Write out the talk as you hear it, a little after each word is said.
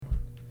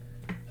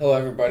Hello,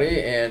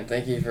 everybody, and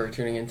thank you for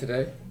tuning in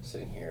today.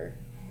 Sitting here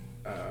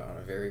on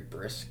a very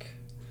brisk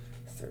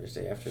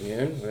Thursday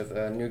afternoon with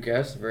a new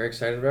guest. Very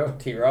excited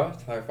about T-Raw,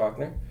 Tyler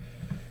Faulkner.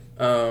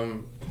 I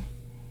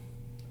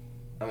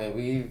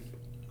mean,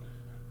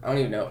 I don't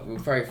even know. We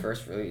probably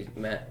first really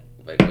met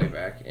like way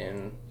back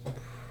in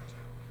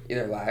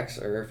either lax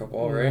or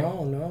football, right?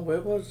 No,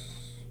 it was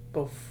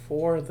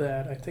before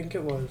that. I think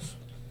it was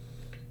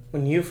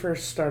when you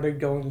first started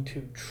going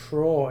to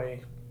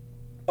Troy.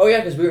 Oh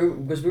yeah, because we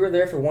were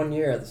there for 1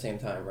 year at the same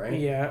time, right?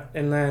 Yeah,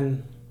 and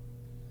then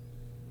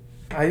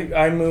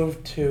I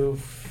moved to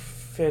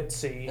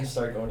Fitzy. I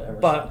started going to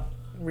Emerson. But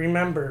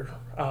remember,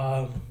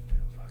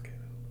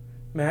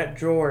 Matt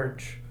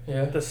George,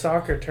 Yeah. the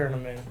soccer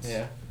tournaments.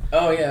 Yeah.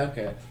 Oh yeah.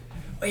 Okay.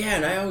 Oh yeah,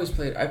 and I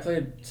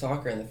played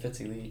soccer in the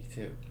Fitzy League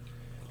too.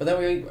 But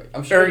then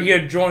I'm sure. Or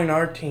you'd join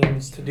our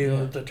teams to do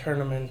Yeah. the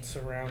tournaments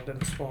around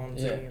in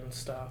Swansea and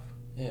stuff.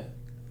 Yeah.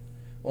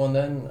 Well, and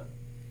then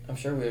I'm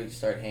sure we would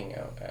start hanging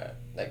out at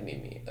like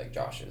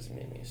Josh's and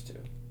Mimi's too,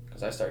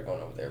 because I started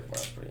going over there when I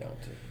was pretty young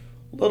too.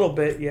 A little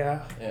bit,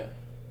 yeah. Yeah.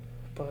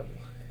 But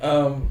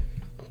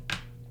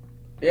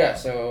yeah.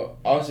 So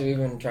obviously we've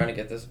been trying to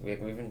get this.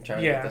 We've been trying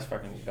to get this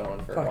fucking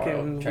going for a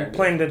while. We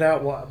planned it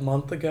out a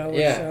month ago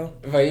or so.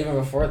 But even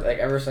before, like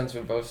ever since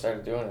we both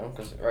started doing them,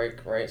 because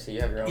right. So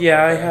you have your own. Yeah,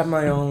 podcast. I have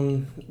my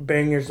own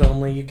Bangers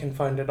Only. You can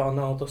find it on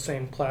all the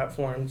same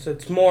platforms.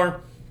 It's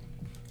more.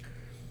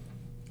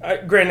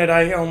 Granted,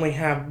 I only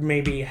have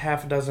maybe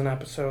half a dozen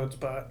episodes,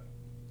 but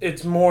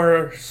it's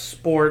more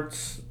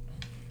sports,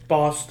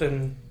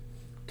 Boston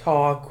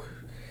talk.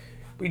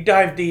 We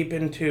dive deep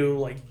into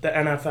like the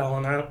NFL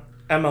and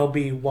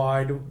MLB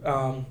wide.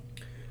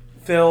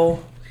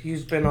 Phil,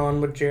 he's been on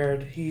with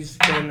Jared. He's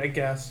been a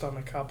guest on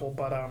a couple,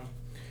 but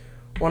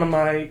one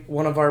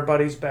of our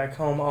buddies back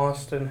home,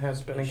 Austin,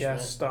 has been a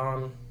guest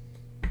on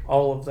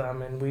all of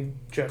them, and we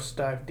just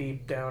dive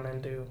deep down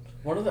into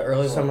one of the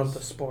early some ones, of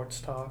the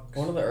sports talks.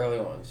 One of the early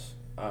ones.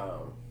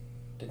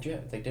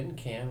 Didn't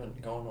Cam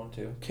go on one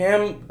too?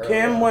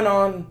 Cam went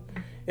on.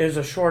 It was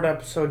a short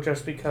episode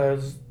just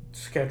because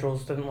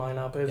schedules didn't line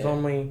up. It was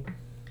only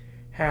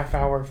half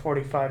hour,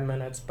 45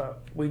 minutes,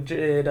 but we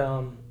did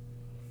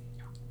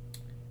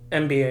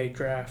NBA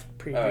draft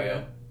preview. Oh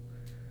yeah.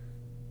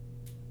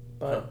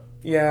 But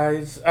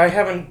yeah, I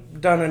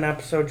haven't done an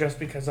episode just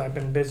because I've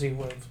been busy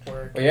with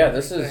work. Well, yeah,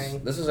 this is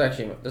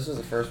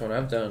the first one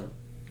I've done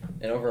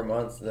in over a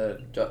month.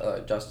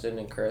 Justin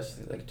and Chris,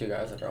 like two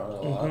guys that are on it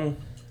a lot.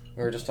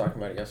 We were just talking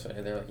about it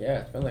yesterday. They were like,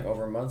 "Yeah, it's been like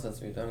over a month since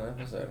we've done an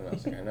episode," and I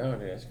was like, "I know,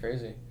 dude, it's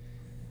crazy."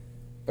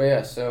 But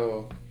yeah,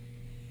 so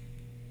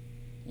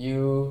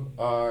you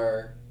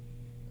are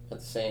at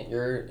the same.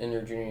 You're in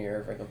your junior year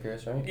of Franklin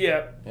Pierce, right?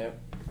 Yeah. Yep.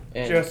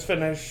 And just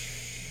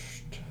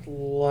finished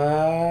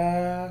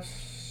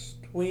last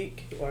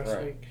week.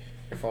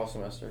 Your fall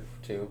semester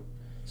too.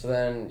 So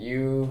then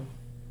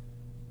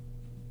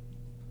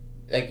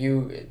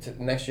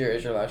next year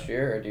is your last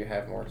year, or do you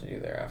have more to do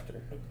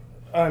thereafter?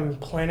 I'm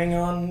planning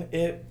on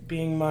it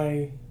being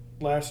my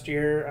last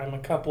year. I'm a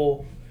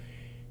couple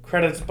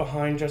credits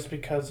behind just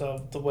because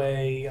of the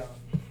way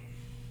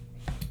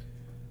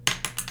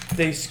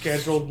they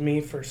scheduled me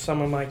for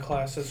some of my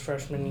classes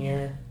freshman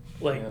year.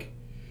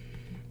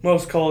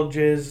 Most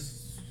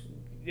colleges,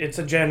 it's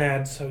a gen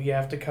ed, so you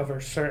have to cover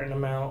a certain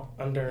amount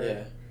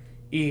under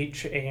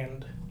each,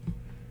 and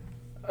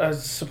I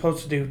was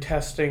supposed to do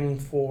testing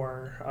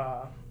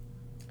for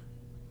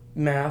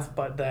math,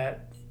 but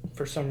that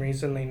for some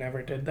reason they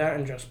never did that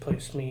and just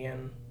placed me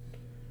in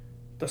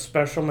the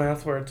special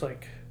math where it's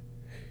like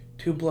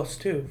 2 +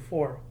 2,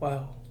 4.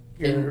 Wow.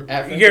 You're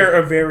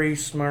a very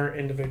smart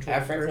individual.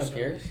 At Franklin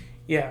Pierce?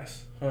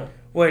 Yes. Huh.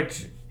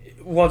 Which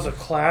was a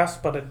class,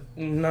 but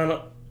none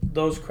of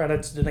those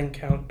credits didn't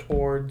count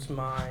towards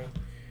my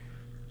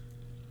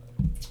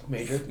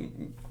major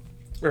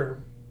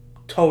or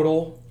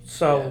total.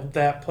 So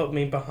that put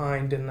me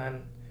behind, and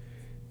then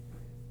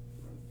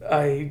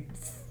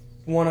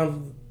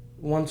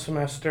one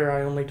semester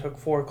I only took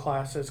 4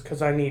 classes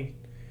because I need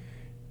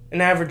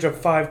an average of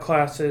 5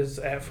 classes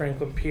at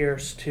Franklin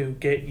Pierce to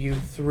get you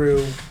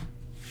through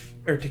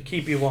or to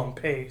keep you on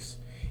pace.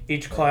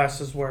 Each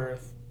class is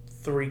worth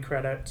 3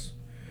 credits.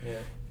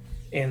 Yeah.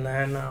 And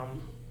then I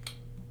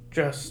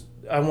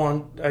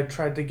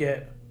tried to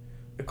get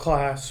a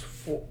class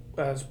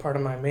as part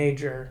of my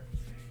major,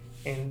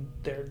 and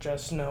there are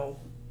just no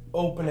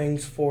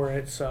openings for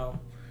it, so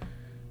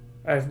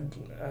I've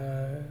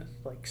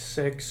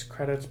 6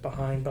 credits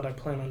behind, but I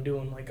plan on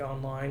doing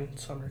online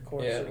summer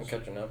courses. Yeah, and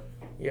catching up.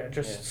 Yeah,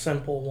 just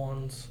simple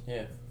ones.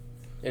 Yeah.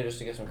 Yeah, just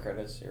to get some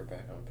credits so you're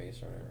back on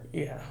pace or whatever.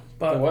 Yeah.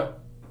 But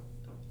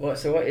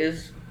so what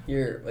is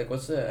your what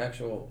is your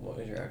actual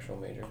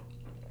major?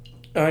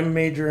 I'm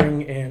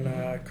majoring in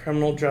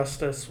criminal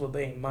justice with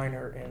a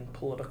minor in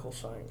political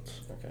science.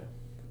 Okay.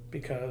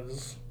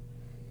 Because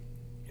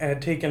I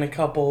had taken a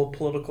couple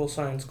political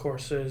science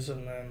courses,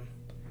 and then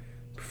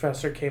the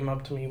professor came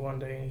up to me one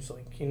day and he's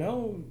like,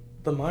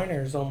 the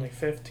minor is only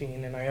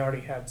 15, and I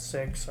already had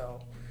 6,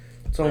 so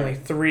It's only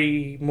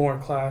 3 more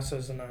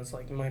classes, and I was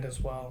like, might as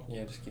well.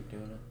 Yeah, just keep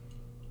doing it.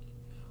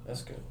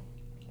 That's good.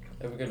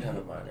 It'd be good to have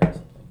a minor or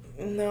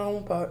something.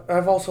 No, but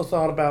I've also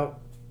thought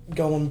about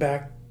going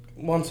back,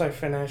 once I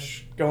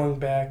finish, going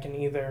back and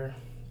either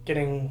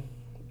getting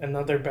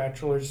another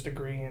bachelor's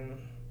degree in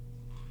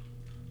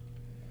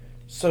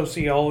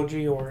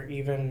sociology, or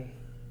even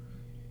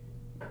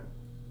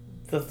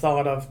the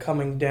thought of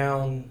coming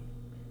down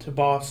to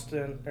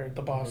Boston, or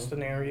the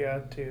Boston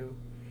area, to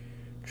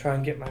try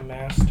and get my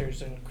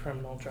master's in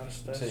criminal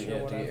justice. So you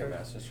have to get your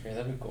master's degree.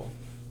 That'd be cool.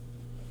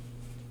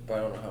 But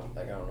I don't know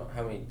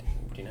how many.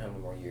 Do you know how many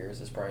more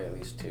years? It's probably at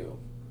least 2.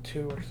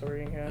 2 or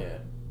 3, yeah. Yeah.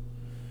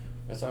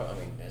 It's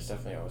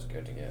definitely always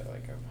good to get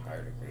like a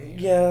higher degree.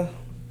 Yeah,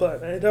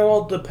 but it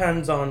all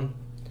depends on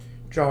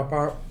job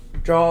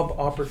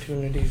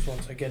opportunities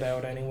once I get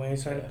out,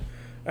 anyways. Yeah.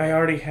 I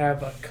already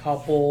have a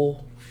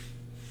couple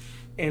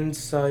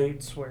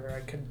insights where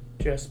I could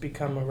just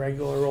become a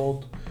regular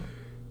old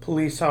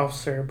police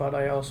officer, but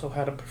I also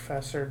had a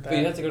professor that... But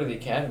you have to go to the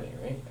academy,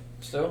 right?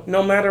 Still?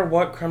 No matter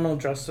what criminal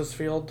justice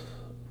field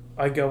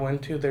I go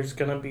into, there's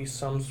going to be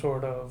some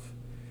sort of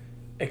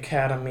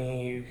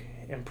academy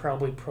and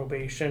probably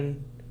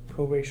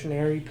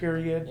probationary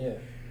period. Yeah.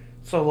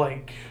 So,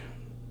 like,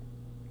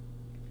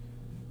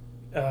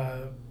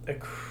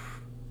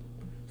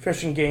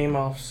 fish and game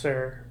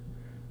officer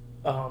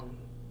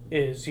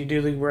is you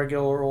do the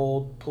regular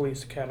old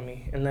police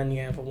academy, and then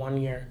you have a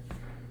 1-year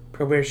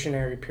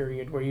probationary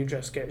period where you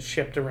just get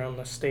shipped around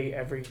the state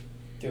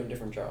doing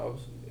different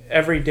jobs.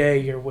 Every day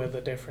you're with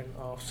a different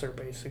officer,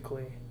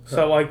 basically.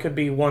 So I could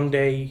be one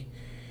day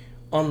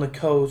on the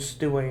coast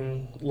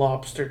doing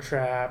lobster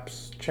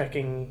traps,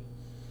 checking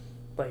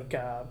like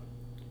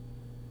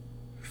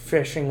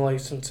fishing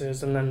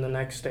licenses, and then the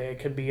next day I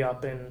could be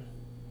up in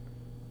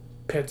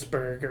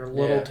Pittsburgh or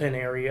Littleton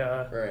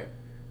area. Right.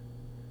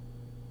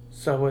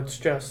 So it's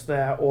just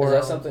that. Or is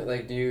that something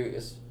like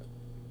is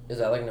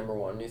that like number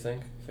 1? Do you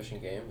think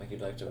fishing game? Like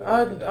you'd like to?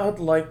 I'd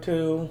like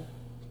to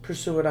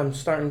pursue it. I'm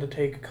starting to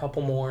take a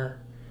couple more,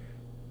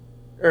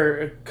 or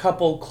a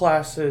couple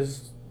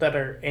classes that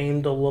are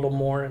aimed a little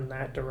more in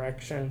that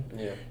direction.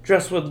 Yeah.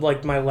 Just with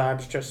like my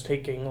labs, just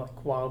taking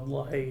like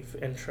wildlife,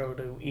 intro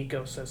to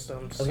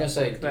ecosystems. I was gonna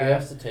say, do you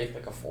have to take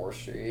like a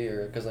forestry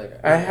or because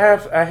like I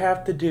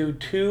have to do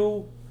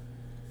two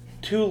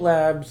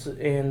labs,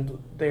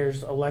 and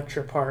there's a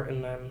lecture part,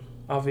 and then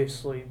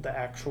obviously the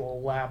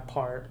actual lab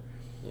part.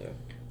 Yeah.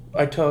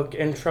 I took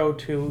intro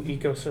to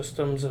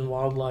ecosystems and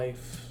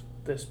wildlife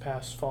this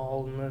past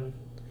fall, and then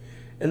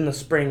in the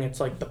spring it's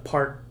like the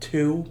part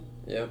 2.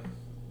 Yep.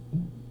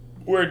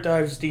 Where it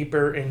dives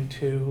deeper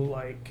into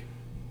like,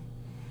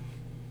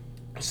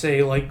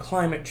 say, like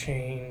climate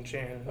change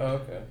and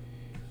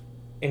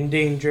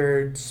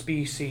endangered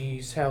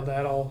species, how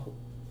that all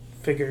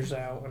figures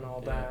out and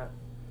all that.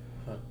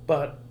 Huh.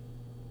 But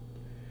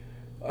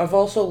I've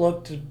also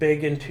looked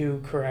big into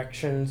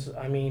corrections.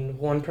 I mean,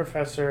 one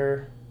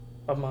professor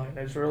of mine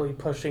is really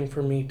pushing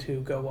for me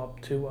to go up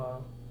to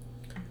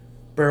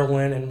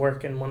Berlin and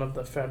work in one of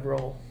the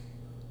federal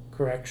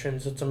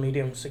corrections. It's a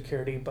medium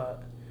security,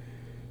 but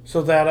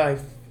so that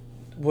I'd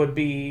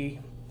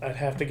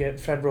have to get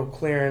federal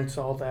clearance,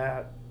 all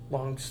that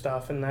long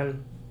stuff, and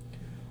then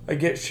I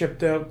get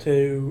shipped out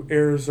to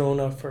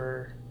Arizona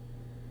for,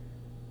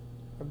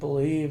 I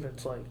believe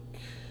it's like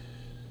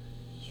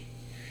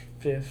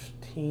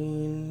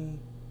 15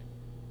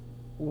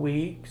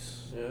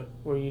 weeks. Yeah.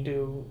 Where you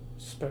do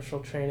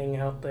special training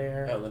out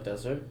there. Out in the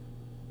desert,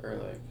 or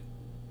like.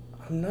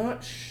 I'm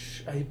not.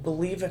 I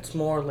believe it's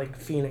more like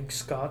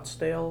Phoenix,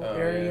 Scottsdale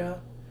area. Yeah.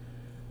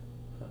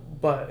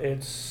 But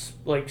it's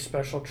like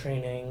special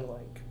training,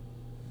 like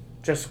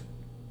just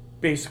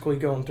basically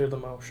going through the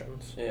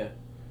motions. Yeah.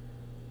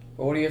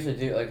 But what do you have to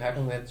do? Like, how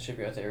come they have to ship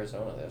you out to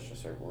Arizona? That's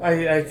just sort of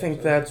I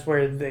think that's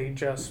where they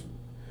just.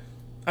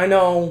 I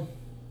know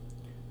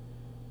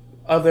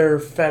other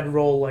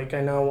federal, like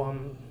I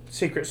know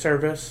Secret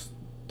Service,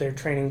 their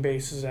training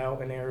base is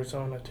out in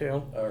Arizona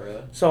too. Oh,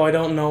 really? So I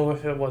don't know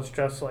if it was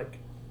just like,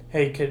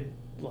 hey, could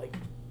like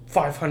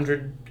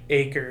 500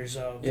 acres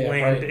of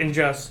land and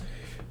just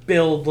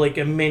build like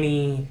a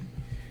mini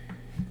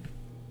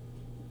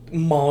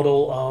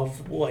model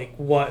of like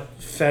what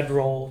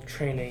federal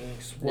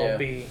trainings will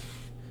be.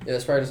 Yeah,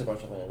 there's probably just a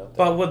bunch of land up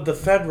But there. with the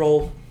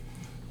federal,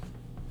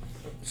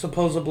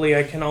 supposedly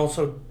I can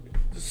also,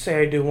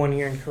 say I do 1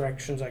 year in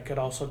corrections, I could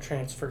also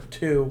transfer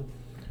to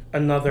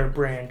another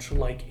branch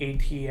like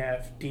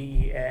ATF,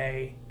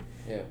 DEA.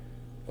 Yeah.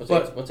 What's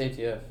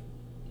ATF?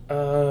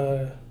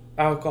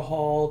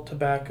 Alcohol,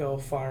 tobacco,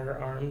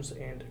 firearms,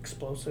 and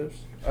explosives.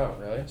 Oh,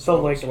 really? So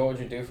what would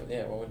you do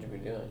what would you be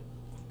doing?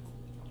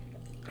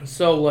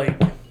 So like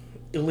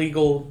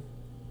illegal,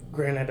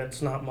 granted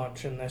it's not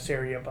much in this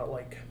area, but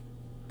like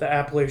the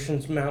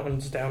Appalachians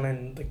Mountains down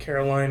in the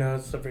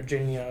Carolinas, the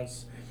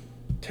Virginias,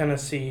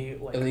 Tennessee,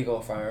 like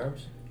illegal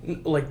firearms?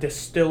 Like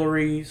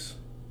distilleries.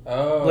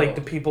 Oh. Like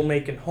the people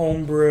making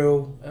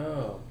homebrew.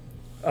 Oh.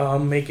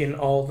 Making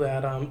all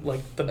that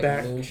like the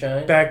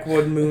moonshine?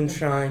 backwood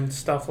moonshine,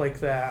 stuff like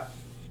that.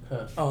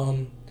 Huh.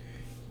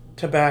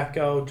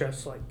 Tobacco,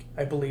 just like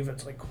I believe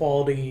it's like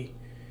quality,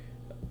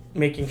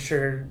 making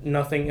sure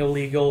nothing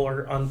illegal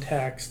or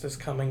untaxed is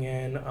coming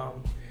in.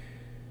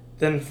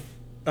 Then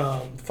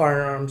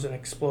firearms and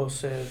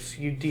explosives.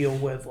 You deal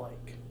with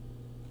like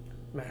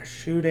mass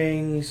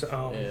shootings,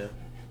 Yeah.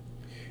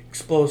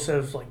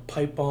 explosives like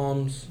pipe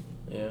bombs.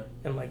 Yeah.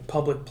 And like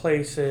public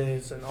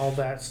places and all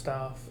that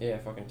stuff. Yeah,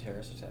 fucking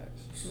terrorist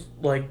attacks.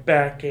 Like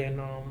back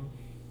in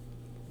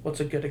what's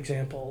a good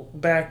example?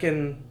 Back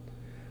in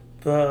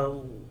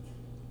the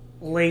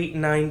late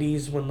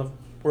 90s when the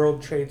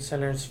World Trade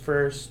Centers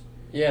first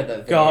Yeah,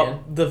 that van.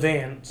 got the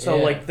van. So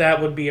Yeah. like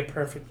that would be a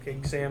perfect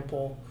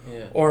example.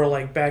 Yeah. Or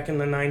like back in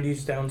the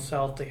 90s down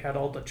south they had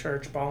all the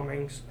church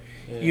bombings.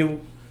 Yeah.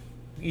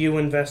 You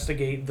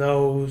investigate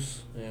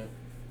those. Yeah.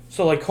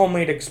 So like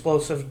homemade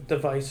explosive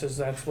devices,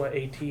 that's what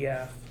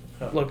ATF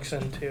Huh. looks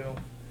into.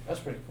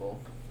 That's pretty cool.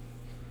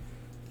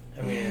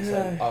 I mean, it's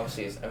like,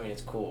 obviously,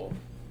 it's cool.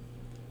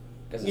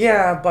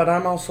 Yeah, but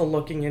I'm also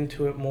looking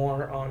into it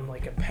more on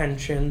like a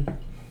pension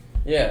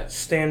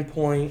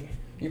standpoint.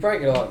 You probably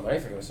get a lot of money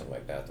for doing something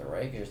like that, though,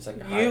 right? It's like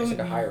a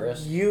high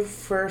risk. You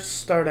first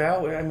start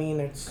out. I mean,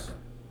 it's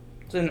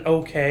an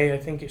okay. I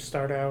think you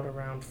start out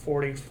around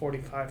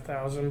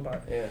 45,000,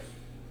 but Yeah.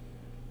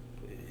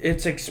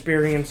 it's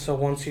experience. So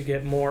once you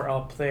get more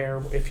up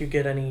there, if you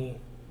get any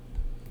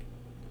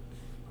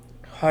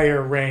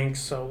higher ranks,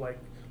 so like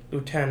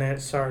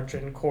lieutenant,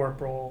 sergeant,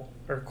 corporal,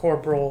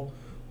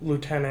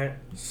 lieutenant,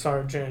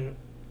 sergeant,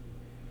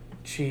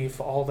 chief,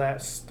 all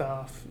that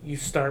stuff, you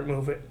start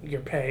moving,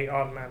 your pay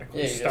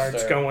automatically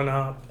starts going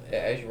up. Yeah,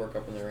 as you work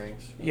up in the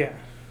ranks. Yeah.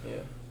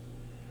 Yeah.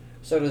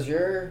 So does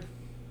your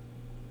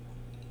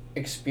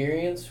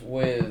experience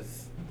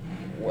with,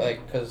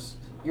 like, because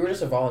you were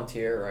just a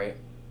volunteer, right?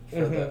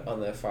 For on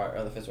the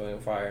Fitzwilliam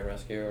Fire and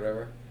Rescue or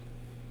whatever.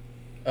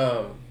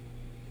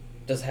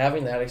 Does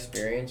having that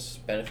experience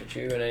benefit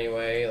you in any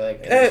way?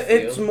 Like,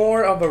 it's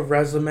more of a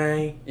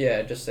resume. Yeah,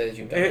 it just says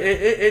you've done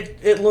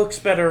it looks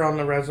better on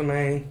the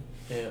resume.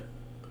 Yeah.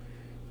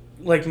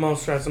 Like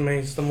most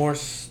resumes, the more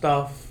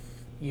stuff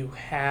you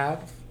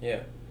have,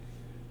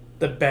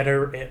 the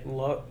better it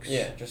looks.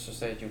 Yeah, just to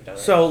say that you've done it.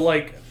 So,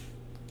 like,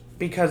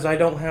 because I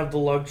don't have the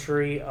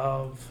luxury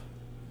of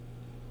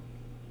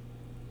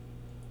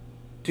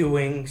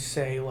doing,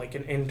 say, like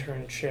an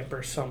internship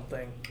or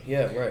something.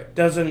 Yeah, right.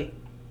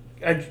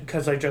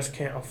 Because I just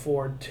can't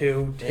afford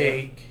to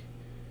take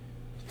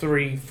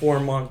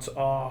 3-4 months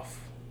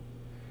off.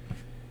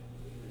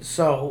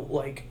 So,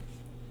 like,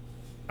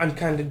 I'm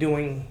kind of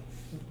doing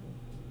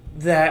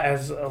that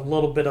as a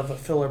little bit of a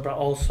filler, but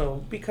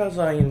also because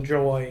I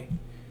enjoy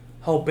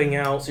helping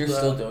out. So you're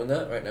still doing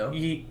that right now?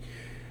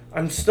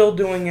 I'm still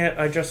doing it.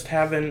 I just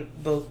haven't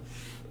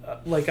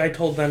like I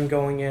told them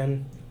going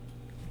in,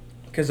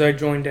 because I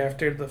joined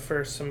after the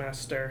first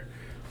semester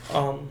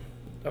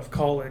of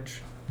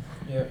college.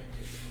 Yeah.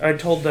 I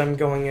told them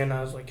going in,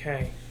 I was like,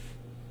 hey,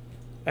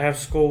 I have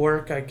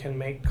schoolwork. I can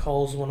make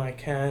calls when I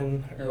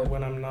can or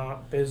when I'm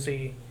not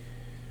busy.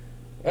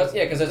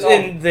 Because it's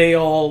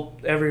all...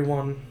 And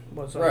everyone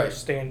was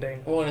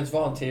understanding. Well, and it's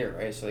volunteer,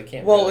 right? So they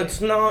can't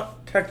it's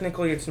not...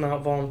 Technically, it's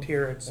not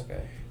volunteer.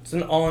 It's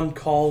an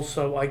on-call,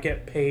 so I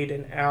get paid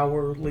an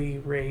hourly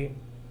rate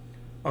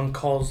on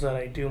calls that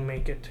I do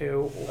make it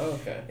to. Oh,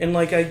 okay.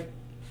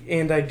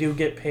 And, I do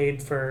get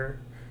paid for,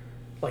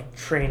 like,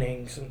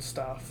 trainings and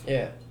stuff.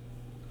 Yeah.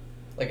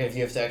 Like, if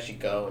you have to actually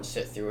go and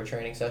sit through a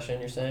training session,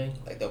 you're saying?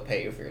 Like, they'll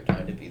pay you for your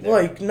time to be there?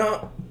 Like,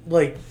 not,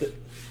 like,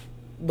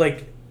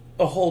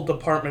 a whole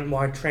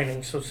department-wide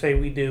training. So, say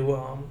we do,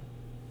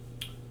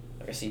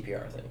 like a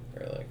CPR thing,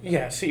 or like...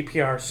 Yeah,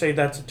 CPR. Say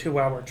that's a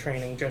 2-hour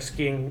training, just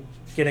getting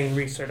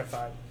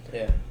recertified.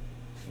 Yeah.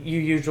 You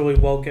usually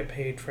will get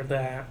paid for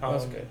that.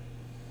 That's good.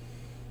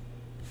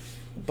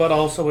 But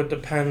also it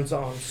depends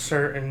on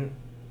certain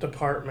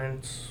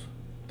departments,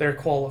 their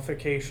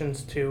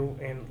qualifications too,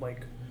 and,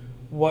 like,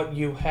 what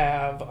you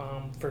have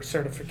for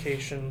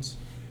certifications.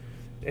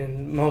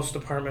 And most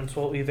departments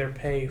will either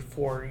pay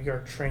for your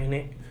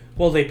training.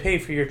 Well, they pay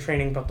for your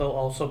training, but they'll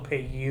also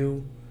pay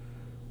you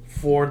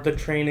for the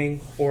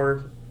training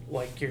or,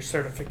 like, your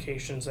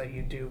certifications that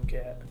you do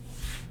get.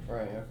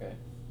 Right, okay.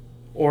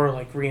 Or,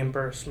 like,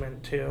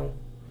 reimbursement too.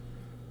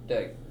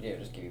 Yeah,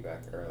 just give you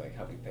back, or, like,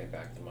 help you pay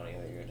back the money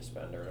that you had to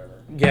spend or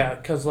whatever. Yeah,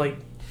 because, like,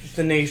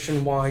 the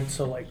nationwide,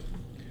 so, like,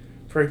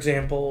 for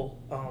example,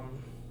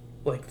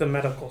 like the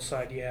medical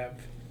side, you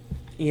have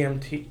you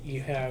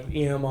have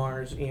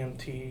EMRs,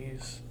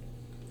 EMTs,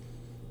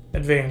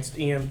 advanced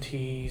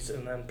EMTs,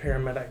 and then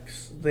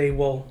paramedics. They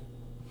will,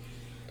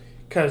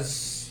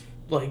 because,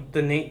 like,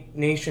 the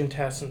nation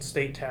tests and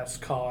state tests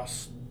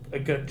cost a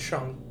good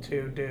chunk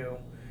to do,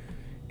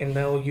 and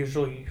they'll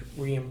usually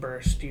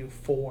reimburse you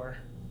for.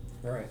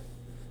 Right.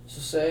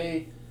 Because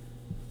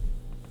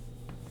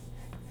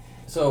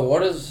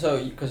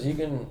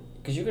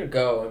you could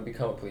go and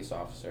become a police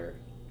officer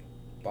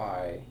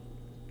by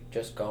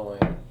just going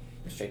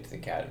straight to the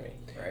academy,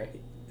 right?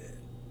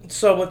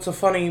 So it's a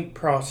funny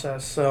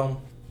process.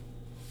 So,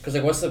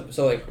 because,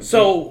 like,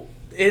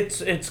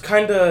 it's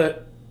kind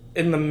of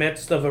in the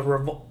midst of a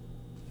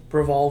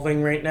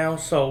revolving right now.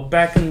 So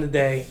back in the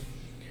day,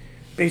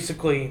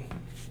 basically,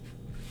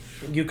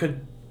 you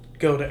could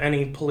go to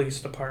any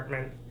police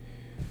department.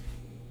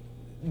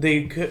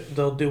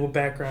 They'll do a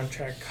background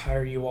check,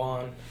 hire you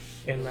on,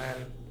 and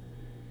then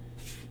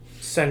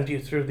send you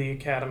through the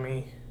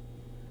academy.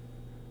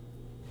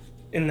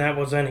 And that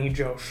was any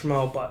Joe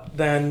Schmo, but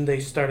then they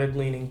started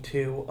leaning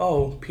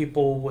to,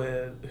 people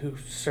who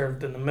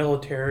served in the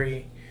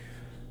military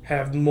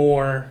have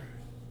more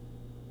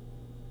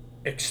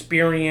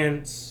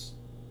experience,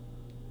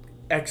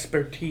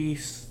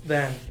 expertise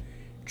than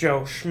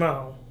Joe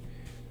Schmo.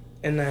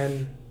 And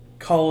then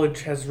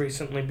college has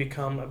recently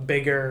become a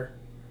bigger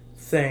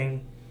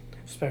thing,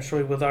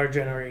 especially with our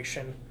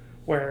generation,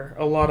 where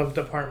a lot of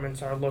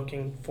departments are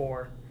looking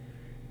for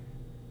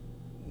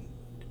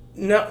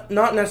not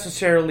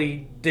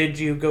necessarily did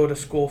you go to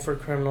school for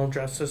criminal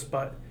justice,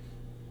 but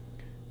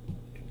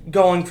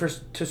going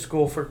to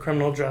school for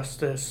criminal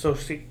justice,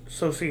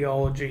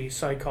 sociology,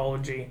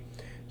 psychology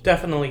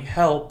definitely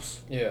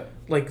helps. Yeah.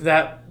 Like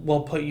that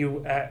will put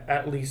you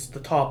at least the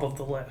top of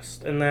the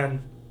list. And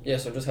then yeah,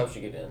 so it just helps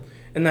you get in.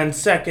 And then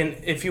second,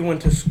 if you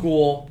went to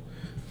school,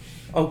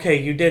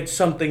 okay, you did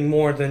something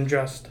more than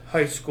just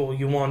high school.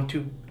 You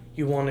wanted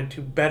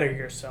to better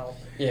yourself.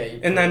 Yeah.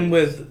 And then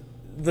with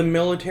the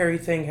military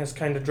thing has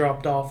kind of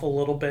dropped off a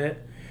little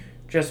bit,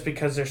 just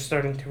because they're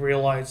starting to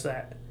realize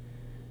that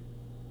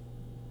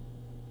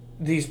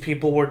these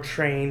people were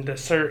trained a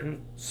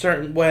certain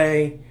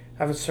way,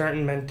 have a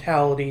certain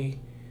mentality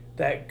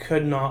that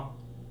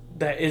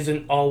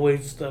isn't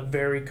always the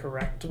very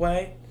correct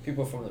way.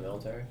 People from the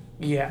military?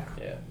 Yeah.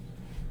 Yeah.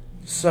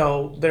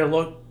 So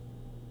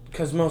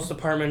because most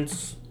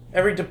departments,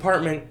 every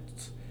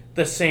department's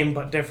the same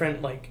but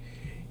different. Like,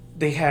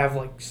 they have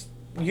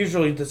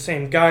usually the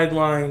same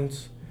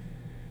guidelines,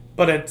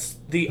 but it's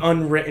the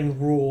unwritten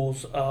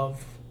rules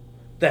of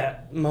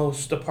that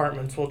most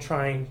departments will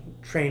try and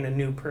train a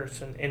new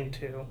person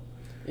into.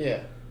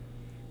 Yeah.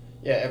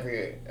 Yeah,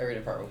 every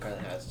department kind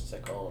of has its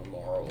own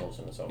morals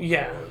and its own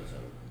codes.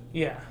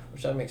 Yeah.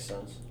 Which that makes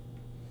sense.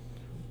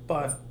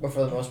 But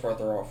for the most part,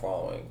 they're all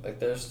following.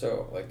 There's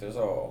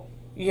all...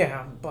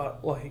 Yeah,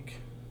 but,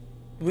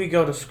 we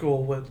go to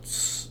school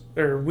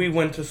we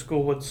went to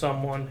school with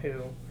someone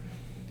who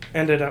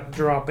ended up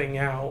dropping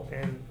out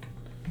and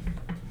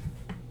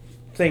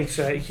thinks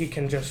that he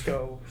can just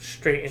go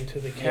straight into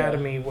the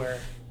academy, where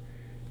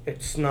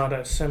it's not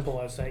as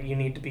simple as that. You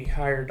need to be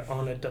hired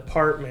on a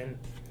department,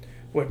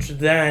 which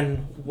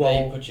then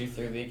will put you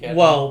through the academy.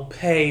 Will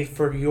pay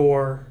for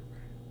your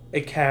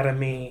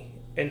academy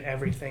and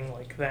everything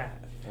like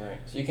that. Right.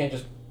 So you can't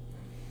just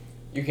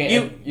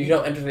you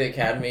don't enter the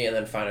academy and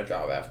then find a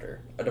job after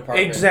a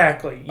department.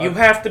 Exactly. You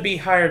have to be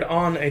hired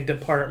on a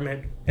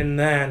department and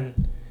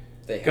then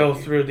go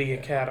through the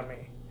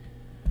academy.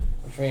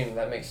 I mean,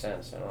 that makes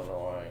sense. I don't know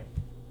why.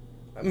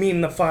 I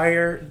mean, the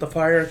fire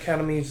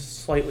academy is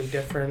slightly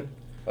different.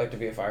 To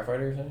be a firefighter,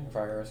 you're saying?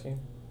 Fire rescue?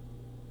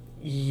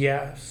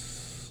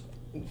 Yes.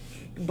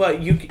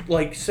 But you,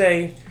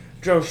 say,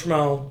 Joe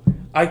Schmo,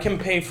 I can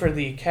pay for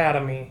the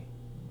academy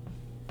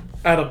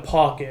out of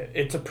pocket.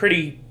 It's a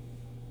pretty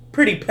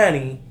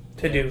penny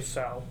to do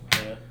so.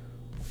 Yeah.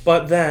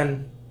 But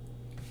then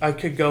I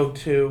could go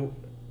to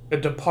a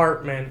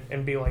department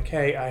and be like,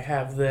 hey, I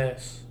have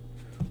this.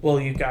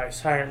 Will you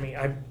guys hire me?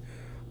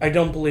 I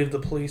don't believe the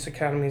police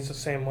academy is the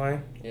same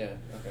way. Yeah,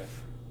 okay.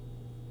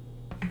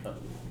 Huh.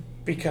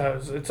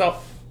 Because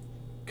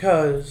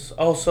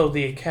also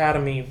the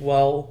academy, I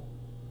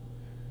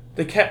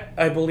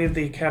believe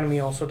the academy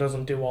also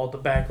doesn't do all the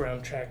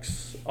background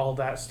checks, all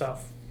that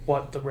stuff,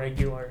 what the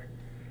regular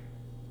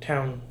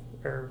town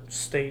or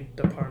state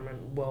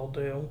department will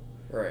do.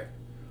 Right.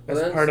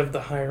 As part of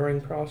the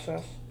hiring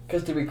process.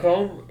 Because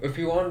if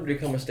you wanted to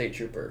become a state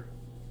trooper,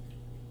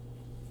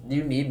 do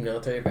you need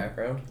military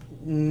background?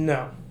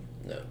 No.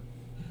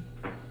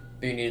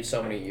 But you need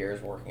so many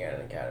years working at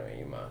an academy,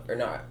 you might, or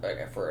not,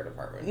 for a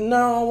department.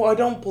 No, I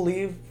don't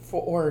believe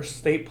for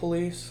state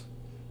police.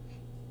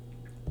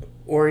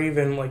 Or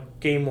even,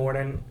 game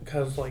warden,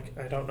 because,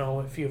 I don't know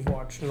if you've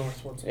watched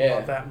Northwoods a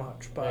lot that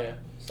much, but... Yeah,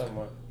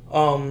 somewhat.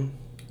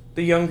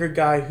 The younger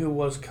guy who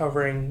was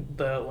covering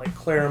the,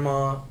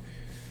 Claremont,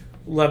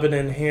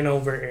 Lebanon,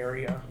 Hanover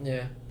area.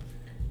 Yeah.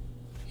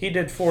 He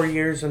did 4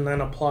 years and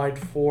then applied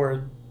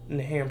for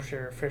New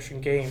Hampshire Fish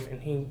and Game,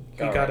 and he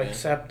got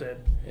accepted.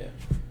 Yeah.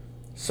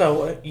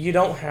 So you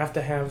don't have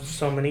to have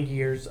so many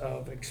years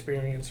of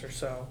experience or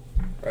so.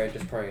 Right,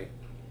 just probably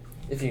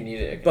if you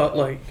need it.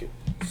 But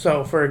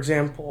so for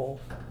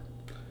example,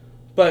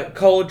 but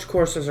college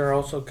courses are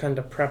also kind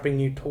of prepping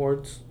you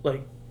towards,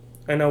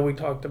 I know we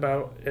talked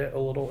about it a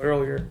little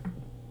earlier.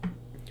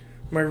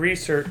 My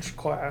research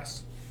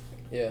class.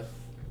 Yeah.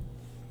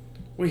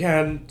 We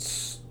had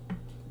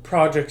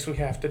projects we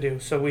have to do.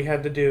 So we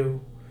had to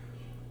do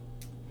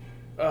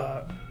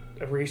a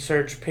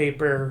research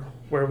paper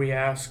where we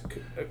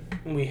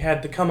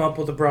had to come up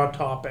with a broad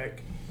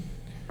topic.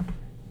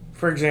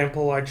 For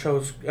example, I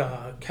chose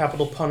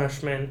capital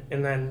punishment,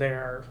 and then there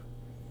are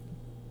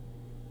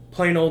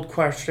plain old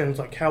questions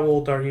like how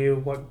old are you,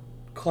 what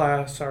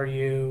class are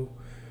you,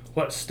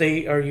 what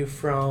state are you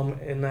from,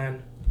 and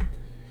then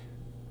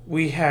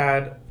we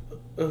had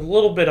a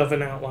little bit of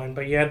an outline,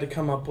 but you had to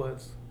come up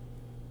with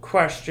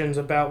questions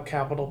about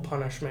capital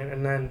punishment,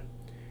 and then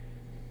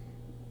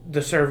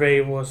the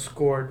survey was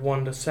scored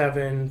 1 to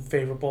 7,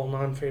 favorable,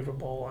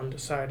 non-favorable,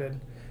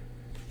 undecided,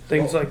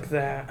 things like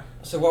that.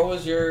 So what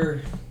was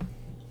your,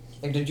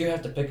 like, did you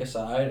have to pick a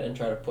side and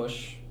try to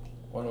push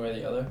one way or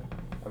the other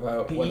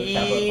about whether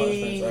capital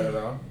punishment is right or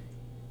wrong?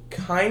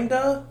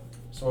 Kinda.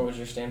 So what was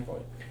your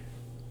standpoint?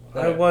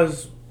 I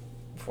was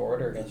for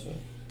it or against it?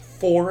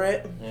 For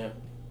it. Yeah.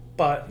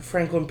 But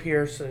Franklin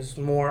Pierce is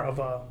more of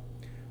a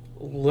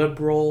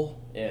liberal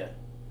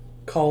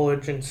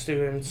college and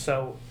students,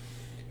 so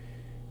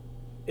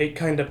it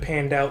kind of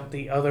panned out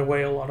the other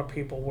way. A lot of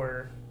people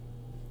were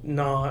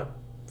not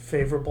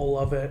favorable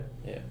of it.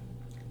 Yeah.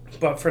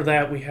 But for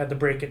that, we had to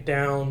break it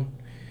down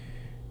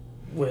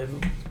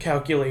with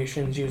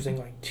calculations using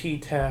like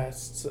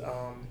t-tests,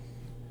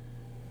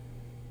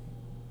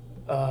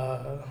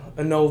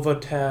 ANOVA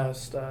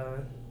test,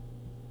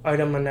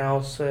 item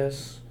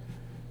analysis,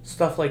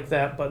 stuff like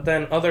that. But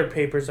then other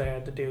papers I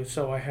had to do.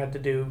 So I had to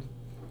do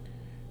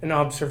an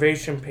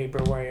observation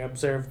paper where I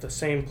observed the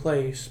same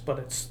place, but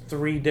it's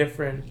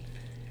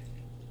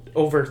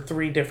over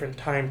three different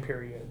time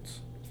periods.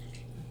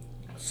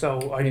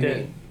 So I did.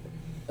 Mean?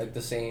 Like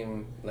the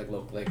same,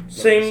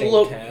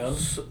 same town?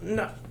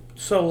 No,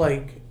 so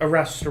like a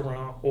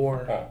restaurant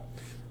or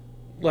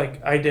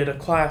like I did a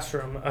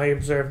classroom. I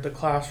observed the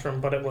classroom,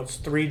 but it was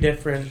three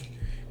different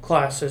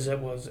classes. It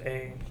was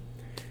a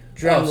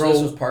general. So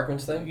this was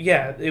Parkman's thing?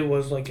 Yeah, it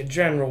was like a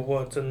general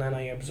woods, and then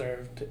I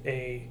observed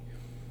a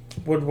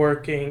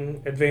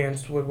woodworking,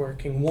 advanced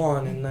woodworking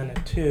 1, and then a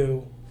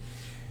 2,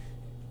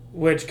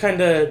 which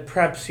kind of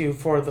preps you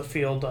for the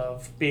field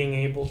of being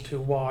able to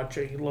watch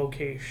a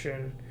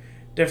location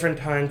different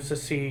times to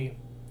see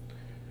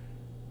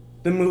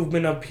the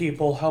movement of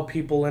people, how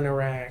people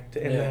interact,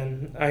 and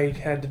then I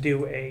had to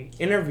do a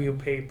interview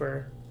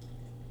paper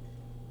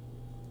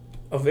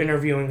of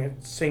interviewing a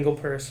single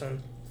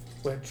person,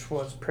 which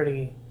was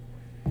pretty...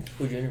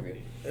 Who'd you interview?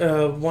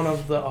 One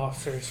of the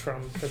officers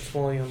from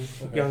Fitzwilliam,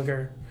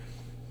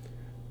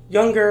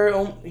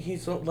 Younger,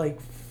 he's like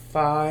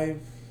 5-6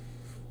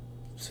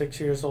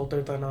 years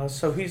older than us,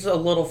 so he's a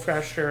little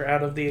fresher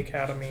out of the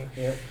academy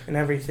and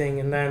everything.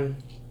 And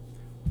then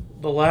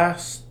the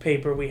last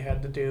paper we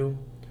had to do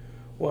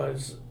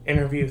was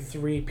interview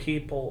 3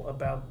 people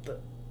about the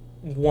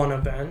one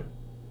event.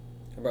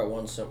 About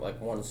one same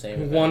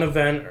event? One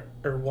event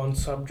or one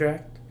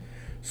subject.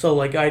 So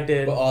like I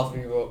did... But all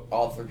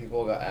three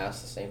people got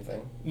asked the same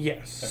thing?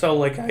 Yes. Okay. So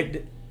like I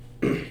did...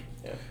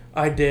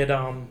 I did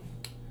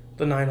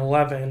the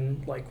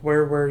 9/11, like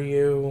where were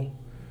you,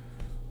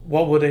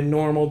 what would a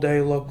normal day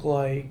look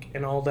like,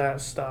 and all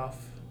that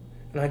stuff.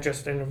 And I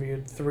just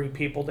interviewed 3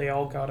 people. They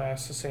all got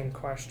asked the same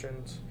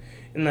questions.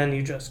 And then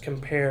you just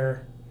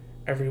compare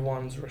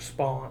everyone's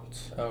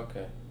response.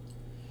 Okay.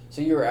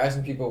 So you were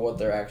asking people what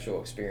their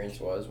actual experience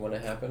was when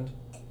it happened?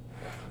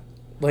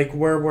 Like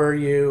where were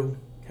you,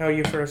 how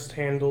you first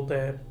handled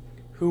it,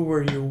 who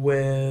were you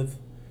with,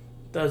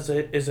 is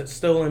it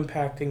still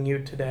impacting you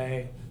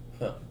today?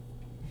 Huh.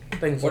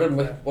 Things like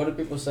that. What did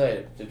people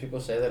say? Did people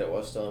say that it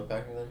was still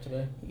impacting them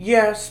today?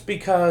 Yes,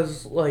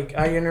 because like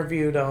I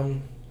interviewed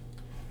Bill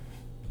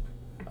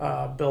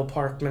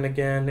Parkman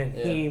again, and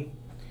he...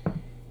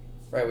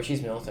 Right, well,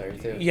 she's military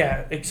too.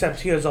 Yeah,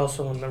 except he was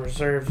also in the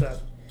reserves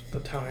at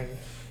the time.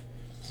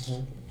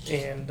 Mm-hmm.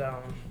 And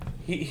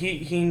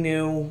he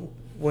knew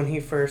when he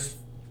first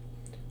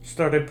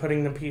started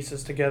putting the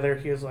pieces together,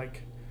 he was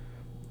like,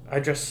 I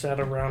just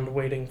sat around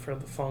waiting for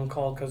the phone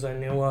call because I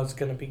knew I was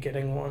going to be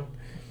getting one.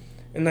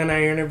 And then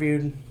I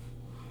interviewed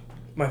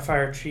my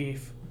fire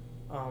chief,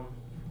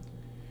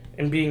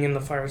 and being in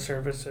the fire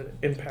service, it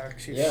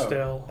impacts you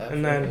still. Absolutely.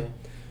 And then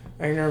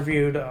I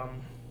interviewed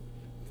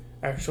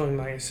actually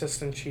my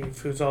assistant chief,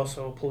 who's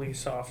also a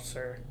police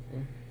officer.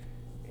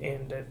 Mm-hmm.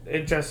 And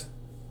it just,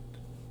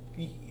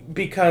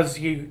 because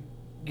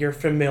you're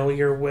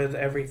familiar with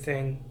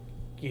everything,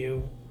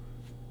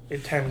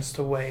 it tends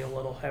to weigh a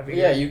little heavier.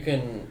 Yeah, you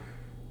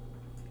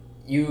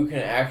can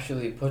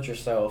actually put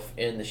yourself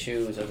in the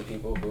shoes of the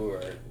people who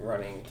are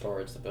running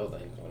towards the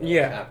building when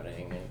it's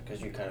happening, and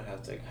because you kind of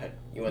have to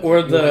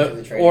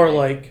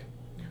like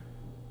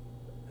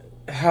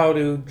how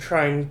to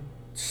try and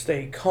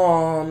stay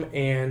calm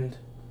and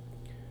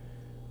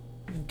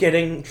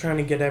trying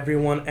to get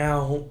everyone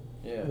out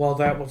while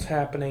that was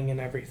happening and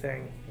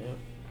everything. Yeah.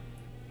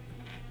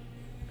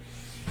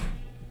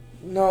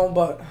 No,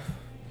 but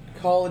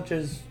college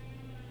is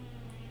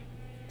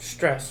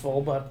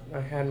stressful, but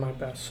I had my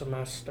best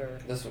semester.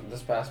 This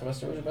past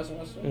semester was your best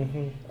semester?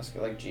 Mm-hmm. That's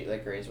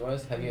like grades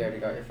wise. Have you already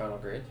got your final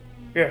grades?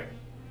 Yeah,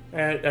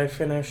 I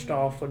finished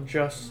off with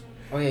just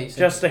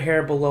a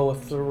hair below a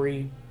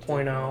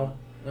 3.0.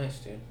 Nice,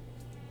 dude.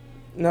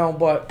 No,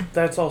 but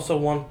that's also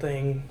one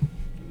thing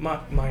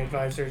my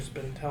advisor's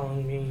been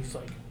telling me. He's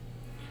like,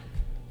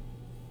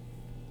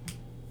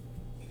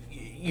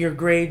 your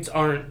grades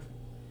aren't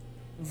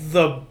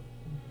the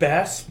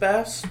best,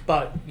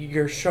 but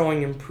you're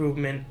showing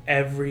improvement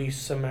every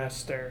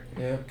semester.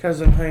 Yeah.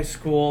 Because in high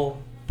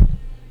school,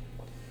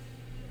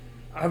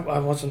 I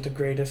wasn't the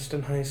greatest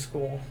in high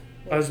school.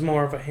 I was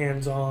more of a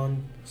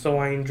hands-on, so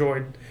I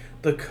enjoyed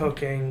the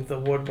cooking, the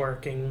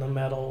woodworking, the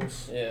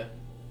metals. Yeah.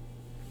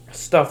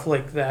 Stuff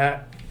like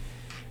that.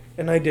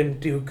 And I didn't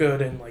do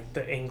good in like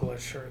the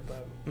English or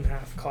the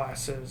math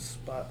classes,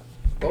 but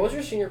What was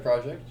your senior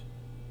project?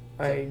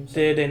 I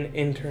did an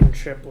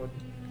internship with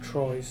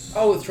Troy's.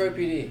 Oh, with Troy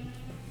PD.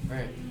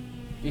 Right.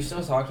 You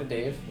still talk to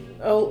Dave?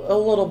 A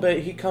little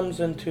bit. He comes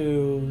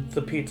into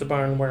the pizza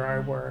barn where I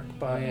work, Oh,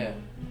 but yeah.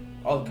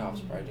 All the cops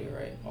probably do,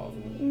 right? All of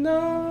them.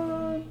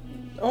 no,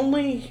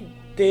 only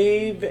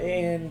Dave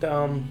and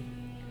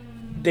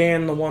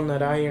Dan, the one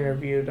that I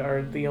interviewed,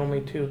 are the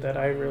only two that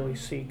I really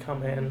see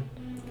come in.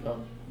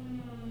 Oh.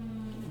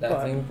 That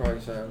But- thing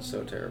probably sounds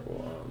so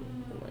terrible.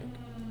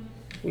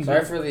 Like,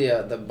 sorry for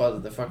the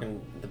buzz,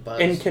 the buzz.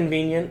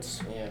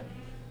 Inconvenience. Yeah.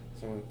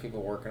 Some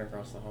people working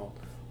across the hall.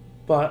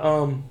 But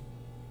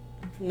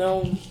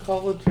no,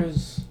 college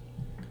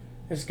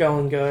is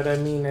going good. I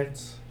mean,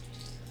 it's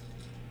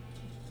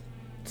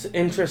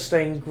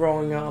interesting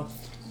growing up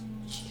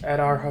at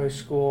our high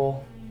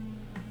school.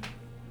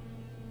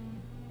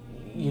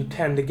 You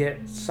tend to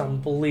get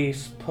some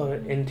beliefs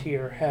put into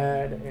your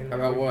head and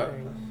About what?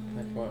 everything.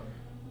 Like what?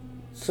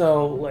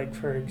 So, like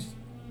for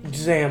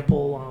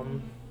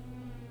example,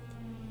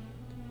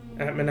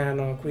 at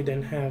Monadnock we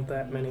didn't have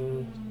that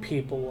many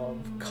people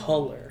of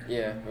color.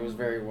 Yeah, it was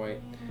very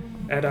white.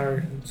 At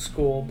our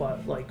school,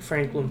 but like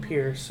Franklin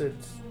Pierce,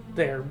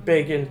 they're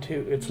big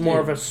into. It's more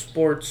of a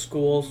sports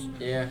school.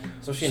 Yeah.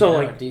 So she So, now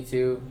like,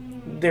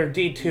 D2. They're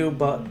D2,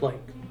 but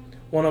like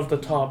one of the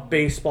top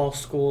baseball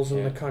schools in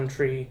Yeah. the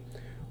country.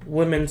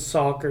 Women's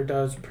soccer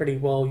does pretty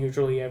well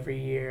usually every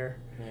year.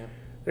 Yeah.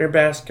 Their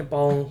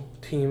basketball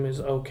team is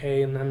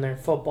okay, and then their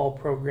football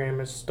program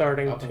is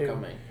starting Up to. and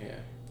coming. Yeah.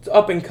 It's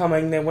up and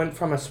coming. They went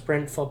from a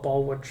sprint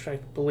football, which I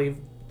believe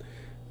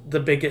the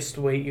biggest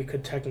weight you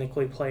could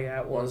technically play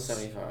at was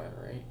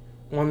 175, right?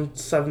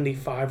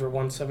 175 or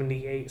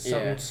 178, something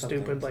Yeah,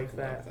 stupid like something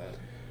that.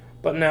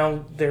 But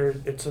now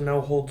it's a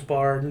no holds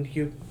barred, and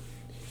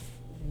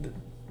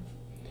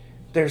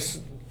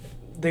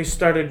they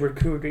started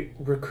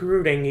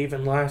recruiting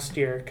even last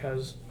year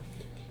because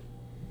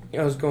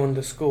I was going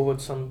to school with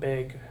some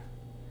big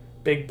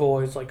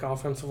boys like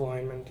offensive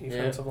linemen,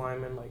 defensive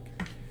linemen, like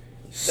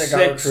They got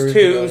recruited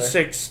 6'2", together.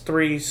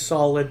 6'3",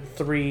 solid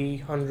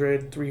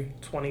 300,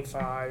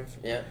 325.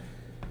 Yeah.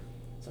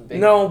 Some big.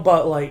 No,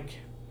 but like,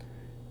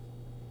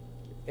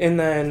 and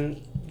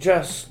then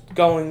just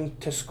going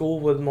to school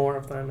with more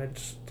of them,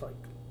 it's like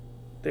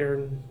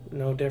they're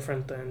no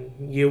different than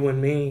you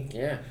and me.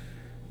 Yeah.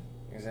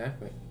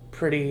 Exactly.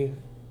 Pretty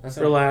That's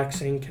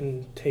relaxing,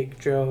 can take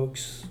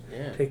jokes,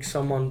 Yeah. take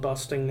someone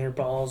busting their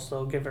balls,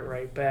 they'll give it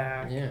right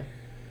back. Yeah.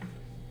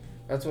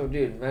 That's what,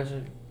 dude.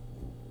 Imagine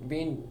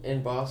being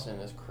in Boston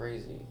is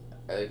crazy.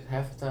 Like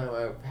half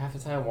the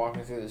time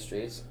walking through the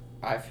streets,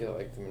 I feel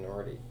like the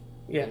minority.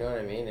 Yeah. You know what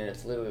I mean? And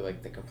it's literally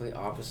like the complete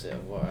opposite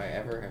of what I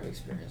ever have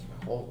experienced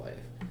my whole life.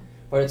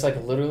 But it's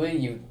like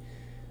literally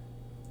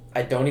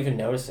I don't even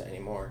notice it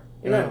anymore.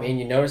 You know what I mean?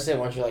 You notice it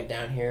once you're like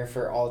down here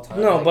for all the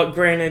time. No, like, but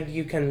granted,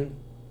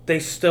 they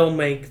still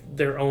make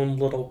their own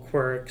little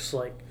quirks.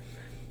 Like,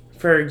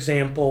 for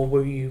example,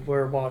 we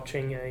were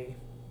watching a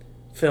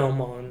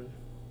film on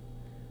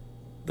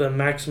the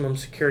maximum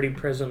security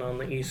prison on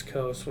the East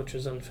Coast, which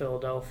is in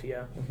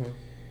Philadelphia. Mhm.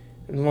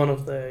 And one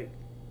of the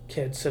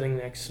kids sitting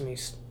next to me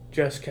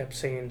just kept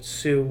saying,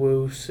 Sue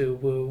Woo, Sue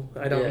Woo.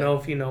 I don't know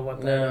if you know what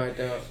that is.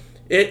 No, I don't.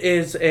 It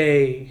is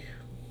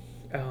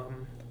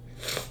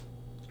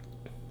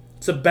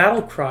it's a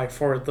battle cry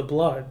for the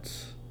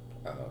Bloods.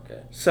 Oh,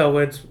 okay. So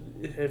it's,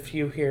 if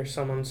you hear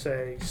someone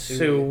say Sue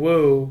Sue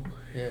Woo,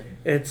 Yeah.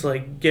 it's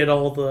like get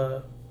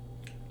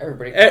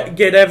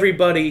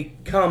Everybody.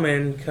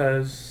 coming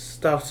because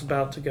stuff's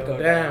about to go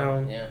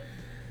down. Yeah.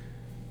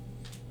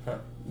 Huh.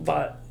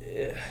 But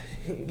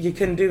you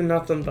can do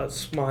nothing but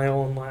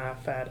smile and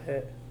laugh at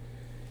it.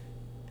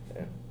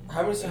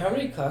 How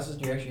many classes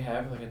do you actually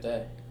have like a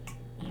day?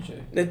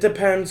 Usually. It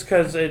depends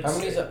because it's.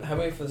 How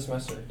many for the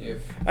semester do you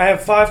have? I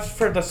have 5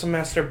 for the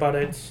semester, but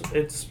it's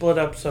split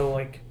up. So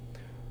like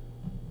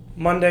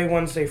Monday,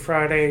 Wednesday,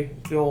 Friday,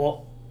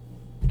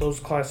 those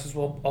classes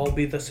will all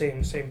be the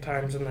same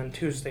times, and then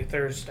Tuesday,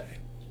 Thursday.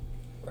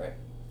 Right.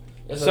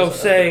 So Yeah, that's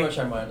say- pretty much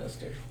how mine is,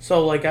 dude.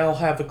 So like I'll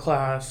have a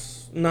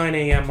class 9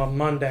 a.m. on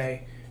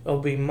Monday. It'll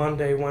be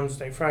Monday,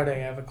 Wednesday,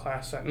 Friday. I have a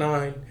class at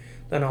 9.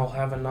 Then I'll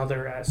have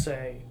another at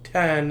say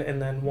 10,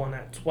 and then one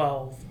at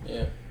 12.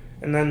 Yeah.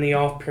 And then the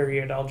off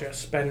period I'll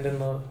just spend in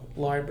the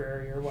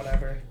library or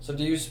whatever. So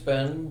do you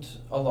spend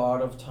a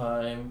lot of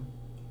time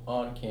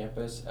on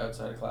campus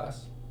outside of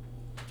class?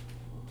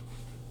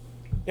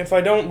 If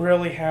I don't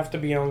really have to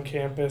be on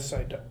campus,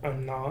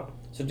 I'm not.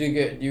 So do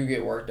you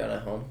get work done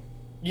at home?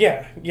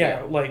 Yeah.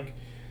 Yeah. Like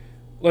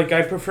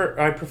I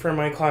prefer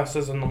my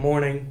classes in the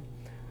morning,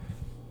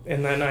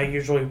 and then I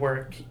usually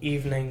work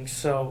evenings,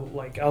 so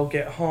like I'll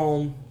get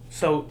home.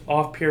 So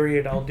off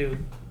period, I'll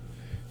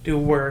do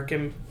work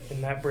in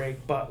that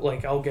break, but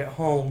like I'll get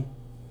home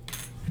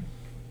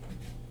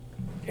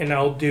and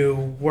I'll do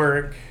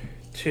work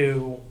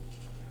to.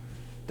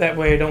 That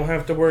way I don't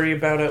have to worry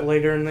about it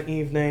later in the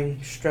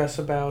evening, stress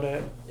about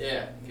it.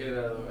 Yeah, get it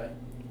out of the way.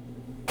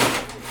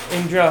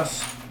 And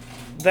just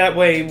that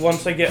way,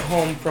 once I get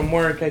home from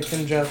work, I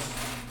can just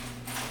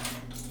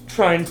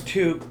try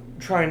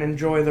and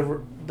enjoy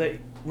the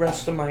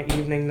rest of my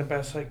evening the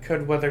best I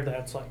could, whether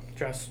that's like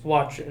just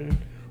watching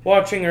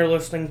or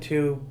listening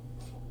to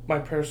my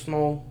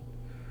personal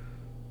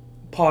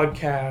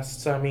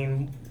podcasts. I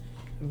mean,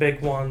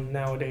 big one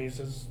nowadays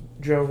is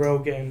Joe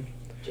Rogan.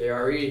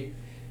 JRE.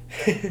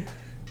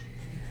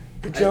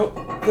 the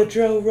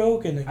Joe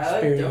Rogan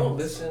experience. I don't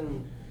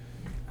listen.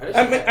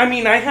 I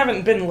mean, I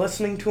haven't been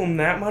listening to him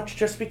that much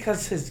just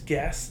because his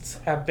guests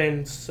have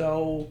been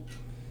so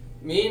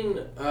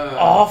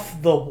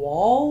off the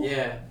wall.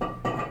 Yeah.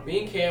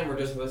 Me and Cam were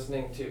just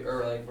listening to,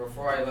 or like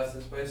before I left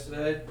this place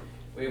today,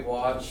 we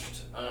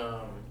watched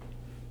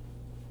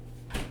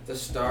the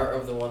start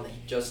of the one that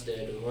he just did.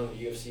 It was one of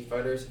the UFC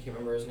fighters. I can't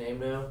remember his name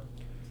now.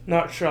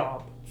 Not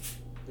Schaub.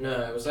 No,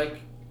 it was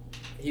like,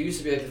 he used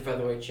to be like the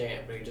featherweight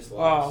champ, but he just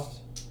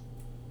lost.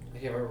 I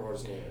can't remember what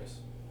his name is.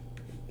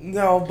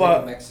 No,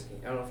 but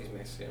Mexican. I don't know if he's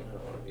Mexican. I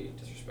don't want to be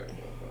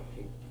disrespectful, but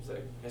he's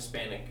like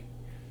Hispanic.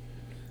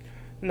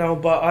 No,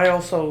 but I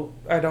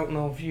don't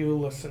know if you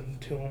listen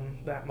to him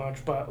that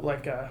much, but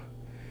like I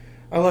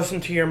listen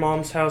to Your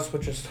Mom's House,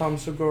 which is Tom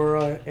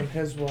Segura and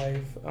his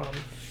wife.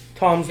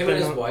 Tom's Him and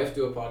his wife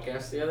do a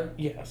podcast together?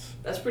 Yes.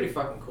 That's pretty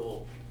fucking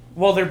cool.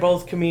 Well, they're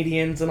both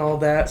comedians and all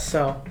that,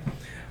 so.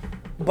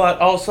 But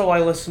also I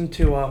listen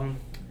to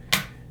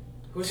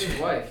Who's his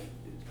wife?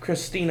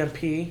 Christina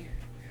P.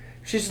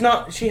 She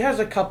has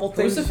a couple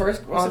things. What's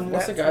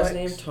the guy's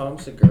name? Tom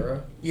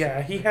Segura?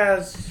 Yeah, he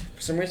has.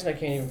 For some reason I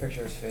can't even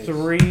picture his face.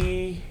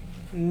 3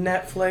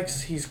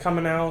 Netflix. He's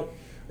coming out,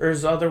 or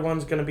his other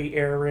one's going to be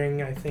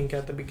airing, I think,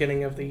 at the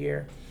beginning of the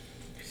year.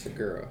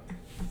 Segura.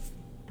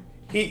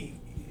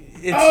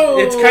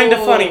 It's kind of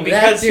funny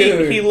because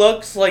he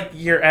looks like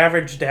your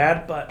average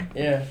dad, but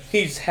yeah,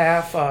 he's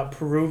half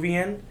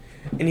Peruvian,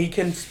 and he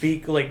can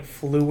speak like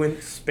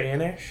fluent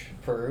Spanish.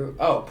 Peru,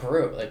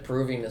 like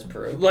Peruvian is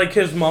Peru. Like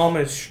his mom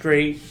is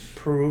straight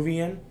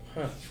Peruvian,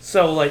 huh.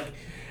 So like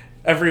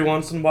every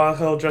once in a while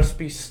he'll just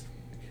be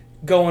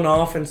going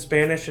off in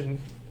Spanish, and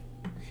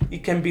he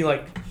can be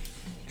like,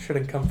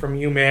 "Shouldn't come from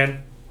you,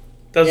 man.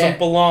 Doesn't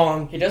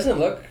belong." He doesn't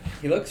look.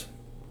 He looks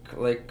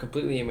like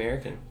completely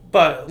American.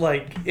 But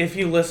like if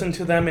you listen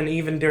to them, and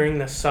even during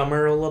the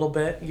summer a little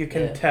bit, you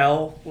can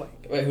tell.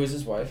 Like, wait, who's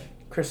his wife?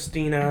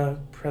 Christina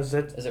Is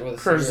it with a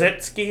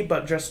Krasitsky,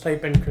 but just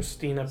type in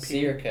Christina P.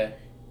 C or K?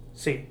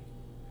 C.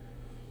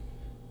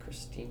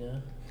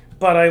 Christina.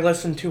 But I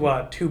listen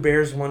to Two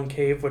Bears, One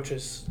Cave, which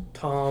is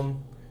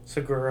Tom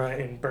Segura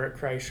and Bert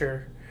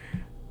Kreischer.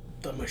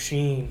 The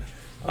Machine.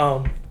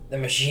 The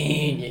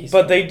Machine. Yeah,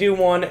 but they do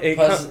one...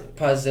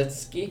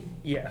 Pazitsky?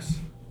 Yes.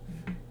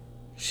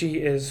 She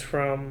is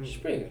from... She's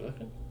pretty good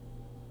looking.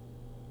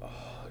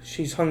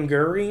 She's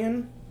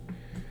Hungarian.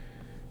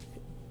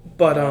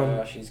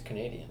 But, she's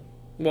Canadian.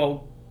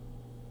 Well,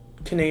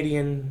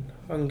 Canadian,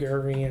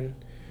 Hungarian.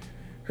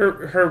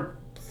 Her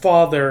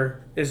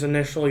father is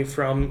initially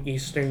from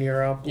Eastern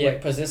Europe. Yeah,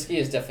 Pazitsky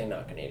is definitely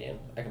not Canadian.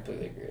 I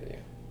completely agree with you.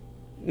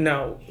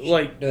 No,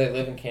 like... Do they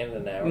live in Canada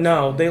now?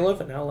 No, they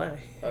live in L.A.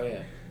 Oh,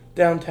 yeah.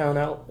 Downtown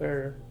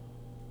or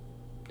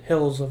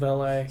hills of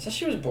L.A. So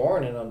she was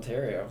born in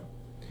Ontario.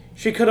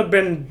 She could have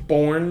been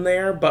born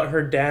there, but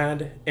her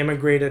dad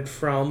immigrated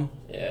from...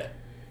 Yeah.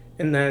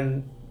 And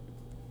then...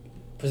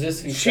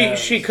 Pazitsky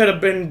she could have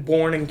been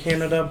born in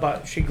Canada,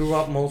 but she grew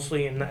up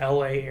mostly in the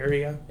LA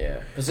area.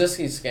 Yeah.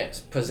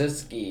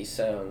 Pazitsky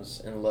sounds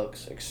and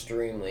looks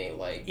extremely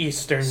like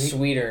Eastern.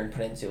 Sweden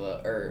Peninsula,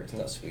 or it's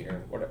not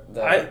Sweden.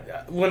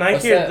 When I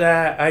hear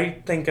that,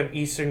 I think of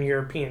Eastern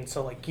European,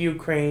 so like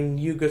Ukraine,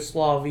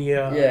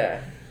 Yugoslavia.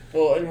 Yeah.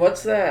 Well, and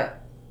what's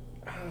that?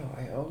 Oh,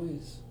 I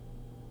always...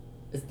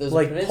 There's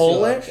like a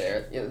Polish?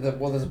 there. Yeah, there's a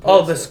peninsula.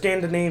 Oh, the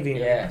Scandinavian.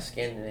 Yeah,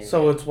 Scandinavian.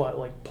 So it's what,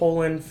 like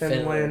Poland,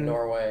 Finland,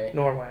 Norway.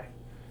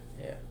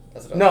 Yeah,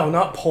 that's what No,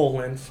 not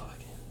Poland. Fuck.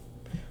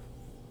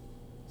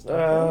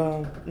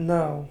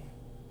 No,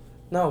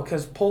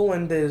 because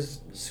Poland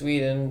is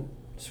Sweden,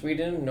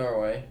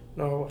 Norway,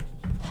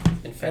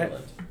 and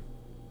Finland.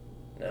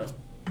 No.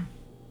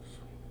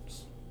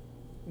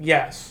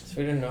 Yes.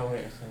 Sweden,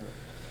 Norway, and Finland.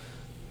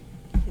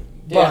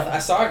 Yeah, I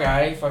saw a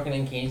guy fucking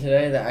in Keene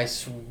today that I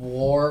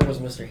swore was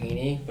Mr.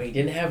 Heaney, but he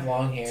didn't have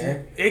long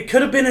hair. It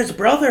could have been his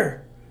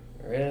brother.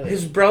 Really?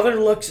 His brother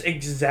looks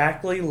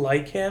exactly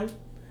like him.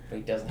 But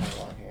he doesn't have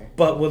long hair.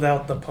 But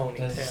without the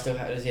ponytail.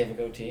 Does he have a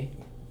goatee?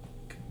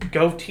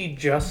 Goatee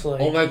just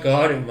like... Oh my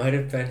god, it might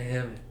have been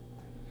him.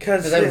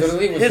 Because I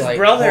literally was his like,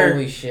 brother...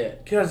 holy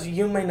shit. Because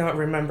you may not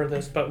remember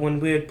this, but when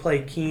we would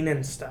play Keene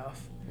and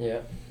stuff...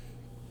 Yeah.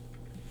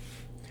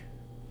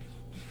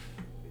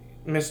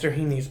 Mr.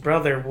 Heaney's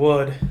brother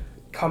would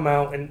come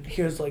out, and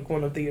he was like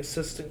one of the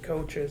assistant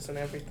coaches and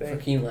everything.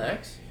 For Keene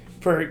Lax?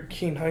 For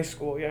Keene High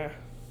School, yeah.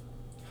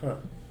 Huh.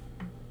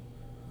 I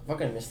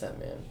fucking miss that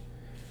man.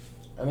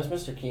 I miss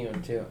Mr.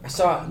 Keene too.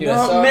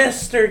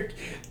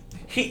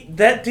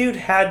 That dude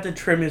had to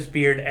trim his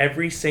beard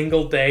every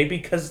single day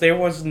because there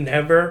was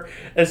never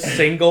a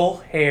single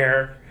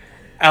hair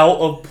out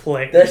of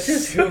place. That's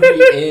just who he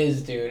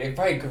is, dude. It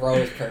probably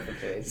grows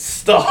perfectly.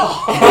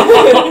 Stop.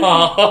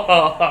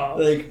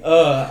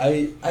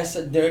 I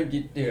said,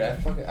 dude,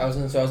 I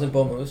was in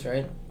Bull Moose,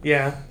 right?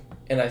 Yeah.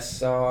 And I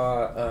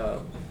saw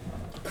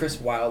Chris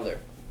Wilder.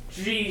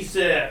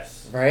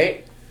 Jesus.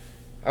 Right?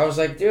 I was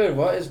like, dude,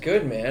 what is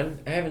good, man?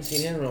 I haven't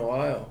seen him in a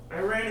while. I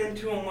ran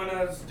into him when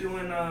I was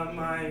doing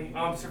my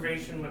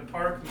observation with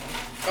Parkman.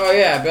 Oh,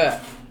 yeah, I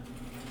bet.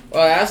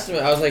 Well, I asked him,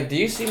 I was like, do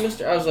you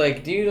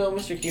know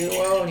Mr. Keene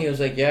well? And he was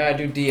like, yeah, I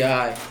do DI.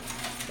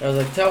 And I was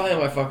like, tell him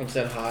I fucking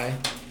said hi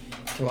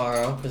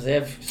tomorrow, because they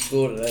have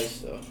school today,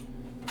 so.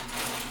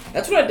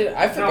 That's what I did.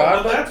 I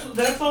forgot about.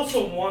 That's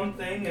also one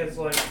thing is,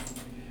 like,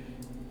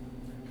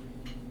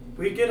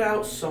 we get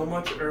out so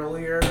much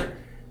earlier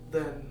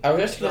than I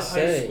was just the gonna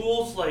say. high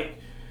schools. Like,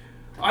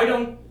 I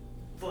don't,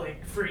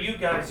 like, for you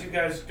guys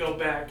go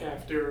back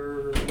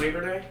after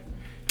Labor Day.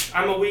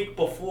 I'm a week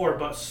before,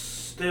 but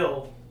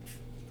still,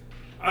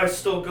 I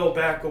still go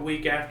back a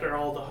week after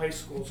all the high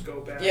schools go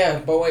back. Yeah,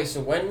 but wait,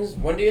 so when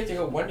do you have to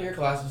go, when do your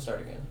classes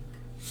start again?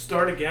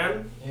 Start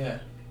again? Yeah.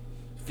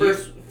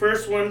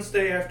 First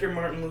Wednesday after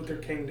Martin Luther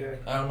King Day.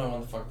 I don't know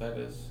when the fuck that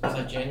is. Is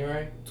that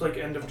January? It's like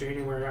end of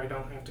January. I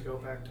don't have to go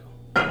back till.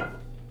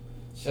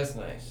 That's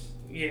nice.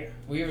 Yeah.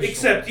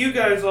 Except you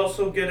guys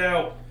also get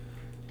out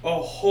a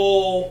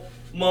whole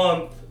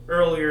month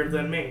earlier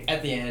than me.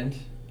 At the end,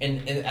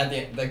 and at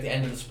the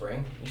end of the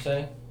spring, you're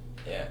saying?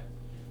 Yeah.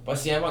 But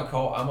see, I'm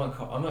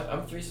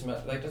 3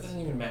 semesters. Like, that doesn't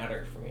even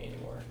matter for me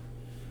anymore.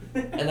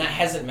 And that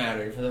hasn't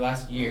mattered for the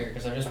last year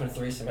because I've just been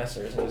 3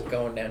 semesters and just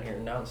going down here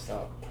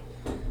nonstop.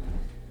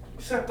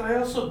 Except I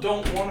also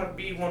don't want to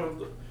be one of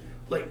the,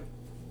 like,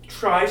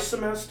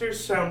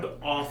 tri-semesters sound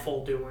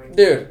awful doing.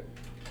 Dude.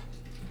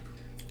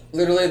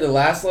 Literally, the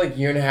last, like,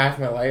 year and a half of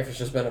my life has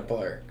just been a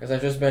blur. Because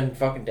I've just been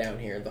fucking down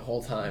here the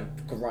whole time,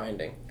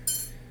 grinding.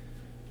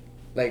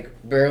 Like,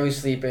 barely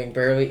sleeping,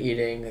 barely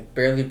eating, like,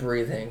 barely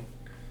breathing.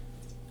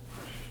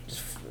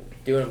 Just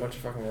doing a bunch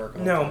of fucking work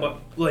all the time. But,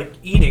 like,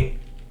 eating.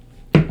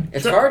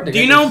 It's hard to Do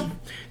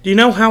you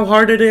know how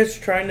hard it is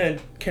trying to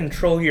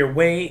control your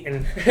weight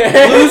and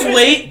lose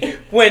weight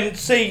when,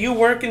 say, you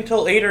work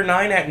until 8 or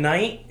 9 at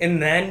night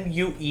and then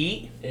you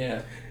eat?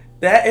 Yeah.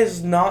 That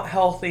is not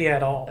healthy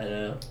at all. I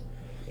know.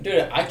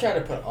 Dude, I try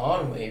to put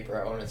on weight,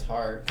 bro, and it's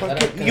hard.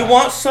 You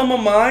want some of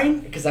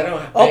mine? Because I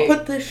don't. I'll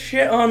put this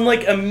shit on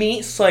like a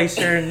meat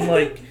slicer and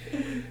like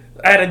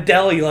at a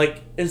deli.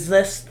 Like, is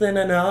this thin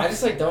enough? I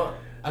just like don't.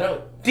 I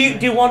don't. Do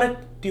you want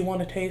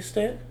to taste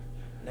it?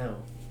 No.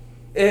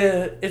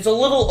 It's a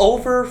little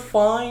over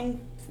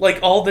fine. Like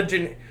all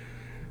the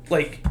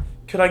like,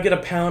 could I get a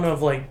pound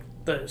of like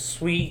the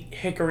sweet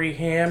hickory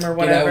ham or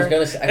whatever? Dude, I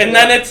was gonna say. And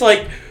then it's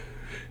like,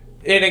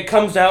 and it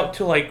comes out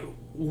to like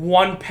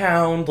 1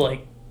 pound,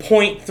 like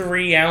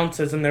 0.3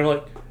 ounces, and they're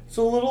like, it's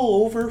a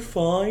little over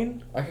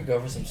fine. I could go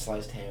for some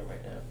sliced ham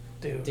right now.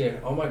 Dude,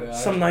 oh my god.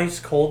 Some nice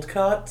cold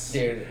cuts.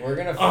 Dude, we're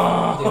gonna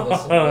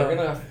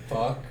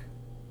fuck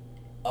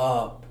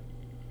up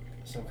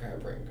some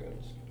crab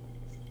rangoons.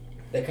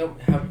 They come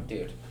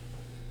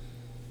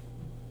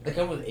They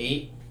come with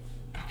 8.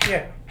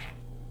 Yeah.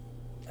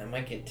 I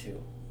might get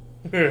 2.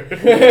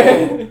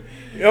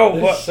 Yo,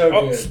 what? So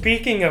good.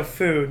 Speaking of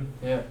food.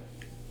 Yeah.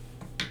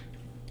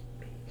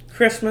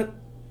 Christmas.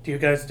 Do you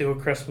guys do a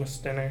Christmas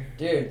dinner?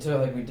 Dude, so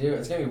like we do.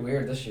 It's gonna be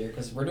weird this year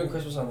because we're doing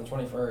Christmas on the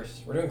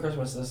 21st. We're doing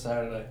Christmas this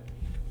Saturday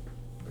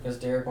because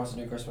Derek wants to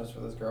do Christmas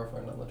with his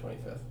girlfriend on the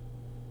 25th.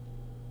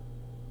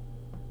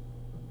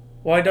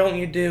 Why don't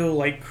you do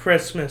like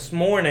Christmas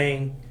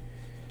morning,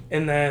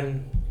 and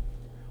then,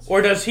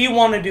 or does he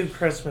want to do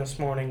Christmas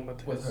morning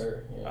with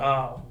her? Yeah.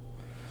 Oh,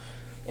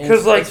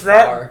 because like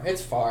that.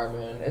 It's far,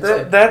 man.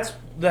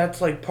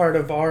 That's like part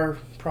of our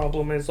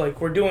problem is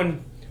like we're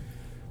doing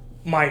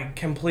my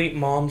complete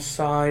mom's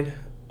side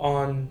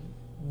on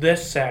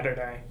this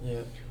Saturday.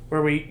 Yeah.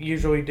 Where we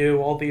usually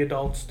do, all the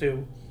adults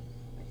do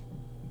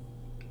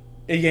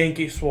a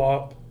Yankee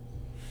swap.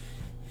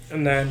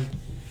 And then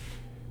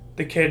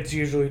the kids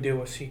usually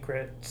do a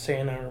secret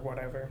Santa or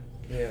whatever.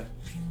 Yeah.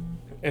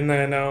 And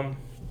then,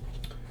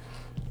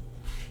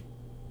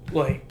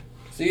 like...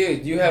 So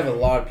you have a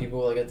lot of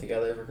people that get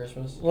together for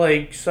Christmas?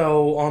 Like,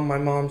 so on my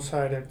mom's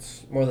side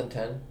it's... More than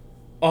 10?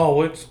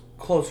 Oh, it's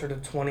closer to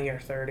 20 or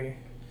 30.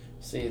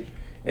 See,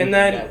 and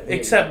then,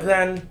 except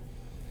then,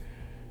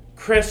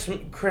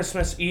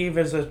 Christmas Eve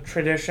is a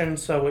tradition,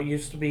 so it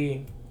used to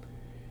be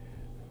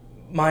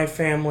my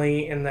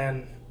family, and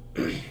then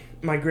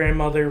my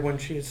grandmother, when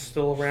she's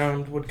still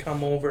around, would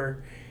come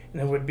over,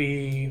 and it would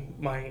be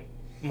my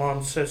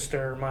mom's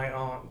sister, my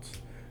aunts.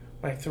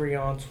 My 3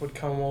 aunts would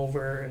come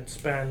over and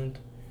spend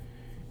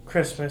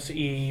Christmas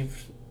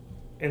Eve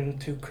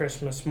into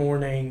Christmas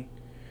morning,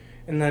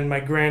 And then my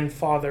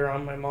grandfather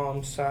on my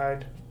mom's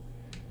side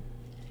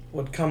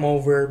would come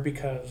over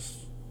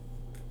because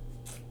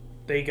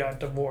they got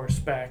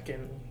divorced back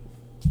in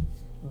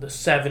the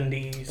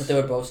 70s. But they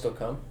would both still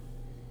come?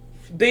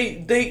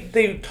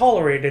 They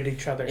tolerated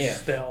each other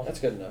still. That's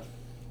good enough.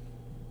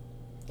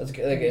 That's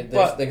good.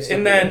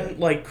 And then,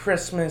 like,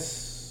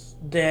 Christmas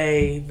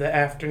Day, the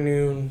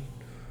afternoon,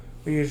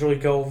 we usually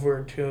go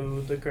over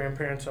to the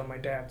grandparents on my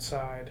dad's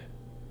side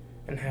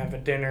and have a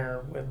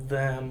dinner with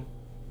them.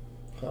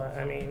 But,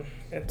 I mean,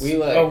 it's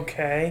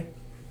okay.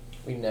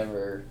 We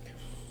never...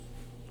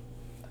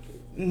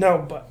 No,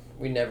 but...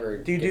 We never...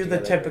 Do you do the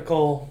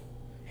typical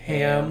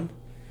ham?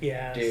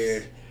 Yes.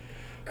 Dude.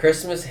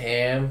 Christmas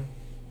ham...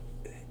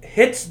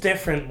 Hits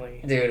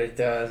differently. Dude, it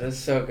does. It's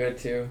so good,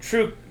 too.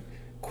 True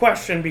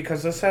question,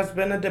 because this has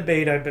been a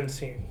debate I've been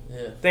seeing.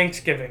 Yeah.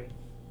 Thanksgiving.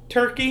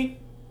 Turkey?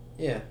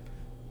 Yeah.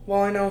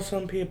 Well, I know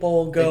some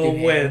people go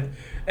with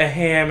a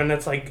ham, and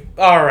it's like,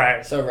 all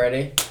right. So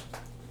ready?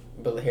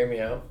 But hear me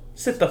out.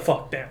 Sit the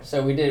fuck down.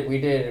 So we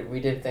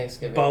did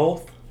Thanksgiving.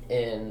 Both?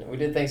 We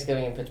did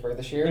Thanksgiving in Pittsburgh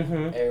this year, mm-hmm.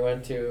 and we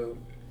went to...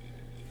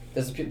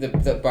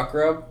 The Buck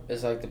Rub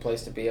is like the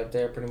place to be up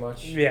there, pretty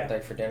much. Yeah.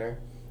 Like for dinner.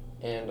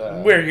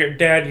 And where your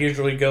dad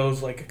usually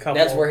goes, like a couple.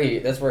 That's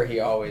where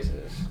he always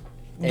is.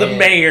 The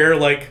mayor,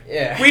 like,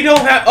 yeah. We don't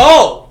have.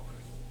 Oh,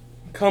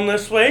 come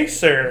this way,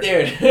 sir.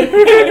 Dude.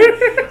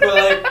 But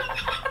like,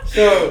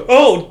 so.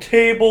 Oh,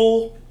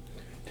 table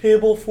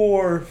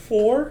for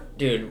 4.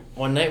 Dude,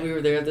 one night we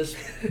were there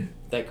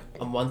like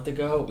a month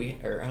ago. I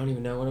don't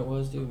even know when it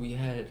was, dude. We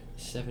had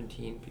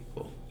 17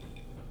 people.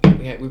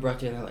 We brought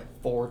together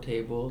like 4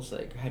 tables.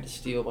 Like, I had to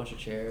steal a bunch of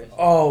chairs.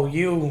 Oh,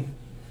 you.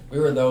 We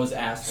were those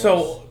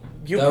assholes. So.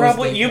 You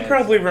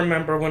probably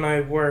remember when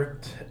I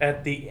worked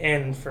at the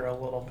inn for a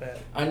little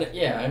bit. I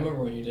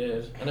remember when you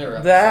did. I never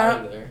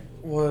that there.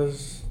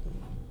 Was,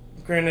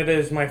 granted, it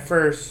is my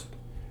first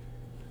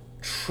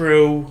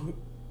true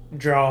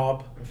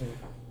job. Mm-hmm.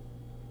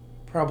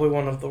 Probably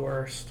one of the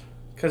worst,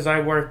 because I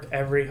worked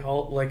I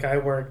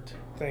worked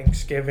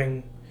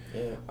Thanksgiving.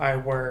 Yeah. I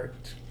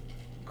worked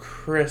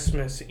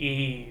Christmas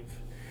Eve.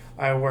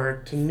 I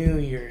worked New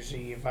Year's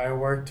Eve. I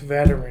worked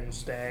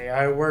Veterans Day.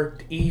 I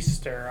worked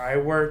Easter. I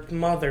worked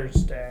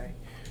Mother's Day.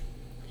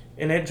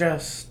 And it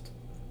just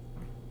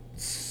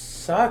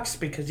sucks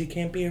because you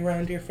can't be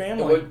around your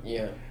family.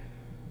 Yeah.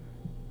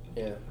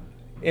 Yeah.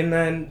 And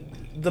then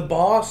the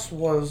boss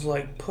was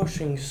like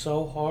pushing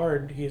so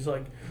hard. He's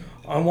like,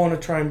 I want to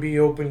try and be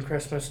open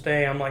Christmas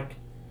Day. I'm like,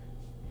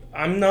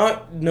 I'm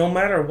not, no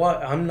matter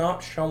what, I'm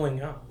not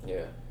showing up.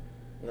 Yeah.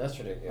 That's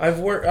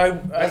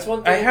ridiculous.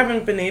 I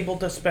haven't been able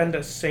to spend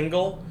a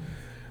single.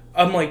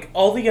 I'm like,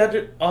 all the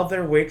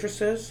other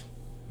waitresses,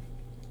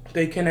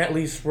 they can at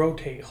least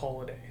rotate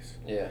holidays.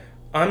 Yeah.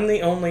 I'm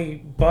the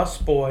only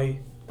busboy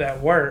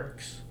that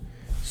works,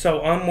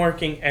 so I'm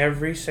working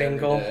every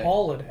single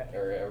holiday.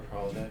 Every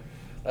holiday.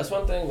 That's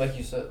one thing, like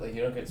you said, like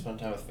you don't get to spend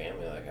time with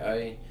family.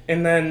 Like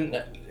And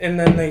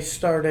then they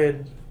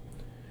started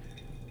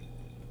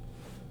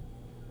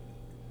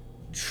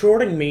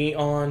shorting me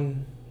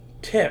on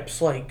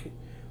tips. Like,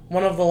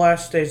 one of the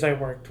last days I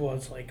worked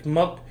was like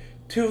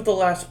 2 of the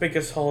last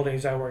biggest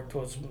holidays I worked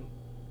was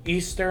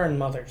Easter and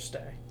Mother's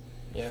Day.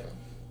 Yeah.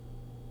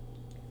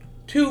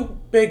 2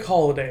 big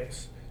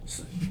holidays.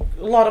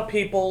 A lot of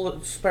people,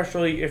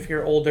 especially if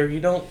you're older,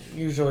 you don't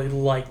usually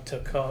like to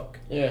cook.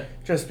 Yeah.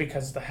 Just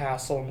because of the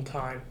hassle and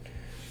time.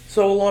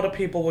 So a lot of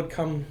people would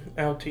come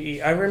out to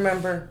eat. I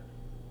remember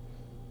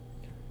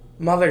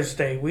Mother's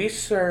Day, we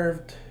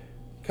served,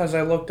 because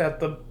I looked at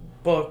the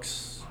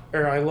books,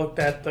 or I looked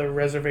at the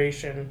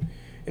reservation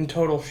and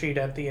total sheet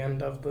at the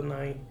end of the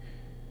night.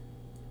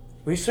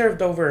 We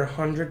served over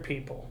 100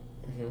 people.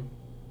 Mm-hmm.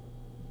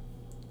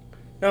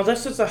 Now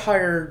this is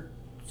a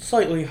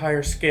slightly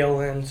higher scale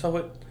inn, so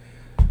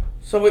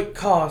it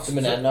costs.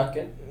 The Monadnock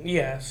Inn?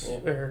 Yes,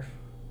 yeah. Or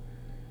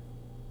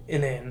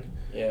an inn.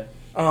 Yeah.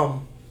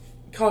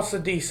 Costs a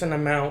decent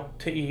amount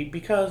to eat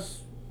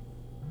because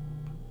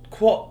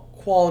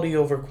quality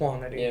over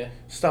quantity. Yeah.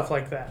 Stuff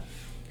like that.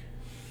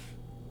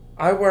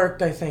 I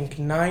worked, I think,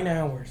 9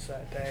 hours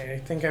that day. I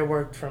think I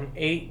worked from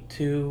 8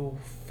 to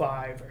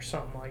 5 or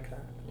something like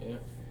that. Yeah.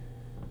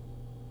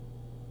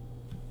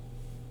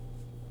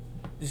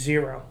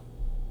 0.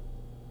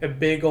 A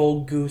big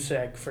old goose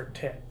egg for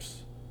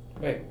tips.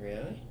 Wait,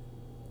 really?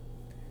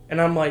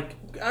 And I'm like,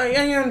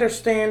 I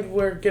understand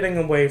we're getting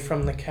away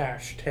from the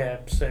cash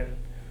tips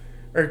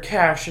or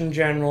cash in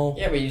general.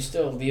 Yeah, but you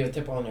still leave a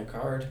tip on your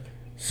card.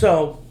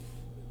 So,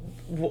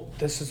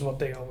 this is what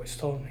they always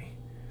told me.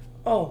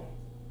 Oh,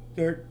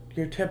 your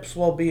tips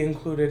will be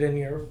included in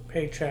your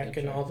paycheck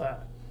and all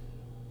that.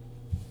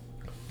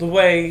 The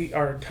way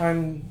our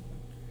time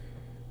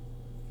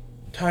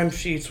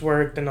sheets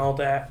worked and all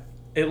that,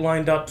 it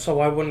lined up so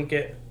I wouldn't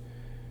get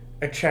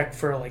a check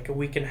for like a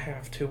week and a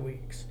half, 2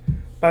 weeks.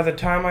 By the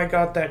time I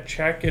got that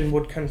check and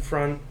would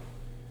confront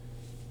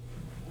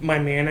my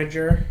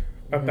manager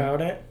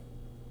about it,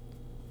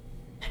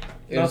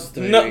 was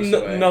 3 weeks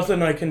away.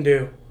 Nothing I can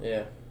do.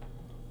 Yeah.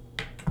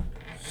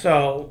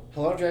 So.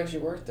 How long did you actually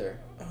work there?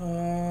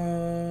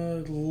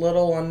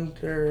 Little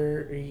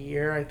under a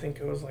year. I think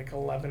it was like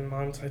 11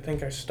 months. I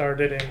think I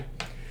started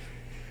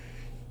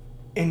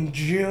in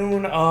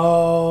June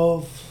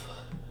of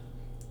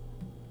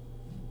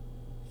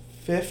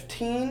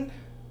 15.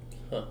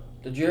 Huh.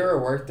 Did you ever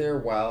work there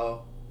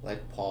while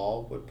like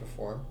Paul would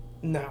perform?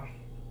 No,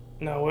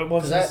 it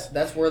wasn't.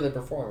 That's where they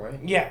perform, right?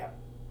 Yeah,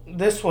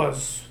 this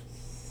was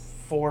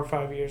 4 or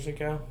 5 years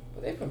ago.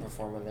 But they've been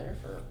performing there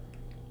for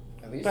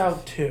at least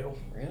about 2.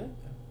 Really?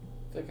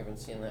 I feel like I've been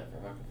seeing that for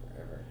fucking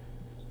forever.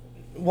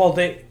 Well,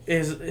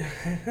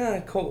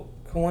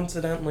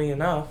 coincidentally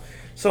enough,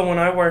 so when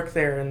I worked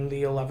there in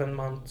the 11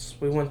 months,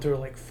 we went through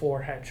like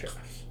 4 head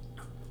chefs,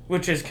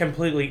 which is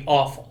completely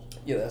awful.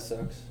 Yeah, that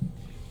sucks.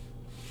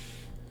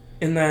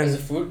 And then, is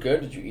the food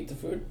good? Did you eat the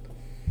food?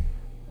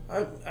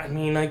 I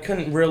mean, I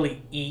couldn't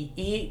really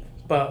eat,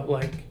 but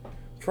like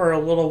for a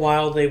little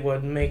while they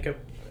would make a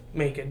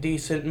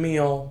decent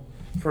meal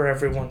for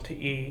everyone to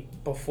eat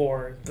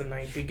before the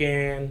night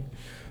began.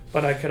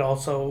 But I could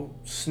also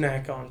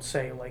snack on,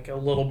 say, like a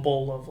little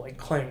bowl of like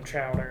clam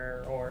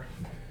chowder or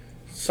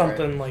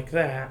something like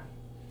that.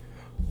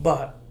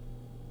 But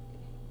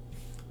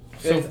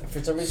so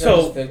for some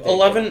reason,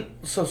 11.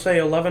 So say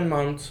 11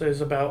 months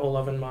is about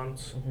 11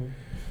 months. Mm-hmm.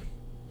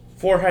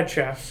 4 head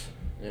chefs.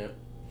 Yeah.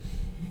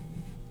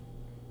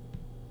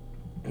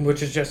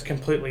 Which is just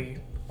completely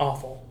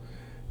awful.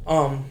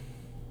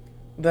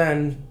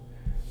 Then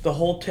the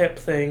whole tip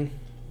thing.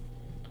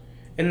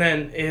 And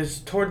then is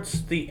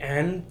towards the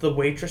end, the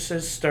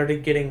waitresses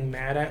started getting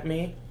mad at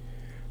me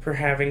for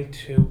having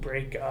to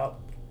break up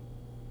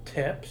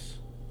tips.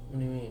 What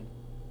do you mean?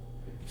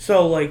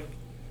 So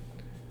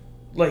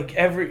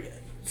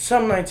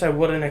some nights I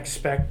wouldn't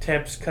expect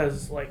tips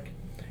because like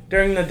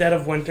during the dead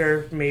of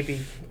winter,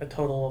 maybe a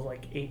total of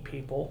like 8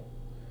 people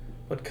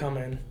would come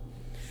in.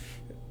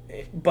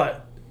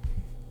 But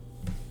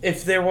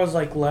if there was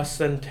like less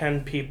than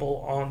 10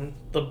 people on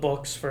the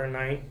books for a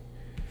night,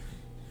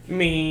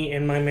 me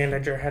and my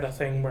manager had a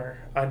thing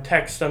where I'd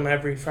text them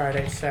every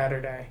Friday,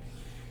 Saturday.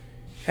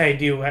 Hey,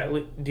 do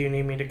you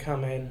need me to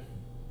come in?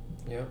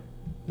 Yeah.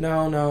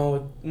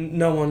 No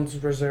one's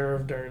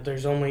reserved, or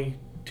there's only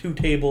 2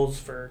 tables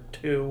for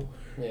 2,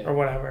 or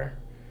whatever.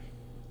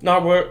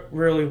 Not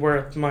really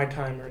worth my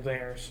time or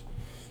theirs.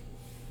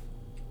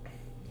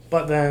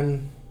 But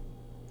then,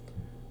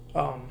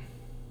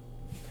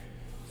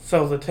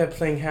 so the tip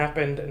thing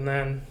happened, and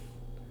then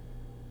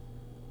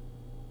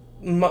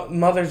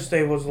Mother's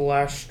Day was the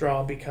last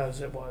straw because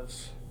it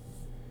was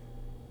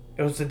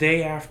the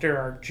day after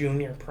our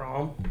junior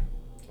prom.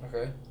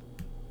 Okay.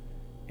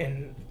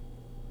 And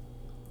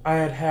I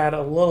had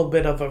a little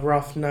bit of a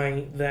rough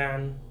night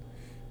then.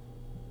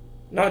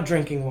 Not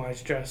drinking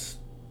wise, just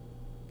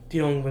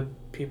dealing with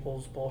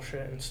people's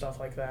bullshit and stuff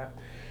like that.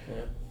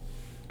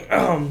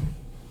 Yeah.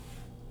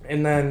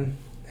 And then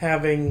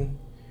having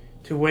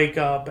to wake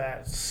up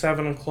at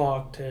 7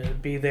 o'clock to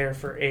be there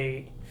for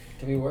 8.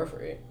 To be where for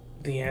 8?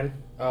 The inn.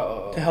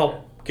 To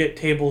help get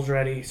tables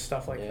ready,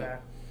 stuff like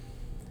that.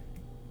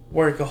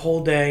 Work a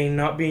whole day,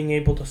 not being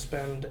able to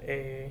spend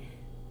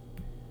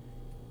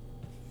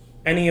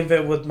any of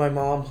it with my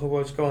mom, who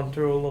was going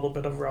through a little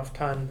bit of a rough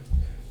time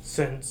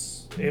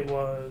since it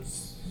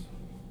was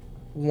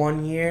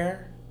 1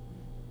 year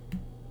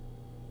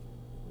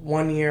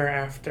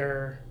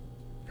after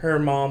her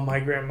mom, my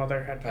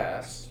grandmother, had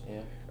passed.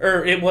 Yeah.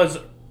 Or it was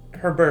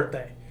her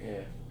birthday.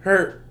 Yeah.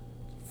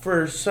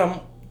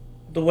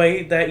 The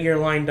way that year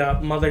lined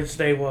up, Mother's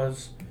Day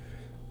was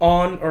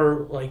on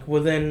or like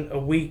within a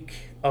week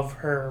of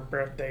her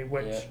birthday,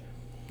 which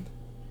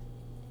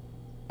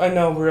I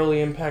know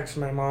really impacts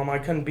my mom. I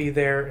couldn't be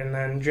there, and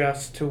then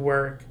just to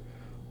work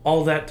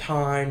all that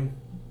time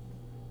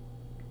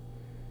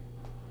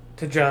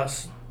to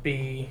just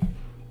be,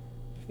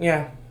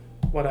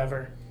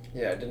 whatever.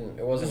 Yeah,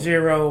 it wasn't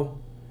 0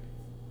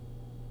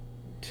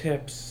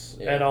 tips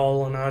at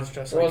all, and I was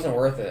just it wasn't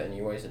worth it, and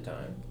you wasted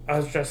time. I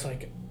was just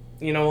like,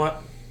 you know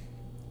what?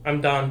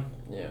 I'm done.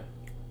 Yeah.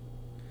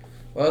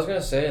 Well, I was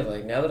gonna say,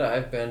 like, now that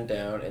I've been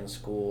down in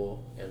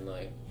school and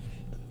like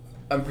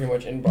I'm pretty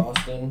much in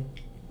Boston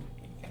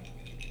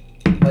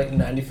like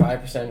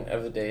 95%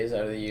 of the days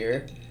out of the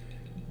year,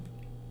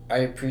 I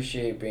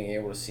appreciate being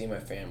able to see my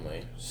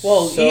family much.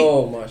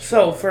 So,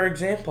 more. For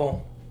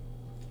example,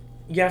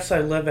 yes,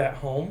 I live at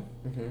home,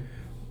 mm-hmm.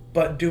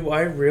 but do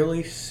I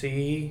really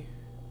see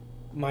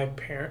my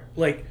parent?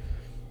 Like,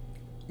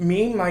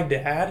 me and my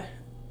dad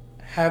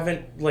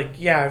haven't,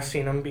 like, I've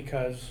seen him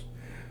because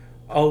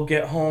I'll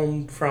get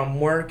home from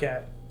work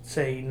at,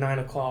 say, 9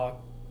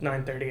 o'clock,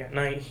 9:30 at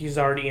night. He's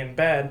already in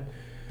bed.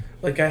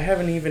 Like, I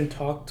haven't even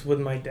talked with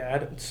my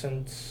dad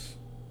since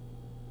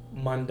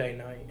Monday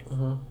night.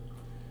 Mm-hmm.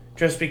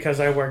 Just because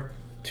I work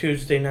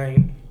Tuesday night.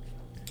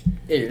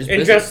 Yeah, you're just and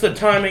busy. just the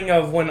timing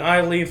of when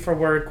I leave for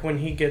work, when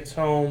he gets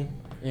home.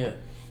 Yeah.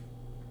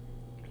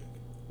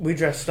 We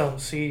just don't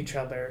see each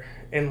other.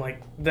 And,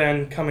 like,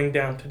 then coming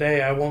down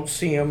today, I won't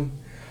see him.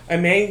 I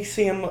may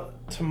see him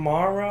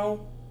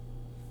tomorrow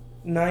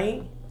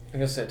night, I'm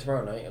gonna say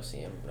tomorrow night you'll see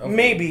him.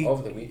 Maybe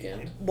over the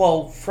weekend.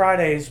 Well,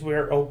 Fridays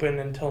we're open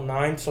until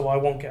 9, so I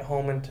won't get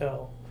home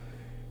until,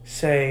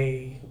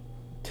 say,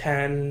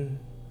 10.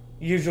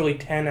 Usually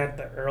 10 at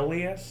the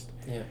earliest.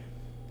 Yeah.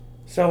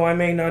 So I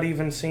may not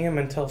even see him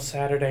until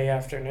Saturday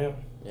afternoon.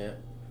 Yeah.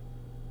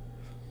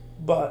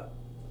 But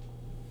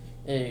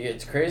yeah,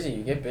 it's crazy.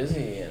 You get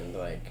busy and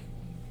like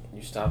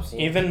you stop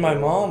seeing. Even my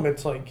mom,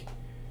 it's like.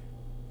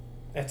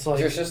 Is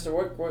your sister?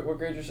 What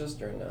grade is your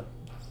sister in now?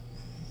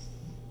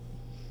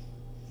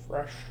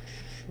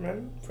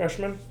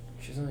 Freshman.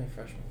 She's only a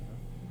freshman.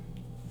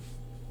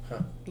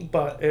 Huh.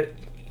 But it.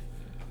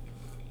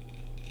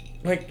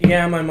 Like,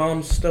 yeah, my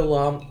mom's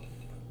still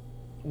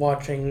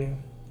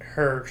watching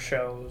her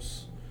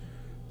shows.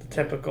 The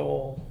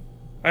typical.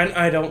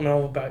 I don't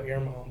know about your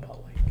mom,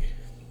 but like,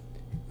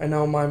 I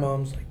know my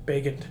mom's like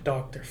big into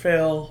Dr.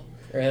 Phil.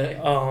 Really?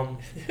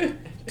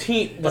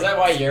 Is that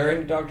why you're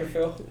into Dr.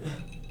 Phil?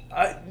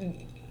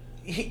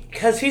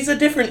 Because he's a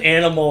different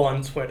animal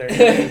on Twitter.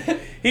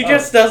 He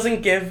just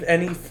doesn't give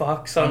any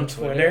fucks on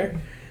Twitter.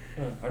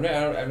 I've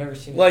never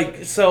seen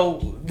like,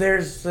 so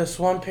there's this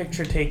one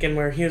picture taken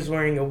where he was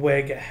wearing a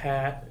wig, a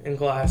hat, and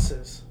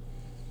glasses.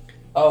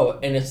 Oh,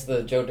 and it's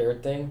the Joe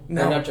Dirt thing?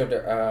 No, not Joe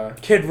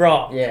Dirt. Kid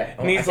Rock. Yeah.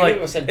 And he's like,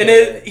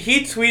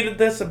 he tweeted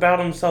this about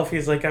himself.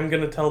 He's like, I'm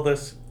going to tell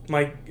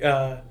my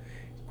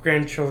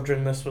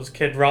grandchildren this was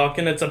Kid Rock,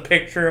 and it's a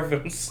picture of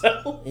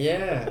himself.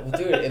 Yeah. Well,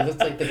 dude, it looked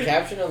like the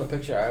caption on the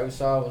picture I always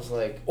saw was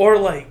like... Or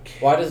like...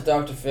 Why does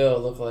Dr. Phil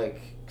look like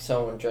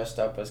someone dressed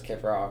up as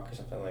Kid Rock or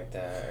something like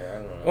that? Or I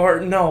don't know. Or,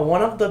 no,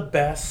 one of the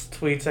best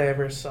tweets I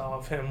ever saw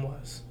of him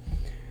was...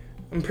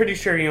 I'm pretty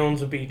sure he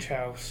owns a beach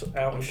house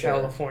out in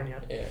California.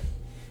 Yeah.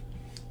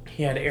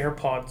 He had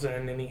AirPods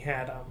in, and he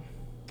had, I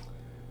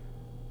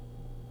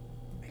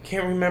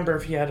can't remember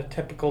if he had a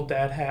typical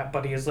dad hat,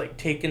 but he was, like,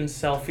 taking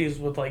selfies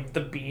with, like,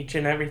 the beach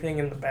and everything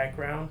in the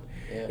background.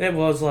 Yeah. And it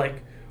was,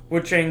 like,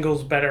 which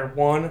angle's better,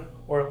 1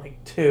 or,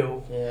 like,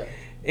 2? Yeah.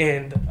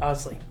 And I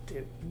was like,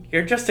 dude,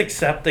 you're just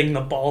accepting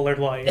the baller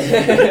life.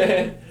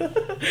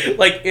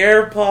 Like,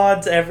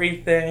 AirPods,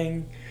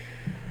 everything.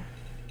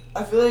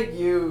 I feel like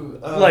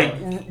you...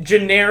 like,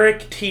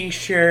 generic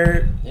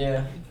t-shirt.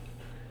 Yeah.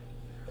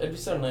 It'd be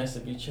so nice to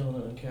be chilling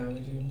on the couch,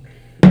 dude.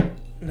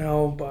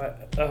 No,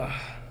 but, I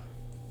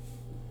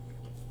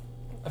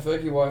feel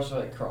like you watch,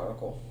 like,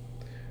 Chronicle.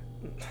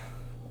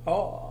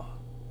 Oh.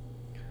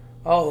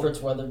 Fritz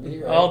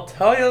Weatherby, right? I'll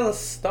tell you the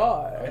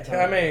story.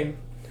 I mean,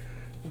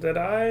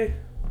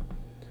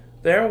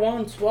 there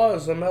once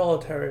was a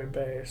military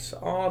base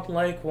on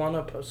Lake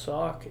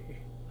Winnipesaukee.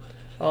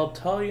 I'll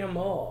tell you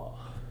more.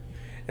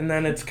 And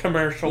then it's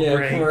commercial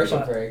break. Yeah,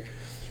 commercial break.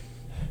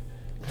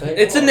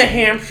 It's a New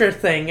Hampshire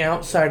thing.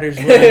 Outsiders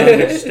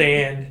wouldn't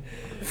understand.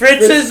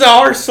 Fritz is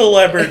our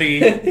celebrity.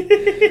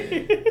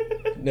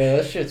 No,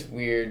 that shit's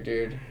weird,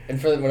 dude.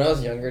 And when I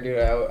was younger, dude,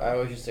 I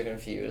always used to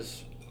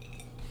confuse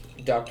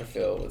Dr.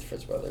 Phil with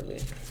Fritz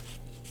Weatherby.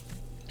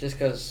 Just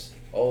because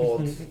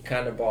old,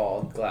 kind of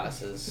bald,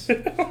 glasses.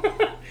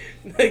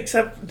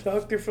 Except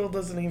Dr. Phil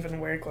doesn't even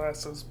wear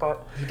glasses,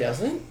 but... He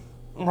doesn't?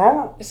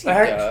 No. Yes, he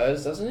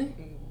does, doesn't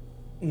he?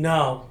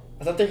 No.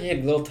 I thought that he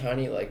had little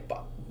tiny, like...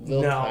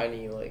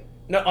 tiny, like...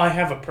 No, I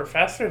have a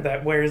professor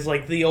that wears,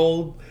 like, the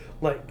old,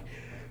 like...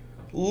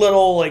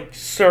 little, like,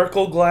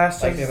 circle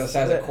glasses. Like they're the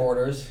size of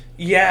quarters?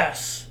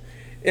 Yes.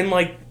 And,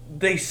 like,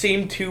 they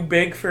seem too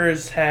big for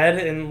his head,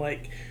 and,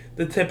 like,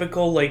 the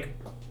typical, like,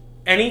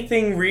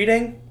 anything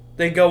reading,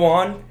 they go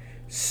on.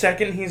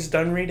 Second he's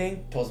done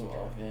reading, pulls them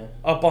off, yeah.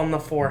 Up on the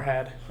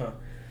forehead. Huh.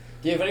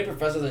 Do you have any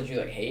professors that you,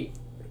 like, hate?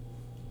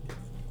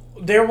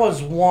 There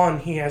was one,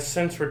 he has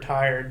since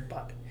retired,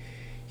 but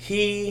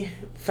he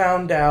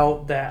found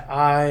out that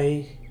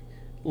I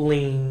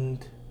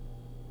leaned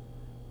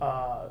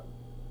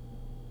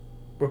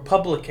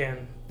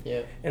Republican.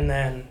 Yeah. And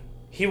then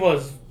he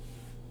was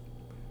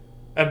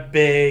a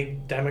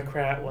big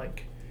Democrat,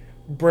 like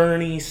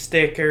Bernie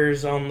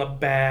stickers on the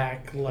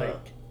back,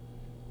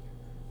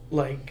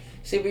 like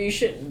see, but you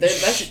should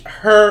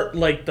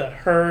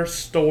her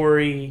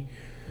story.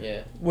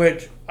 Yeah.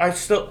 Which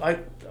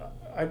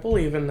I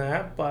believe in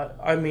that, but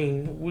I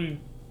mean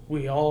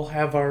we all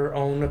have our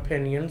own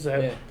opinions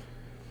that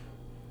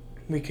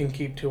we can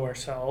keep to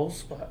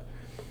ourselves, but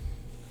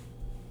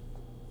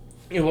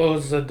it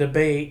was a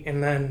debate,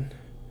 and then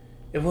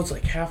it was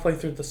like halfway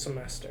through the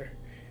semester,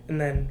 and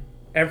then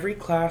every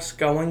class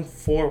going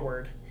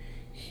forward,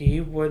 he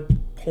would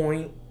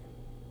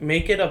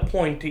make it a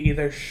point to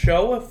either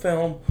show a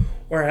film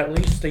or at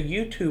least a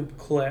YouTube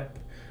clip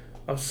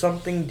of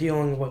something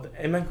dealing with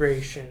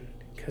immigration,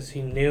 because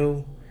he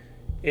knew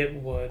it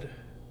would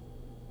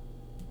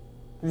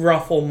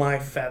ruffle my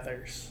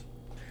feathers.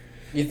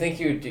 You think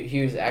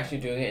he was actually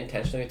doing it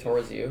intentionally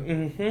towards you?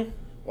 Mm-hmm.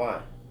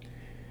 Why?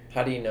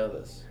 How do you know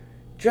this?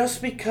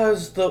 Just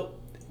because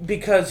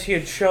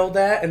he'd show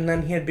that, and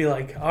then he'd be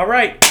like, all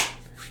right,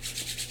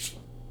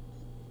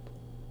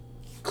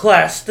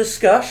 class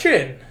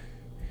discussion.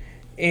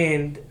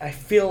 And I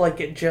feel like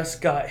it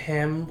just got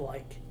him,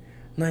 like,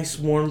 nice,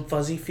 warm,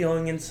 fuzzy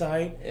feeling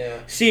inside. Yeah.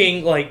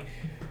 Seeing, like,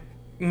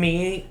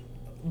 me,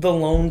 the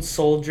lone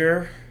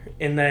soldier,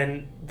 and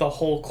then the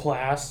whole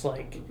class,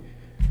 like,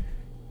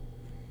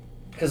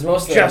 because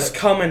most of just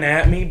coming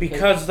at me,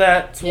 because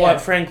that's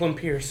what Franklin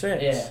Pierce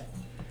is. Yeah.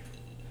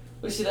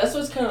 Well, see, that's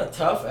what's kind of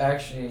tough,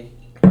 actually,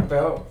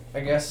 about,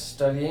 I guess,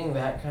 studying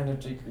that kind of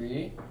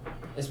degree,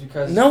 is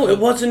because... No, it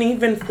wasn't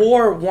even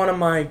for one of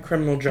my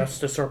criminal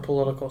justice or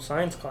political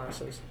science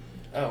classes.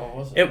 Oh,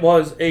 what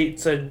was it?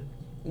 It's a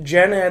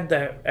gen ed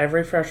that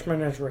every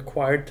freshman is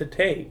required to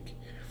take.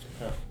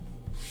 Huh.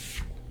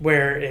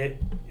 Where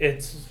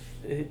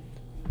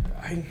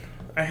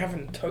I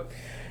haven't took...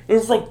 It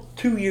was like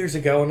 2 years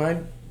ago, and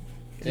I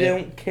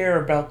don't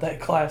care about that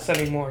class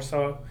anymore,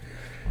 so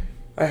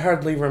I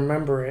hardly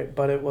remember it,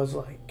 but it was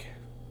like...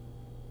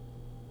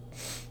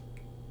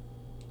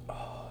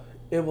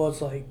 It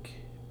was like...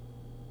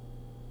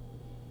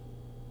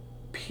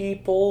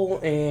 People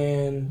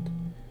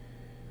and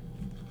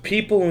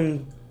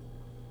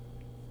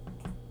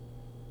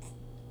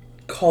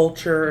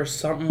culture or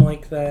something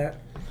like that.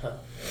 Huh.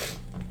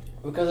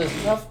 Because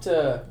it's tough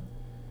to...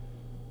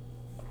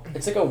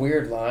 It's like a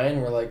weird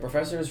line where, like,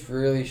 professors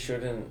really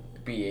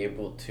shouldn't be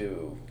able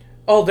to...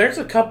 Oh, there's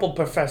a couple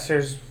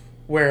professors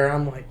where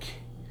I'm like...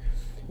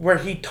 Where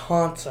he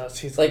taunts us.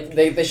 He's like...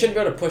 They shouldn't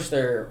be able to push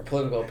their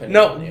political opinion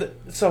on you.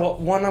 So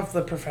one of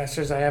the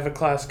professors, I have a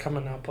class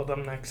coming up with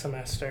him next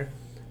semester.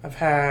 I've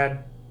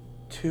had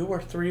 2 or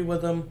 3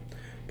 with him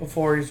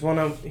before. He's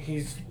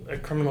a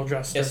criminal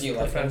justice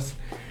professor.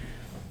 Like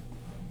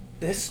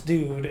this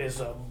dude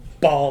is a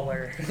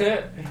baller.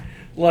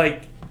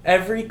 Like,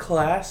 every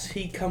class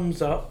he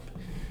comes up,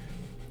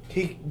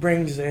 he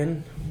brings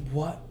in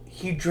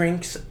he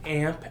drinks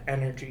AMP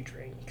energy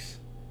drinks.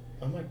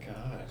 Oh my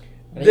god.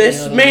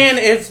 This man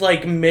is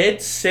like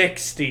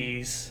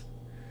mid-60s.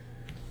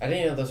 I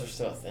didn't know those were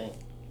still a thing.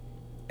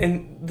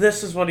 And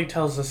this is what he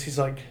tells us. He's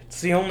like,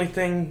 it's the only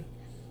thing,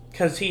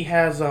 because he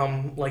has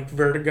like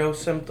vertigo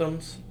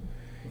symptoms.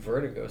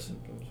 Vertigo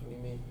symptoms? What do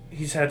you mean?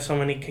 He's had so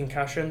many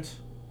concussions.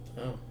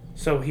 Oh.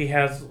 So he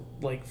has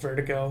like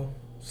vertigo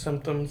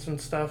symptoms and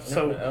stuff. I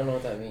don't know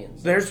what that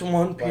means. There's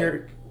one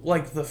period,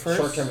 like the first...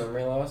 Short-term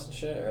memory loss and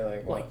shit? Or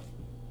like what? Like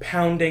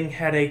pounding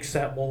headaches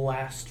that will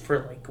last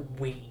for like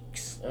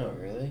weeks. Oh,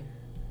 really?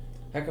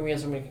 How come he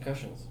has so many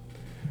concussions?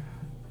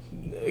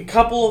 A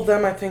couple of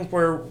them, I think,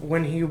 were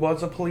when he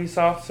was a police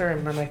officer,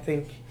 and then I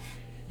think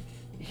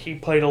he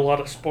played a lot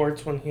of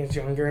sports when he was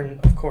younger,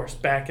 and of course,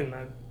 back in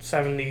the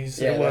 70s,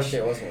 that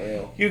shit wasn't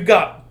real. You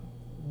got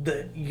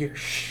your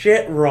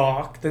shit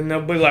rocked, and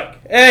they'll be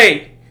like,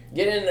 hey!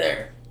 Get in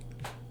there.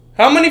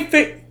 How many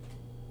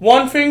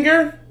one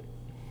finger?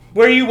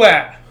 Where you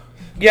at?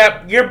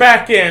 Yep, you're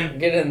back in.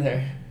 Get in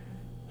there.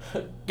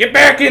 Get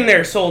back in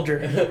there,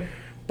 soldier.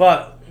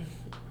 But,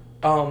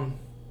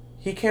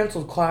 he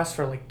canceled class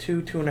for like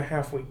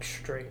 2.5 weeks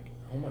straight.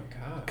 Oh my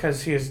god.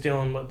 Because he was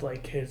dealing with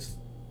like his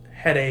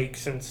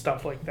headaches and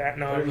stuff like that.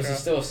 No, was he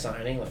still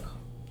assigning like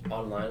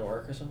online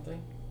work or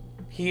something?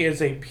 He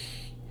is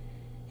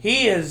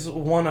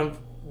one of,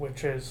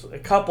 which is a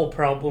couple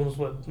problems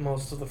with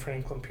most of the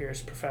Franklin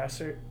Pierce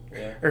professor,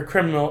 or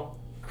criminal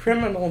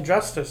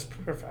justice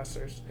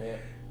professors. Yeah.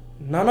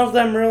 None of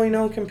them really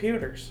know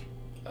computers.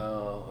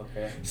 Oh,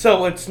 okay.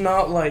 So it's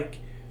not like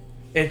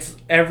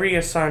every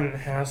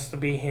assignment has to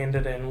be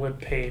handed in with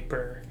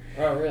paper.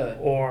 Oh, really?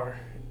 Or...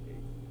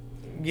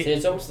 See,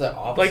 it's almost the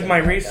opposite. Like my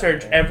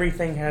research,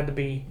 everything had to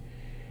be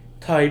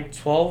typed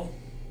 12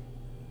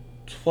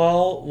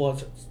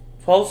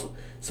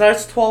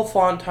 size 12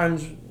 font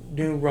times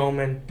New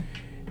Roman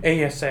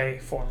ASA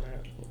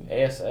format.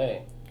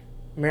 ASA?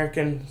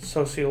 American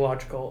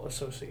Sociological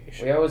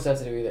Association. We always have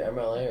to do either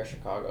MLA or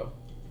Chicago.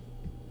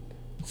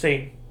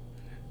 See,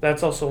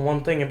 that's also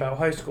one thing about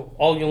high school.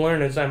 All you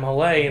learn is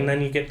MLA, and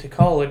then you get to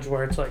college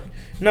where it's like,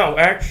 no,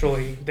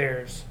 actually,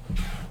 there's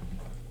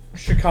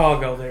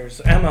Chicago, there's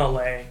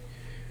MLA.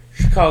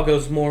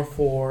 Chicago's more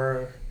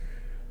for,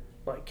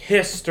 like,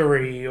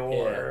 history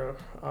or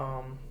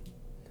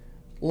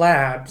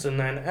labs, and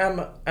then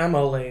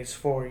MLA's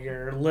for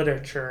your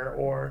literature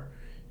or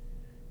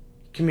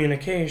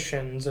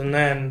communications, and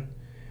then,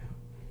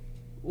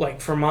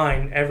 like, for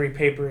mine, every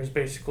paper is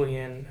basically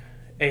in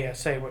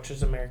ASA, which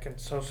is American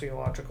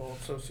Sociological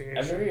Association.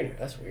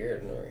 That's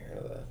weird. I've never heard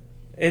of that.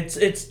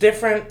 It's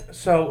different.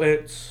 So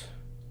it's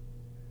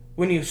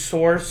when you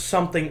source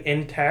something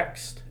in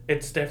text,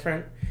 it's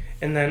different,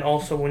 and then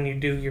also when you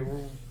do your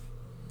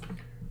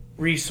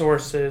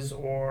resources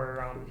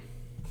or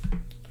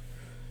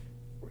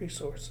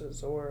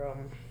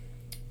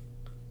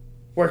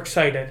works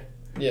cited.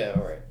 Yeah.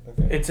 All right.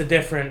 Okay. It's a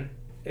different.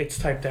 It's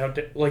typed out.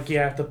 Like you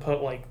have to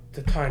put like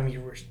the time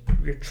you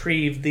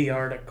retrieved the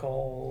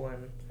article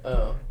and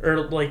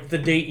or like the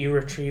date you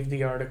retrieved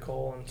the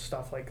article and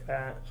stuff like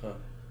that. Huh.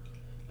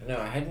 No,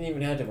 I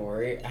haven't had to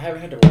worry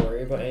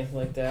about anything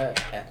like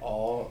that at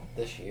all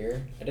this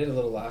year. I did a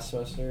little last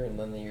semester and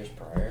then the years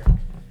prior,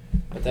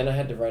 but then I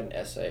had to write an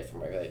essay for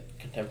my like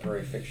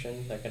contemporary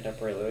fiction,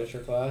 contemporary literature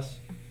class,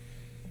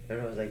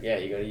 And I was like, yeah,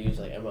 you gotta use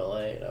like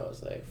MLA, and I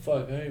was like,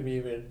 fuck, I didn't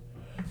even.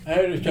 I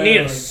had to You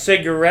need a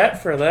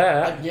cigarette for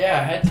that.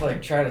 I had to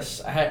like try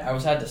to. I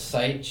had to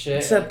cite shit.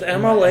 Except like,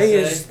 MLA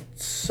is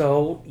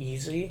so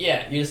easy.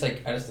 Yeah, you just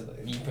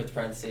you put the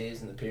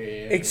parentheses and the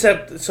period.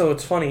 Except, so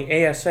it's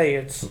funny. ASA,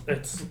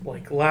 it's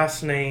like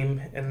last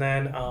name and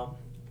then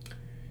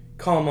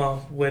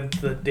comma with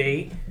the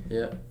date.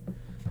 Yeah.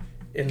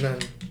 And then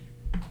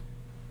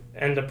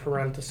end of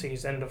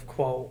parentheses, end of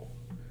quote.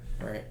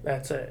 Right.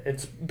 That's it.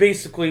 It's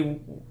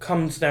basically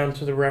comes down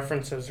to the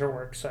references or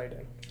works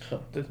citing.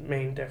 The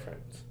main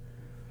difference.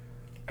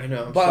 I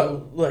know.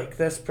 But like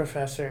this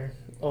professor,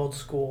 old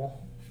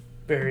school,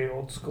 very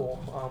old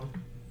school.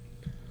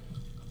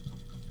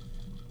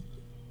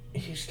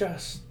 He's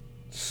just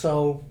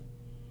so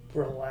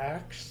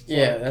relaxed.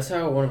 Yeah, that's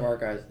how one of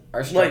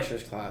our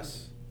structures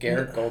class,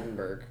 Garrett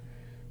Goldenberg.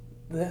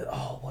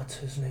 What's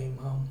his name?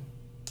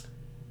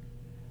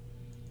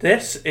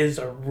 This is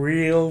a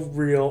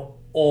real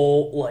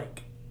old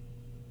like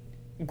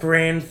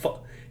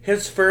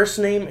his first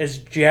name is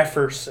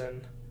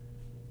Jefferson.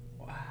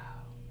 Wow.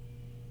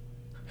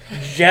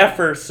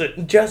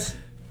 Jefferson. Just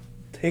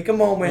take a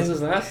moment. What's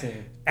his last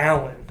name?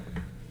 Allen.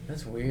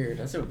 That's weird.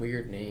 That's a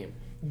weird name.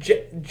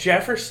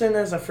 Jefferson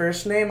as a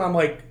first name, I'm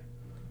like...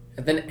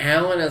 And then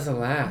Allen as a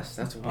last.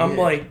 That's weird. I'm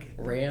like...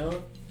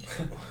 Rayon?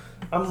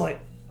 I'm like...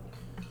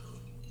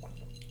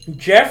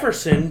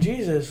 Jefferson?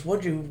 Jesus,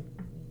 what'd you...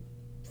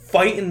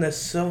 fight in the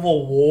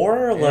Civil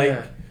War? Yeah.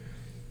 Like...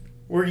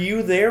 Were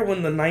you there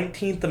when the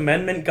 19th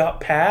Amendment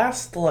got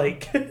passed?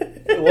 Like...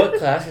 What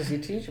class does he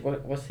teach?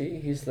 What's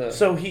he? He's the...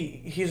 So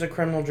he's a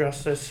criminal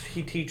justice.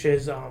 He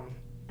teaches...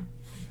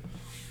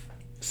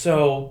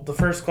 So the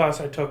first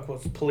class I took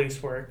was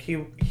police work.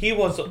 He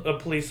was a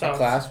police officer. The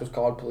class was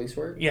called police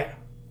work? Yeah.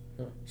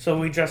 So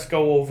we just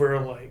go over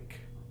like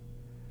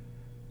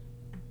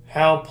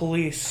how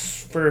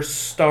police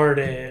first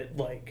started,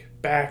 like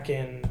back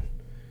in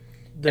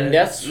the and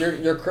that's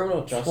your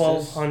criminal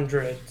justice.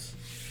 1200s.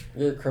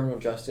 Your criminal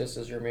justice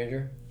is your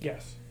major?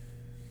 Yes.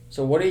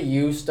 So what do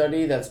you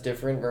study that's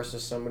different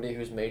versus somebody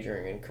who's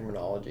majoring in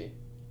criminology?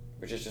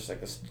 Which is just like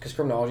this, because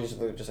criminology is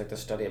just like the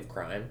study of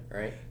crime,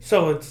 right?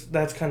 So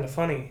that's kind of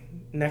funny.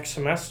 Next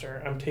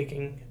semester, I'm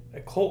taking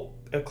a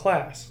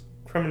class,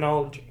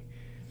 criminology.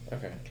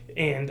 Okay.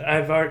 And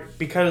I've already,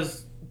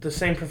 because the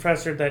same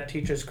professor that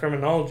teaches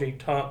criminology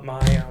taught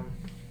my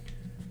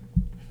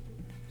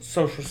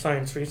social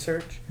science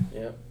research.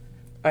 Yeah.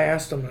 I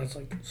asked him, I was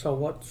like, so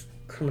what's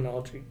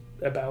criminology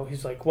about?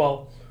 He's like,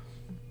 well,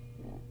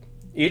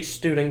 each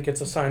student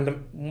gets assigned,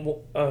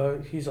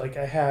 he's like,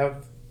 I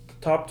have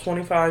top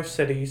 25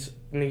 cities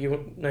in the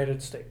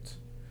United States.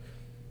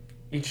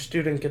 Each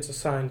student gets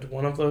assigned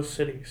one of those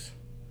cities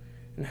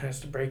and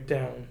has to break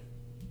down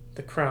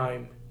the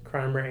crime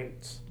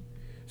rates.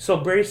 So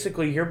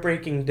basically, you're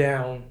breaking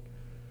down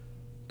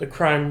the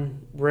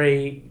crime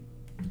rate,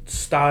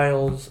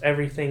 styles,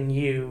 everything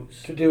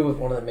used. To do with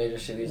one of the major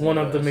cities. One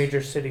of the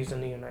major cities in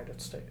the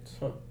United States.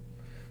 Huh.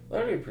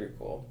 That'd be pretty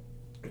cool.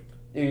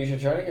 Dude, you should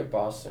try to get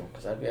Boston,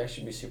 because I'd be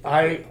super.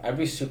 I'd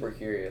be super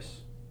curious.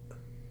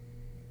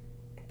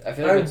 I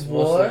feel like it's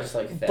mostly just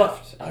like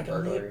theft and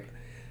burglary.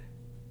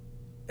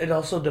 It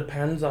also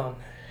depends on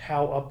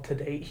how up to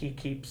date he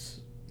keeps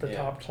the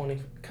top 20.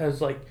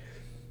 Because, like,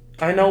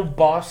 I know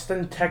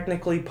Boston,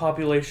 technically,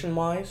 population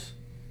wise.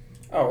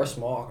 Oh, we're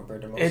small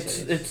compared to most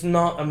cities. It's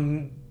not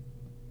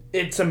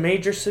it's a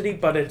major city,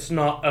 but it's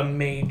not a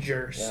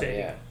major city.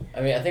 Yeah.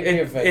 I mean, I think we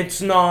have like,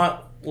 it's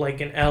not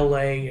like an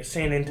LA,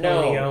 San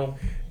Antonio,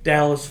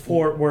 Dallas,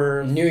 Fort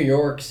Worth, New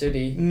York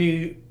City,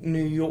 New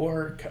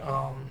York.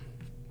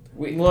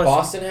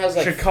 Boston has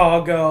like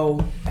Chicago.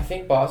 I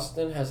think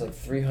Boston has like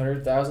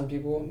 300,000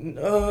 people.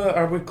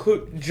 Are we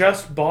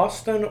just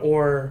Boston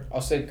or?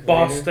 I'll say greater,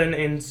 Boston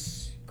and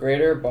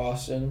Greater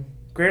Boston.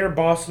 Greater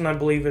Boston, I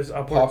believe, is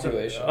upwards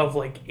population of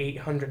like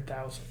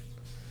 800,000.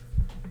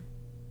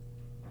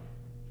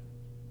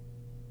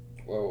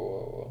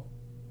 Whoa.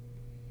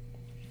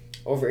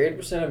 Over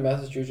 80% of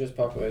Massachusetts'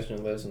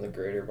 population lives in the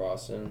Greater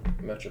Boston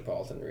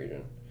metropolitan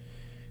region.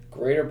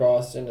 Greater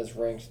Boston is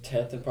ranked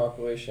 10th in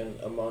population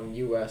among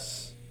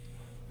U.S.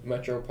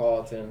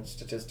 metropolitan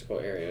statistical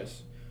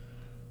areas,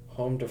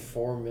 home to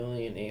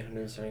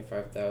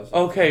 4,875,000.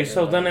 Okay,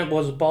 so then it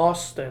was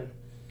Boston,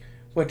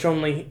 which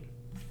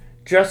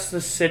just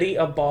the city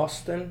of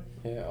Boston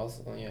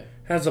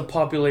has a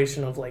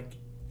population of like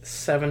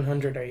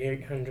 700 or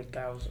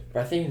 800,000.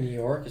 But I think New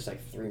York is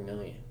like 3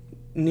 million.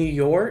 New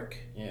York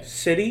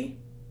City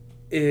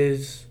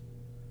is...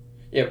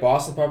 Yeah,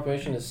 Boston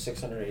population is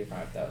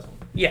 685,000.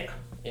 Yeah.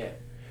 Yeah.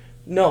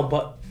 No,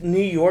 but New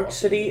York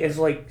City is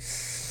like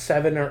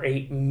 7 or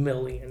 8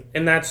 million.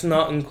 And that's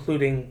not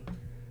including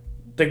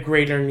the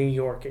greater New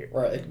York area.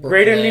 Right. Like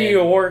greater New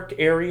York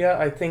area,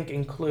 I think,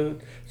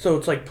 include... So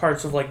it's like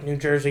parts of like New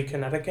Jersey,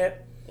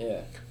 Connecticut.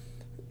 Yeah.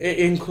 It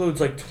includes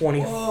like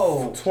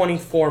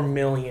 24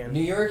 million.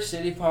 New York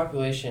City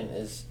population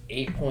is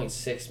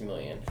 8.6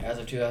 million as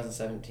of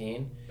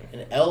 2017.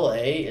 And LA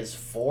is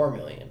 4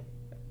 million.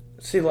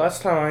 See,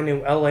 last time I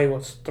knew LA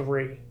was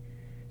 3.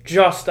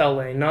 Just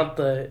LA, not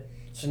the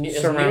So is New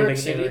surrounding York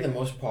City area. the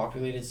most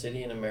populated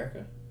city in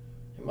America?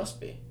 It must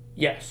be.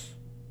 Yes.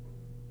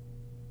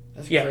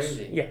 That's Yes.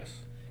 crazy. Yes.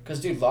 Because,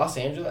 dude, Los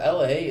Angeles,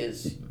 LA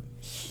is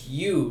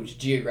huge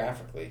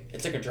geographically.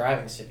 It's like a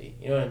driving city.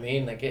 You know what I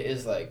mean? Like, it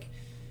is, like,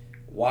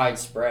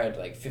 widespread,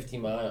 like 50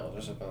 miles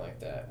or something like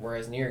that.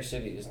 Whereas New York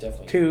City is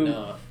definitely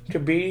not. To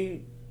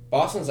be...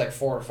 Boston's like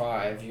 4 or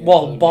 5.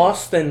 Well,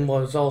 Boston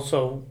was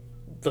also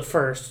the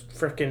first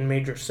freaking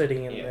major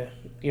city in the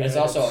United It's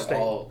also States. like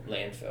all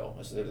landfill.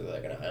 It's literally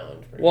like an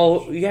island.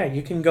 Well, much. yeah,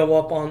 you can go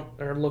up on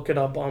or look it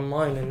up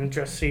online and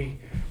just see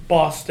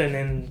Boston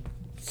in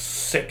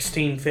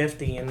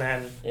 1650, and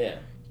then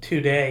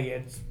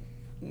today it's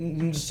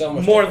so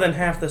much more than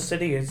half the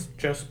city has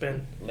just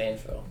been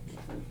landfill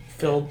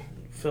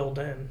filled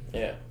in.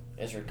 Yeah,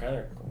 it's kind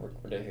of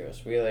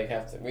ridiculous. We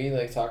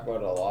talk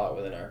about it a lot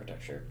within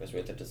architecture because we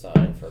have to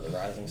design for the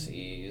rising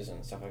seas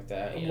and stuff like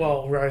that. You know?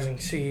 Well, rising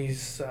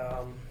seas,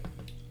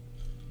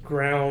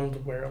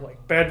 ground where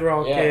like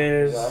bedrock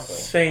is, exactly.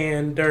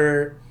 sand,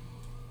 dirt,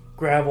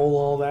 gravel,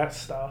 all that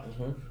stuff.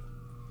 Mm-hmm.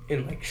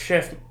 In like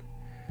shift.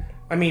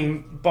 I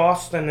mean,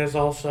 Boston is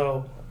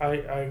also.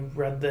 I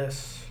read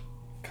this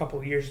a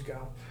couple years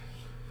ago.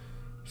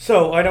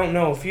 So I don't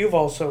know if you've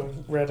also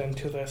read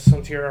into this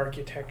since your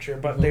architecture,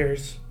 but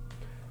there's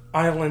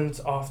islands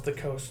off the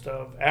coast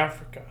of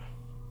Africa.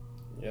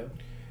 Yep.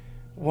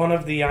 One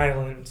of the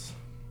islands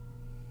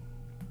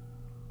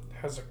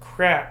has a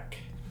crack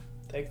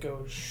that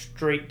goes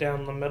straight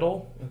down the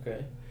middle.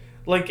 Okay.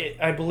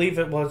 I believe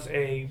it was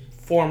a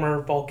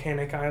former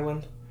volcanic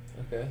island.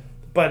 Okay.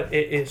 But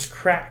it is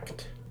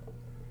cracked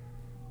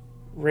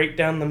right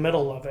down the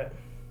middle of it.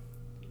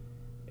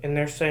 And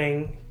they're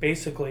saying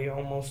basically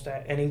almost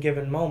at any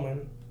given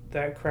moment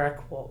that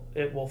crack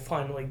will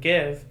finally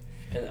give.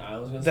 And the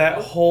island's gonna that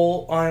split?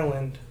 whole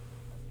island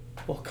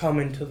will come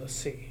into the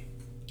sea.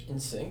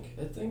 And sink,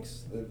 it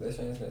thinks? They're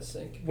saying it's gonna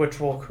sink. Which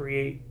will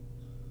create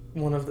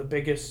one of the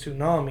biggest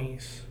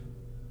tsunamis.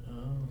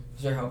 Oh.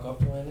 Is there a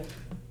helicopter landing?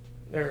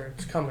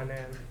 It's coming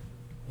in.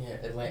 Yeah,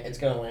 it's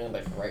gonna land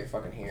like right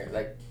fucking here.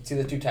 Like, see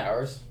the two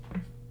towers?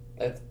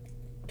 Like,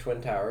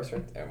 twin towers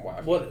right there.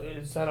 Wow. What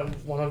is that?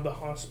 One of the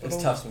hospitals?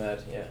 It's Tufts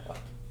Med, yeah.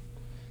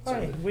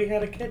 Hi, we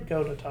had a kid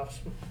go to Tufts,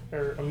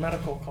 or a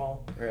medical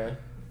call. Right.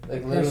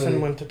 Like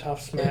Person went to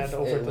Tufts Med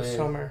over the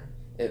summer.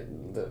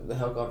 The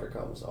helicopter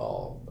comes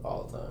all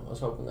the time. I was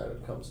hoping that it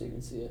would come so you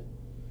could see it.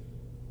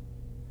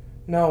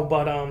 No,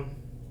 but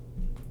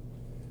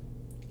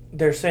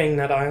they're saying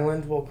that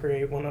island will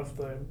create one of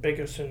the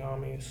biggest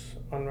tsunamis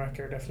on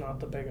record, if not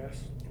the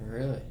biggest.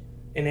 Really?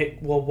 And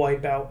it will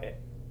wipe out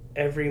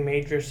every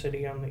major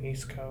city on the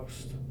East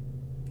Coast.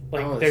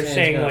 Like they're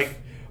saying saying, like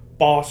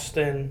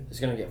Boston. It's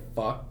gonna get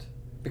fucked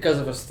because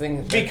of a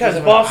thing. Because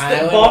of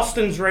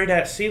Boston's right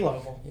at sea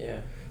level.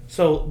 Yeah.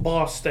 So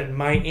Boston,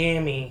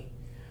 Miami,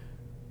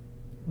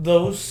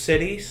 those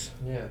cities.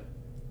 Yeah.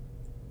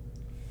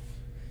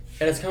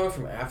 And it's coming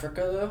from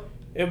Africa, though?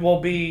 It will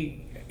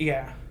be,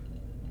 yeah.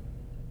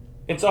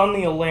 It's on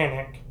the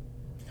Atlantic.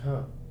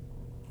 Huh.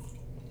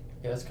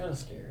 Yeah, that's kind of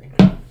scary.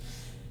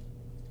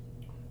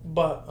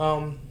 But,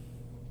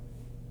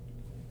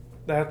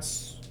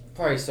 that's...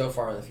 Probably so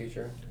far in the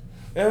future.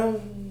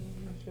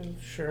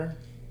 Sure.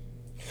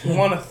 If you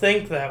want to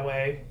think that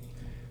way,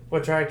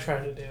 which I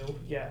try to do,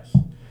 yes.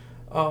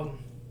 I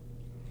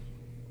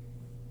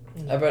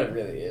bet it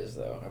really is,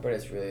 though. I bet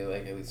it's really,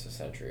 like, at least a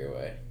century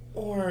away.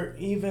 Or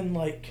even,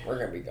 like... We're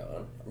gonna be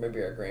gone. Or maybe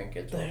our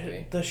grandkids won't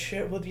be. The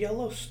shit with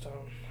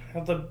Yellowstone. How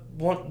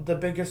the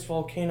biggest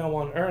volcano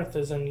on Earth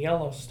is in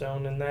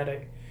Yellowstone, and that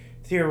it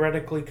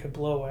theoretically could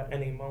blow at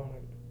any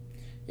moment.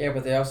 Yeah,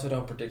 but they also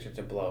don't predict it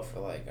to blow for,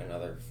 like,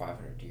 another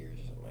 500 years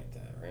or something like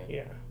that, right?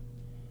 Yeah.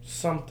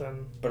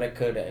 Something. But it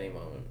could at any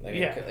moment. Like,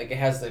 yeah. It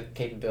has the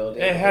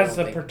capability. It has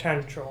the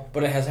potential.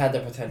 But it has had the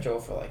potential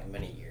for, like,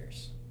 many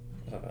years.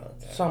 Something like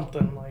that.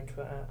 Something like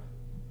that.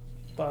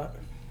 But...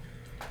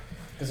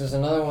 Because there's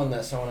another one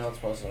that someone else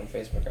posted on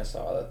Facebook. I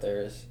saw that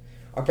there's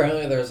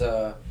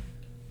a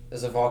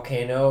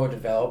volcano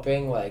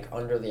developing like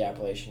under the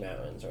Appalachian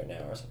Mountains right now,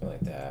 or something like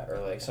that, or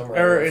like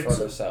somewhere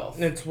further south.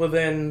 It's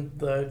within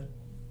the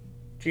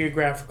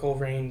geographical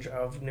range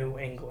of New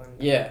England.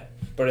 Yeah,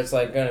 but it's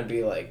like gonna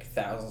be like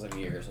thousands of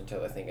years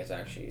until I think it's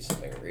actually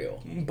something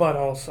real. But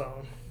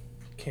also,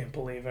 can't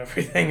believe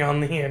everything on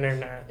the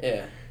internet.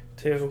 Yeah.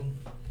 Too.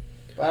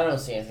 But I don't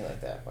see anything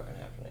like that fucking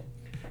happening.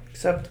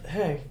 Except,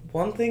 hey,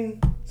 one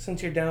thing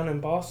since you're down in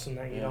Boston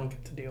that you don't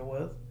get to deal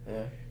with.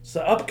 Yeah. It's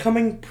the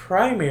upcoming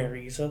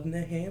primaries of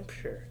New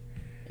Hampshire.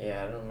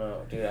 Yeah, I don't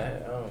know, dude.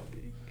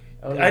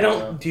 I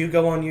don't. Do you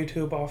go on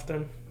YouTube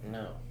often?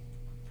 No.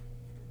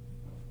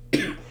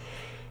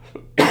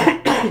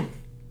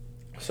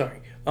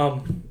 Sorry.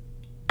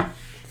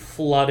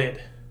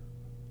 Flooded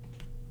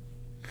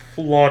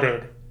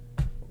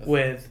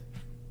with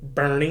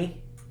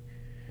Bernie,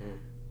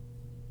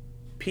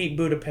 Pete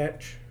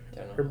Buttigieg,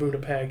 or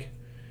Buttigieg,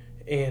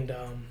 and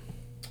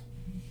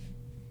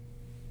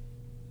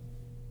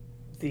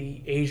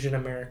the Asian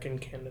American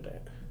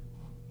candidate.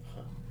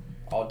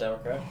 All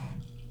Democrat?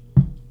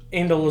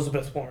 and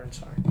Elizabeth Warren,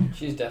 sorry.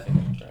 She's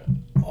definitely Democrat.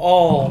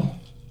 All,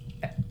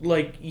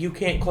 like, you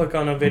can't click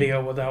on a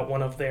video without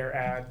one of their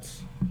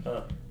ads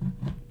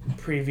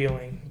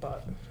previewing,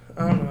 but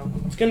I don't know.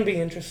 It's going to be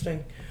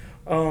interesting.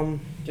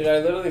 Dude, I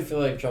literally feel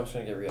like Trump's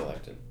going to get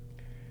reelected.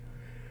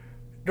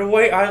 The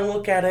way I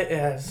look at it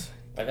is...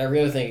 Like, I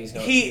really think he's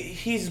going to...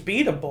 He's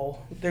beatable.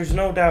 There's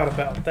no doubt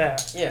about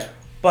that. Yeah.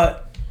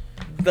 But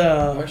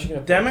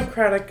the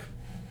Democratic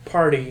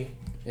Party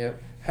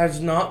has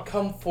not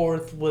come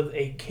forth with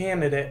a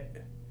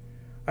candidate,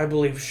 I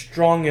believe,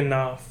 strong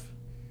enough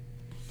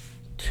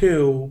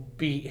to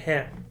beat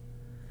him.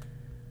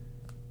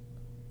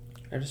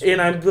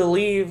 I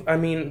believe,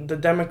 the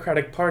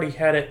Democratic Party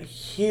had a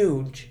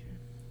huge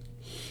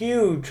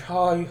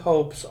high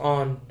hopes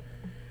on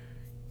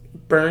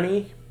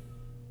Bernie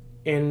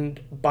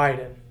and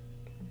Biden.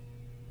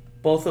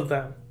 Both of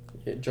them.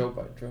 Yeah, Joe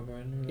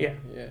Biden. Yeah.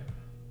 Yeah.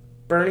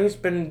 Bernie's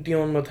been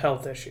dealing with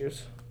health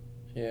issues.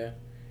 Yeah.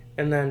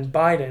 And then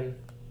Biden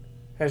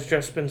has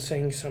just been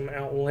saying some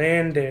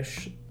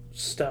outlandish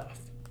stuff.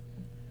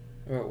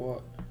 About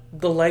what?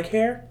 The leg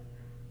hair?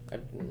 I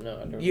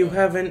don't You know.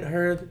 haven't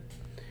heard?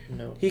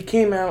 No. He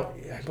came out,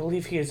 I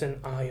believe he is in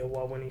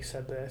Iowa when he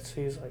said this.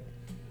 He's like,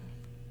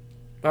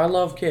 I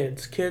love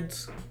kids.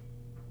 Kids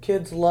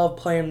love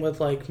playing with,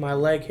 like, my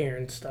leg hair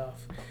and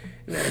stuff.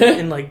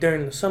 And like,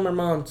 during the summer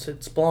months,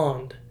 it's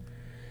blonde.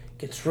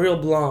 Gets real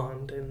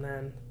blonde, and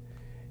then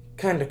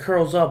kind of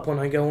curls up when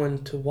I go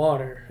into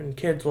water. And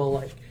kids will,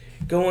 like,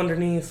 go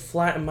underneath,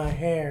 flatten my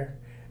hair.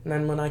 And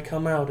then when I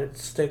come out, it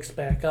sticks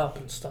back up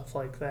and stuff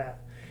like that.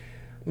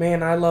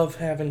 Man, I love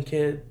having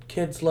kids.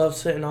 Kids love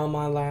sitting on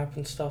my lap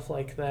and stuff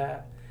like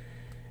that.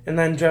 And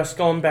then just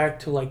going back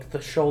to, like,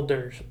 the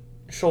shoulder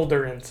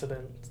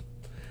incident.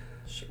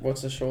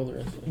 What's the shoulder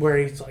incident? Where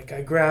he's like,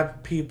 I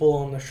grab people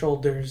on the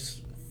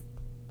shoulders.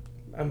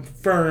 I'm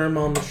firm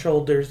on the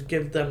shoulders.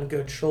 Give them a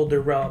good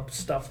shoulder rub.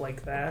 Stuff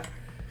like that.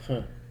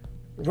 Huh.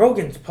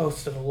 Rogan's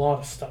posted a lot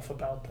of stuff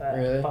about that.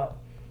 Really? But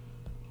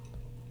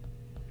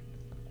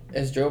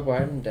is Joe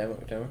Biden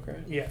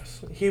Democrat?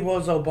 yes. He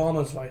was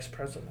Obama's vice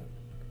president.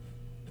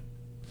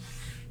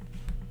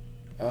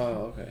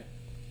 Oh, okay.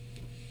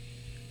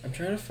 I'm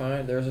trying to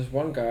find... There was this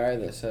one guy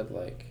that said,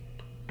 like...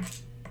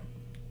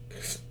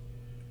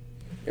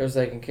 It was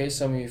like, in case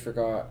some of you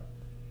forgot...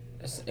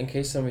 In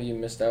case some of you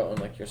missed out on,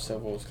 like, your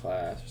civils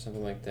class or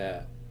something like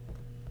that.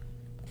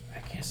 I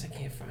guess I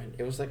can't find...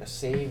 It was like a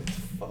saved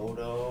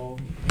photo.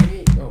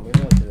 Maybe I'll do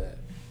that.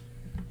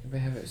 Maybe I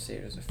have it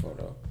saved as a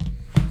photo.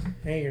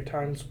 Hey, your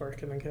time's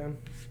working again.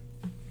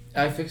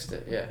 I fixed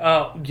it, yeah.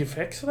 Oh, you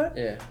fixed it?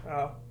 Yeah.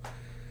 Oh.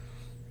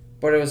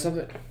 But it was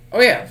something...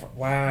 Oh, yeah.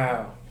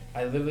 Wow.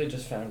 I literally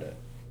just found it.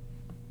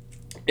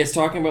 It's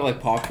talking about, like,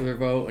 popular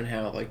vote and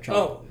how, like, Trump...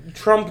 Oh,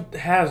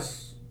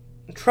 Trump's...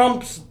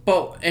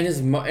 But in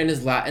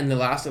the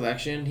last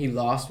election, he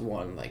lost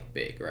one, like,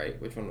 big,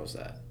 right? Which one was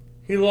that?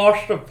 He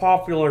lost the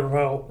popular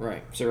vote.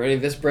 Right. So, ready?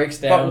 This breaks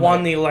down... But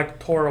won the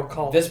electoral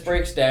college. This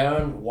breaks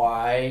down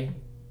why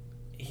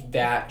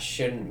that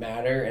shouldn't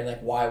matter and, like,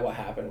 why what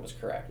happened was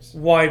correct.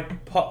 Why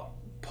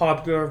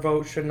popular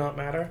vote should not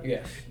matter?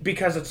 Yeah.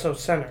 Because it's so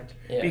centered.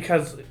 Yeah.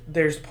 Because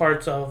there's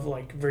parts of,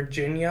 like,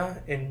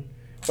 Virginia and...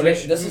 But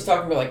this is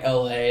talking about, like,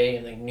 L.A.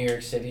 and, like, New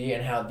York City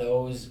and how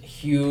those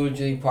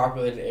hugely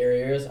populated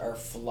areas are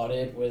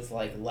flooded with,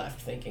 like,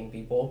 left-thinking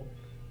people.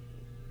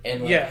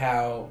 And, like,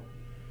 how,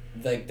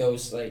 like,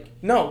 those, like...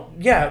 No,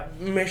 yeah,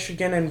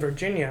 Michigan and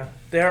Virginia,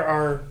 there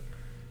are...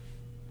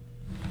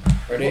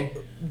 Ready?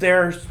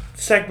 There's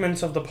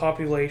segments of the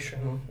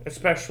population,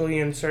 especially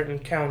in certain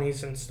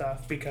counties and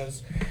stuff,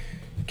 because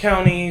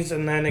counties,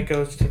 and then it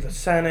goes to the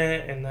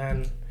Senate, and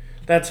then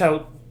that's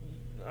how...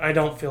 I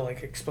don't feel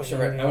like explaining.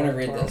 Sure, I want to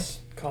read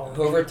this. College.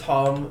 Whoever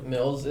Tom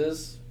Mills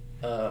is,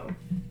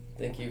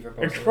 thank you for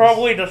posting It's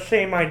probably the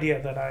same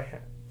idea that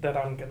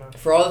I'm gonna...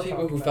 For all the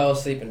people who fell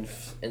asleep in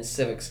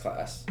civics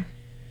class.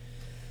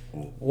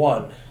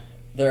 1.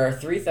 There are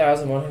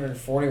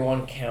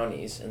 3,141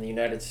 counties in the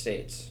United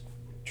States.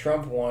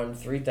 Trump won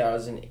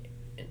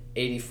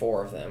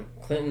 3,084 of them.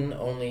 Clinton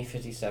only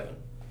 57.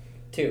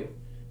 2.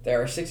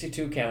 There are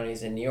 62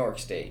 counties in New York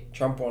State.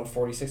 Trump won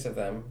 46 of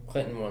them.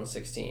 Clinton won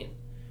 16.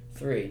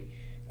 3.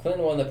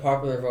 Clinton won the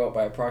popular vote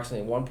by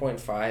approximately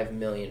 1.5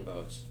 million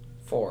votes.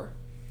 4.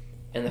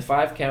 In the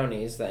 5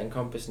 counties that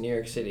encompass New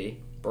York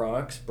City,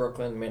 Bronx,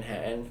 Brooklyn,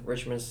 Manhattan,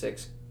 Richmond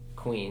 6,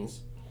 Queens,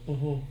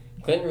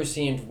 Clinton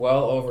received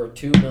well over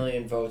 2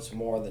 million votes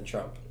more than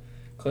Trump.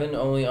 Clinton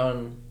only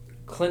on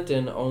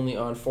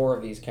 4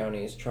 of these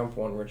counties, Trump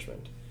won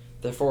Richmond.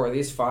 Therefore,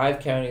 these 5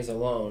 counties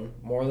alone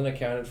more than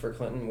accounted for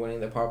Clinton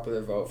winning the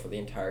popular vote for the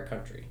entire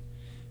country.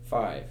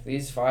 5.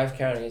 These 5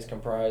 counties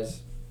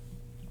comprise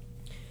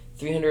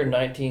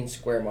 319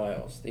 square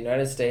miles. The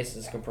United States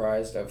is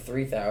comprised of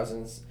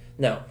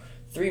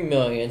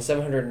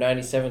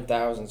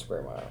 3,797,000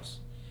 square miles.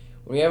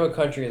 When we have a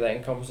country that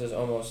encompasses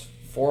almost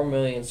 4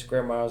 million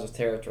square miles of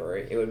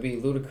territory, it would be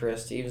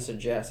ludicrous to even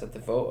suggest that the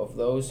vote of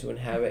those who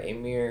inhabit a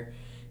mere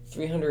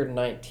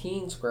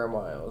 319 square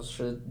miles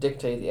should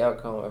dictate the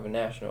outcome of a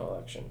national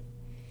election.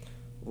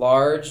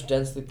 Large,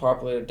 densely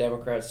populated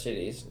Democrat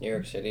cities, New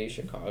York City,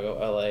 Chicago,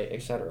 LA,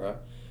 etc.,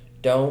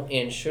 don't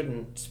and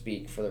shouldn't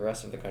speak for the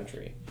rest of the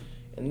country.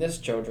 And this,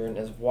 children,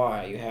 is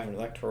why you have an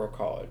electoral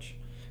college.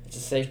 It's a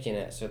safety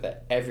net so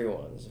that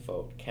everyone's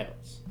vote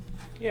counts.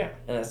 Yeah.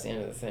 And that's the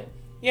end of the thing.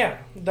 Yeah,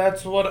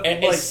 that's what...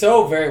 And it's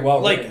so very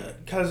well written.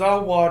 Because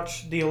I'll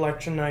watch the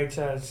election nights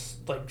as,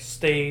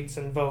 states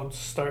and votes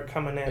start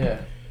coming in.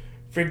 Yeah.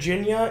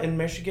 Virginia and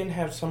Michigan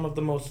have some of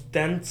the most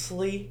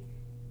densely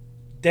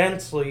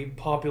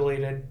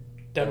populated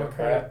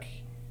Democrat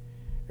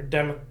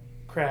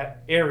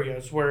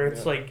areas where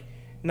it's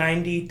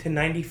 90 to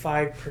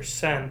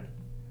 95%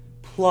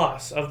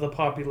 plus of the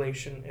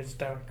population is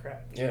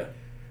Democrat. Yeah.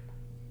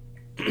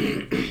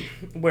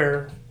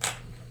 Where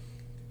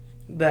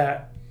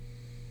that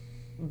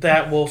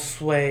will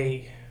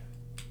sway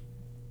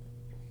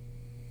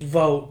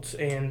votes,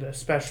 and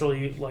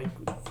especially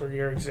for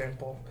your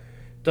example,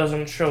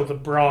 doesn't show the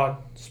broad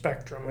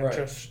spectrum. It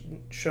just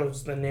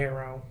shows the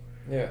narrow.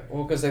 Yeah,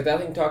 well, because that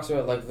thing talks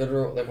about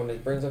literal, when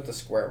it brings up the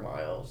square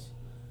miles.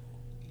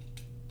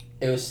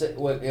 It was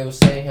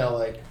saying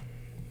how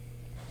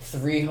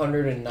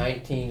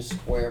 319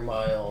 square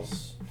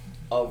miles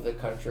of the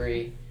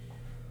country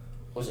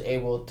was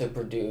able to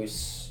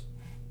produce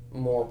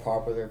more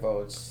popular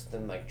votes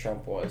than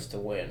Trump was to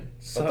win.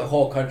 But the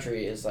whole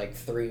country is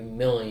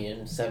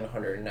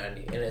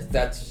 3,790,000, and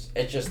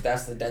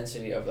that's the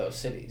density of those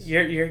cities.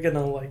 You're gonna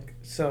a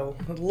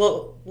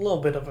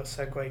little bit of a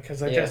segue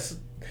because I just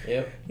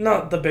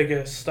not the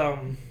biggest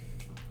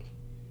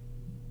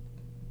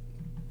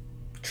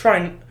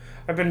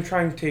I've been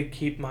trying to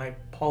keep my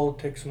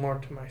politics more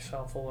to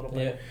myself a little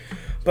bit. Yeah.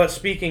 But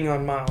speaking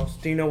on miles,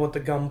 do you know what the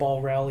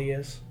Gumball Rally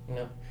is?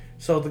 No.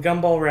 So the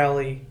Gumball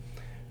Rally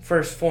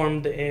first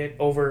formed it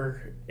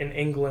over in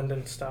England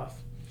and stuff,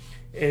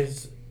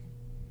 and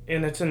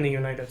it's in the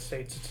United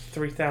States. It's a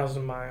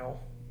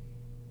 3,000-mile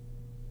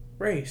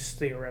race,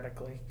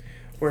 theoretically,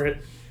 where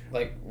it...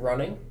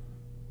 running?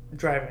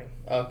 Driving.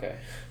 Okay.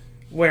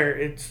 Where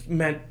it's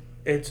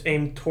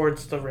aimed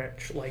towards the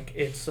rich.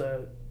 It's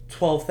a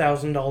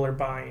 $12,000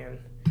 buy-in,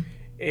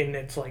 and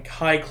it's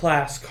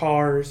high-class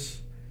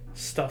cars,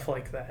 stuff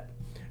like that.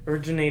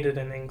 Originated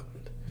in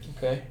England.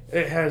 Okay.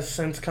 It has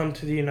since come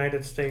to the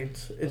United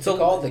States. It's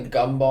called the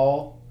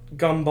Gumball?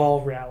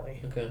 Gumball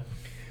Rally. Okay.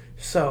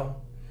 So,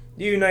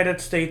 the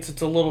United States,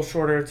 it's a little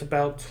shorter. It's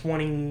about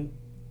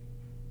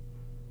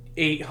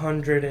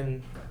 2,800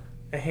 and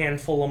a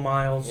handful of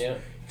miles. Yeah.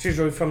 It's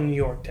usually from New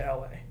York to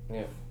LA.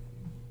 Yeah.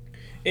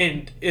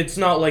 And it's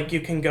not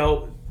you can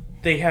go...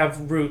 They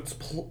have routes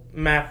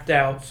mapped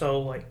out,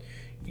 so,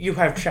 you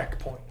have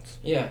checkpoints.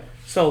 Yeah.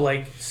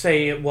 So,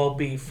 say it will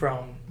be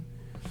from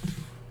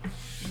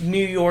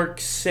New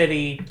York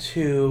City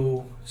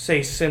to,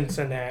 say,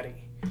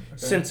 Cincinnati. Okay.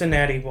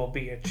 Cincinnati will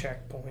be a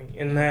checkpoint.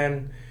 And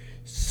then,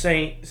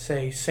 St.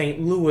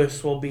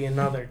 Louis will be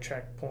another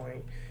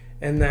checkpoint.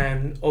 And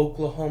then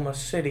Oklahoma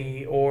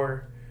City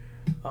or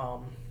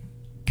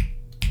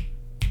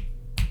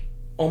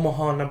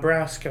Omaha,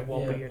 Nebraska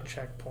will be a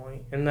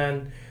checkpoint. And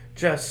then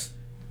just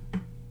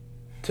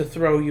to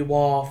throw you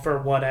off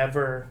or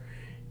whatever,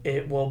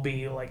 it will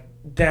be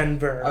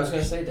Denver. I was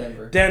going to say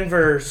Denver.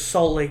 Denver,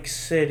 Salt Lake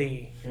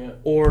City,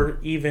 or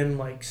even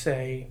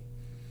say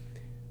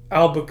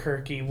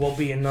Albuquerque will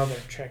be another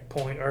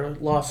checkpoint, or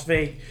Las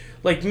Vegas.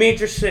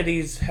 Major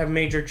cities have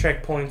major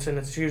checkpoints, and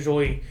it's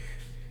usually,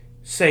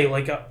 say,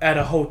 at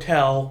a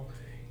hotel,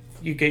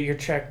 you get your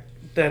check.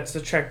 That's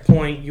the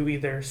checkpoint. You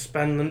either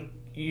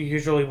you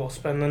usually will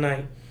spend the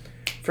night.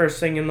 First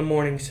thing in the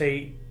morning,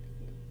 say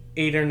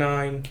 8 or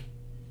 9,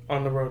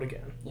 on the road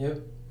again.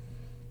 Yep.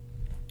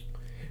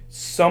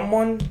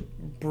 Someone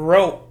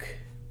broke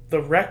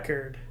the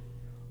record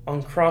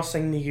on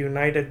crossing the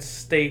United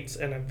States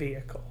in a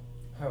vehicle.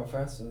 How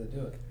fast did they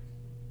do it?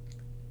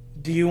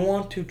 Do you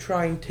want to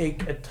try and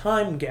take a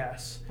time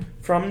guess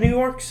from New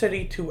York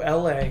City to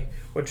LA,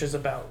 which is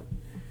about...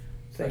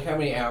 how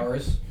many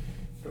hours?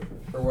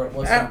 Or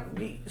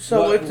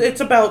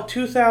it's about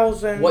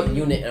 2,000... What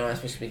unit am I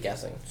supposed to be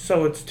guessing?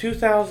 So it's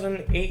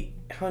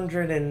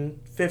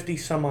 2,850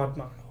 some odd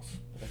miles.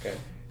 Okay.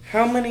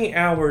 How many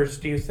hours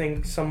do you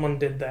think someone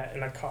did that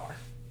in a car?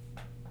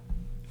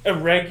 A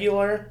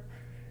regular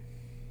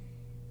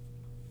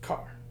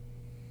car.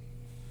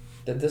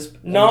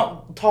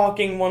 Not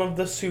talking one of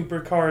the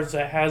supercars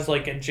that has a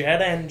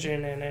jet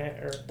engine in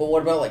it, But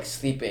what about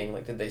sleeping?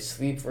 Did they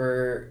sleep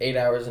for 8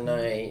 hours a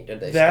night?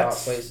 Did they stop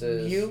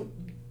places?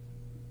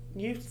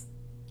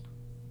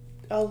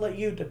 I'll let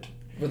you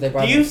Were they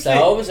by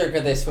themselves, or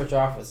could they switch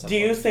off with someone? Do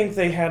you think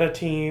they had a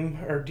team,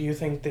 or do you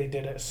think they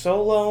did it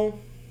solo?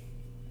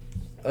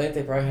 I think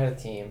they probably had a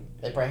team.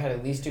 They probably had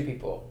at least 2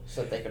 people,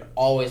 so that they could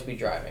always be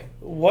driving.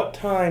 What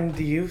time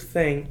do you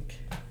think...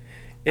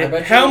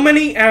 how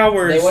many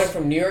hours... They went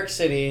from New York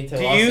City to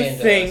Los Angeles. Do you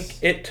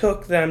think it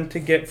took them to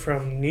get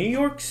from New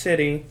York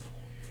City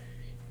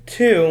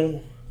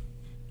to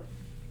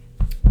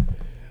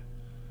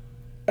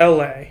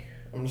LA?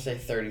 I'm going to say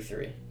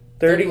 33.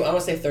 I'm going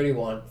to say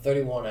 31.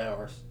 31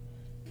 hours.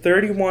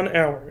 31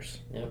 hours.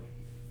 Yep.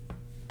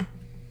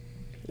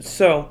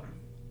 So,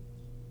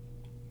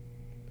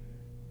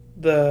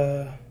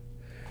 the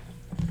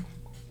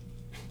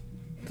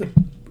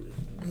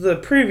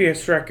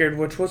previous record,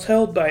 which was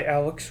held by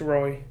Alex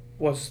Roy,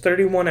 was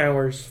 31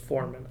 hours,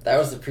 4 minutes. That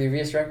was the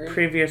previous record?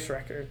 Previous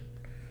record.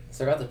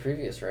 So I got the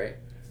previous, right?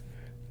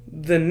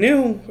 The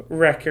new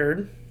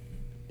record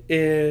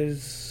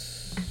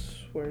is...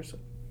 Where is it?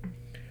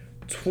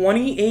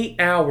 28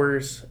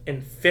 hours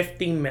and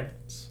 50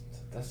 minutes.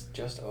 That's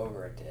just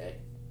over a day.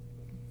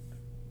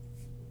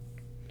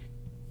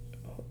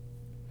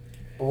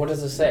 But what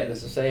does it say?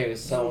 Does it say it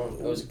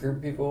was a group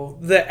of people?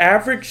 The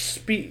average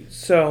speed...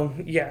 So,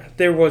 yeah,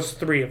 there was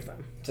 3 of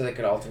them. So they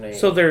could alternate.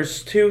 So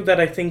there's 2 that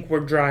I think were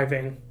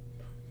driving.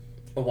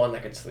 But one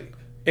that could sleep.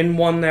 And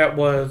one that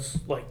was,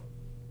 like,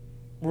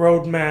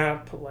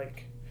 roadmap,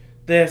 like,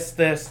 this.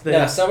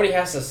 Yeah, somebody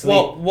has to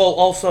sleep. Well,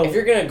 also... If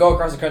you're going to go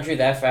across the country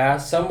that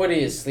fast,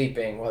 somebody is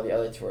sleeping while the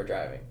other 2 are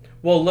driving.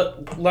 Well,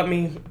 let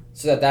me...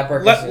 So that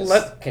person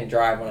can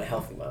drive on a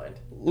healthy mind.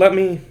 Let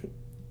me...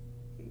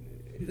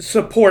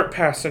 Support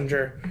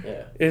passenger.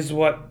 Yeah. Is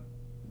what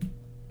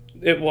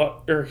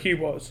he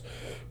was.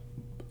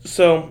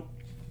 So,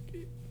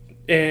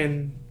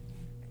 in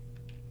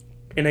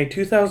a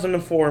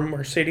 2004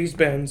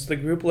 Mercedes-Benz, the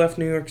group left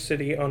New York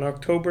City on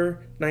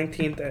October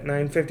 19th at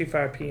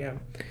 9:55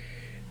 p.m.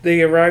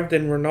 They arrived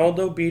in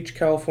Redondo Beach,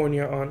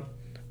 California on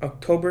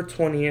October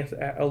 20th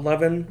at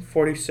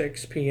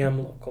 11:46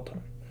 p.m. local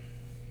time.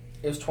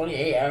 It was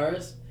 28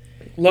 hours?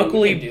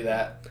 Luckily, we can do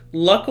that.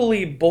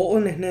 Luckily,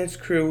 Bolton and his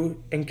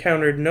crew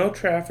encountered no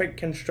traffic,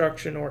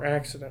 construction, or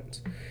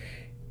accidents.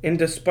 And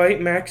despite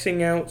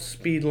maxing out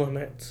speed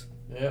limits,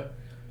 Yep.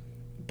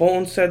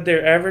 Bolton said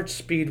their average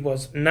speed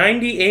was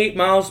 98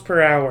 miles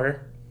per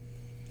hour.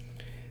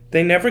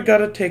 They never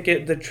got a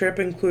ticket. The trip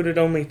included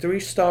only 3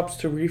 stops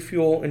to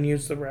refuel and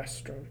use the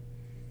restroom.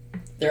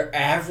 Their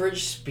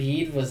average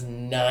speed was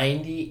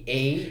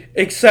 98?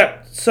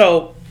 Except,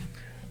 so...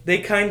 They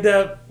kind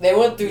of... They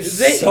went through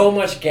so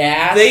much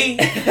gas.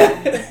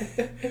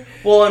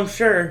 Well, I'm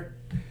sure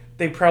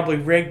they probably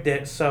rigged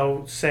it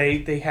so, say,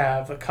 they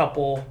have a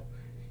couple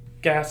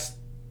gas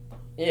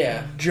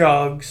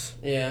jugs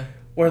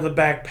where the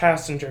back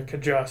passenger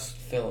could just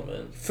fill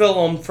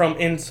them from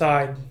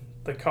inside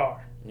the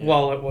car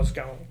while it was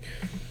going.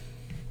 Do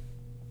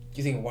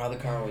you think while the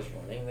car was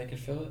running they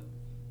could fill it?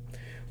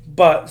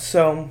 But,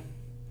 so,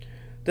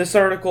 this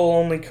article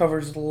only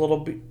covers a little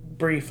bit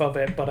brief of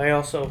it, but I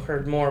also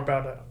heard more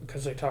about it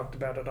because they talked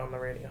about it on the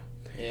radio.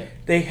 Yeah.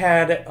 They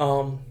had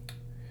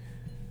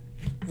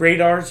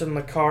radars in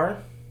the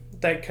car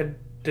that could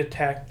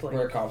detect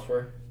where cops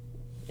were.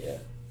 Yeah.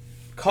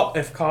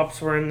 If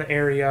cops were in the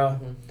area.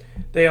 Mm-hmm.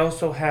 They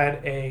also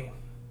had a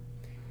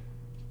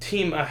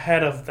team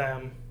ahead of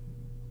them.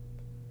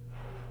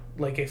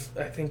 Like I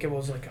think it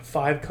was like a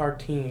 5-car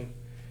team.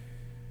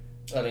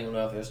 Letting them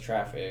know if there's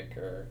traffic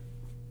or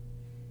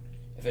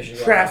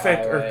traffic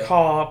or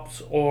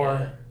cops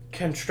or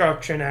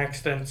construction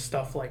accidents,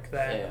 stuff like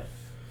that. Yeah.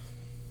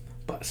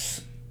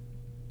 But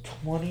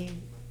 20...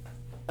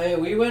 I mean,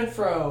 we went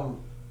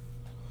from...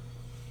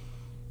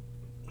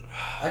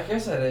 I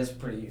guess that is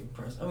pretty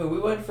impressive. I mean, we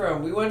went from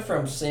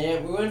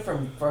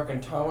fucking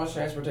Thomas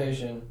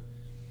Transportation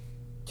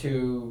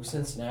to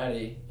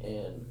Cincinnati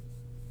in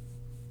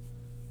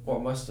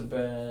what must have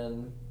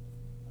been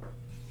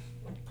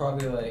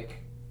probably like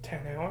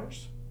 10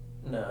 hours?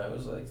 No, it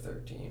was like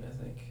 13, I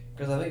think.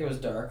 Because I think it was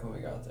dark when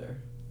we got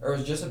there. Or it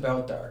was just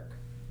about dark.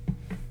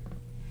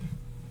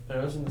 And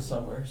it was in the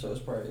summer, so it was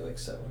probably like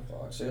 7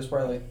 o'clock. So it was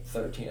probably like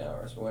 13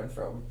 hours. We went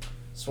from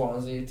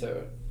Swansea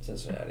to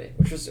Cincinnati,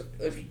 which was...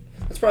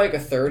 That's probably like a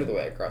third of the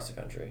way across the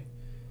country.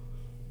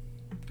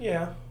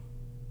 Yeah.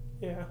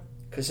 Yeah.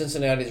 Because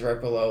Cincinnati's right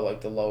below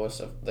like the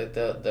lowest of... Like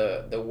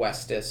the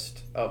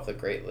westest of the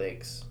Great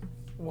Lakes.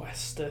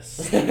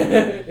 Westest.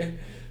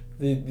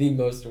 The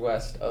most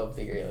west of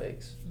the Great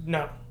Lakes.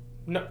 No.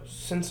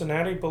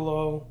 Cincinnati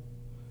below.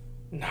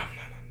 No.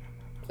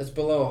 It's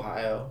below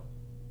Ohio.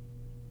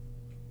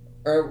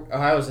 Or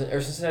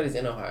Cincinnati's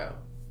in Ohio.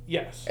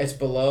 Yes. It's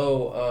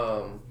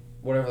below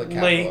whatever the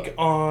capital. Lake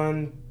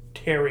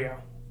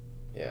Ontario.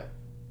 Yeah.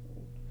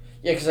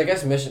 Yeah, because I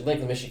guess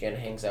Lake Michigan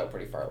hangs out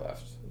pretty far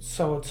left.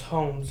 So it's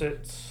Holmes.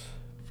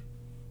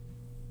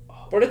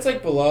 But it's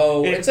like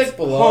below. It's like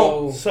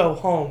below. So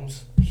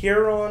Holmes,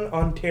 Huron,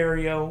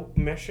 Ontario,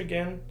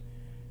 Michigan,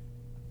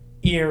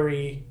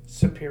 Erie,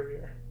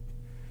 Superior.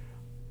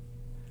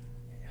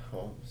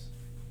 Holmes.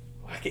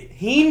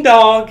 Heen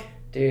dog.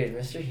 Dude,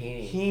 Mr.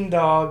 Heaney. Heen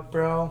dog,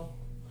 bro.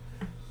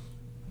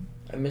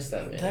 I miss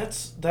that, man.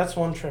 That's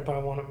one trip I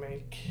want to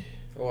make.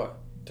 For what?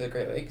 To the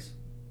Great Lakes?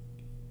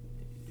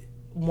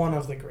 One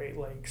of the Great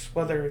Lakes,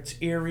 whether it's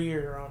Erie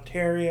or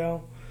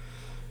Ontario.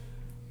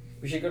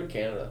 We should go to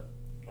Canada.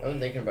 I've been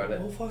thinking about it.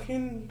 Well,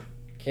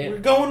 we're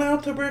going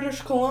out to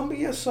British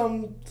Columbia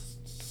sometime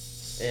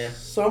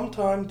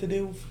to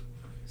do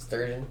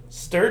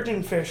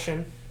sturgeon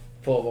fishing.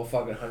 Pull a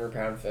fucking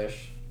 100-pound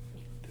fish.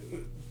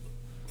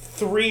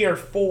 300 or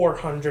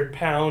 400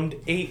 pound,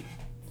 8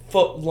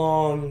 foot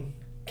long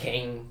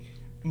king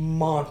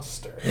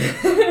monster.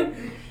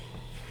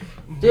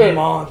 Dude,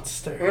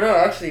 monster. Well, no,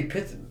 actually,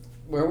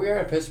 where we are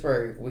in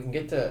Pittsburgh, we can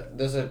get to.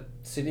 There's a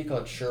city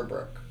called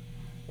Sherbrooke,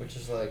 which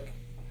is like.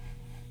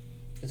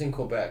 It's in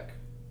Quebec.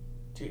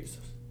 Jesus.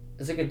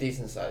 It's like a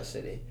decent sized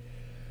city.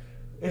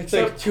 It's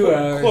like 2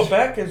 hours.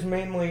 Quebec is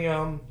mainly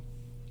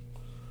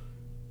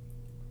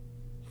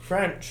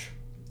French.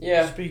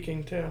 Yeah.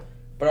 Speaking too.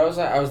 But I was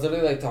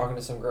literally like talking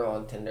to some girl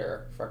on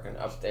Tinder, fucking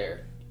up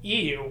there.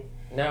 Ew.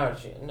 No,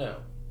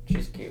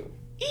 she's cute.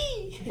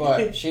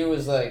 But she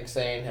was like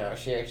saying how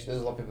there's a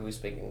lot of people who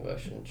speak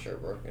English in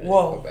Sherbrooke and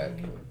Quebec.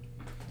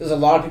 There's a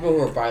lot of people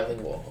who are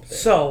bilingual up there.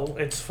 So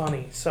it's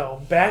funny.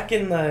 So back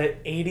in the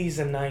 80s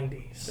and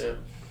 90s, yeah.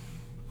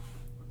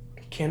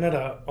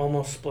 Canada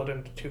almost split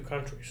into two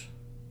countries.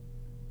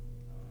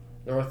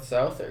 North,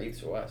 south, or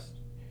east, or west?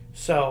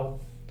 So,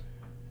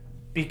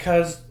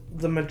 because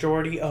the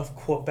majority of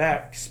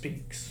Quebec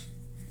speaks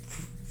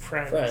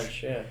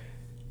French, yeah.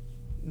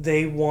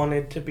 They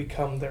wanted to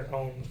become their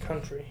own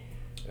country.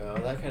 Oh,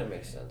 that kind of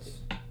makes sense.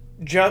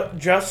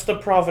 Just the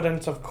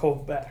province of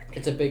Quebec.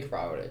 It's a big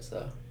province,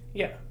 though.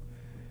 Yeah.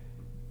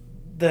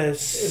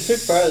 It's a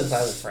big province the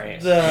size of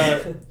France.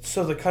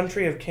 So the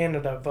country of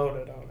Canada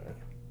voted on it.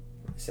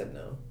 I said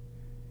no.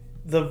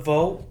 The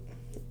vote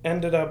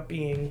ended up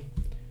being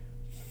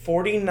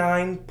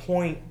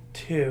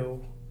 49.2.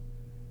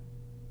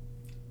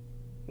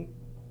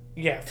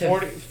 Yeah,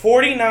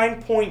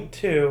 49.2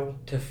 to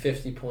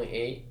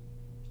 50.8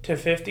 to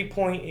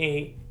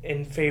 50.8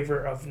 in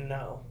favor of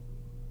no.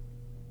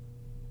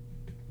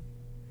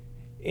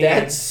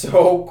 That's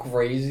so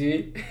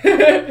crazy.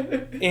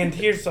 And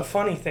here's the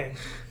funny thing.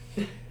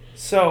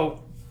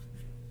 So,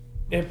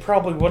 it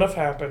probably would have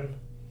happened.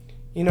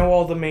 You know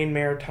all the main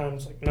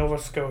maritimes like Nova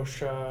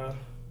Scotia,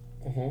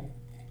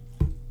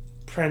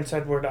 Prince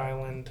Edward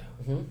Island.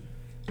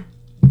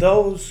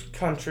 Those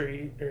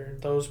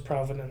those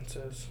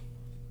provinces,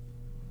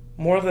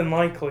 more than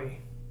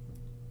likely,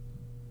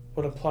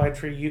 would apply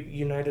for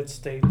United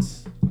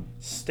States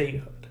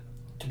statehood.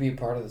 To be a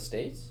part of the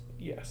states?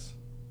 Yes.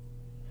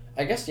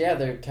 I guess, yeah,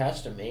 they're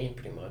attached to Maine,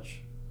 pretty much.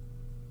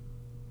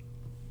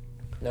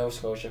 Nova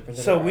Scotia, Prince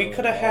Edward So we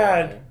could have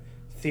had,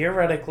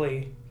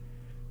 theoretically,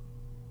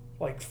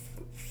 like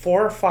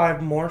 4 or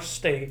 5 more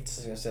states. I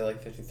was going to say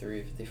like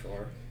 53,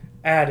 54.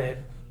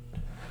 Added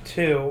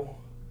to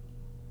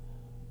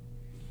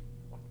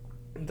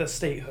the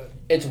statehood.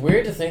 It's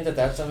weird to think that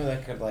that's something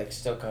that could like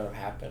still kind of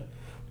happen.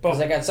 Because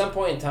like at some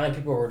point in time,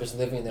 people were just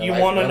living their life.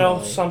 You want to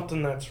know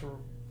something that's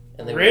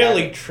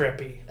really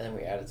trippy? And then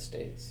we added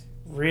states.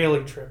 Really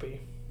trippy.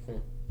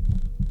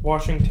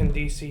 Washington,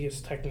 D.C.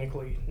 is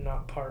technically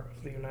not part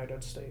of the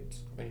United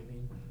States. What do you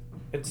mean?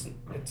 It's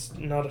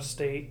not a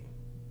state.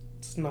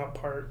 It's not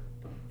part.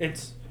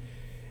 It's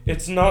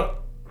not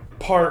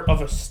part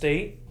of a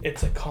state.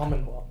 It's a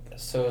commonwealth.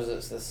 So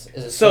is it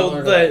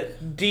so the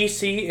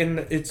D.C. in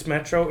its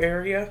metro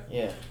area?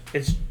 Yeah.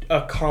 It's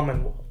a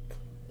commonwealth.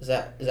 Is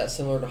that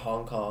similar to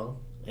Hong Kong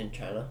in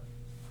China?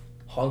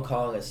 Hong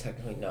Kong is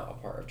technically not a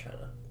part of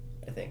China.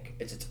 I think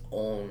it's its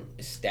own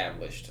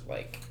established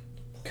like.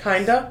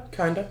 Kinda.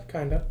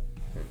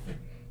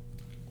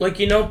 Like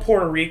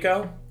Puerto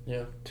Rico.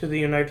 Yeah. To the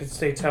United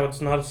States, how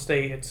it's not a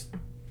state. It's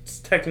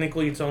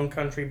technically its own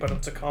country, but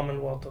it's a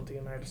commonwealth of the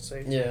United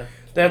States. Yeah.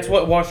 That's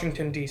what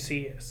Washington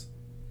D.C. is.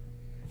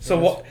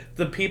 So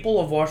the people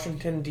of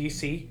Washington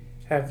D.C.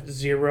 have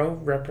 0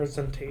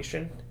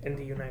 representation in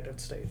the United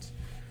States.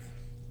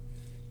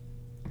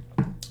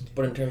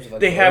 But in terms of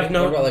like they have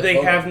no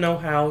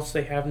house,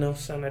 they have no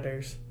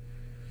senators.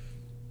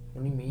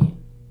 What do you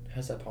mean?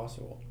 How's that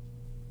possible?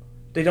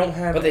 They don't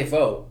have. But they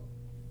vote,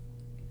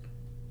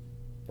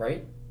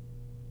 right?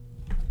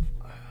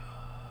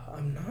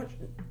 I'm not.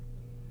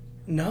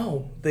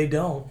 No, they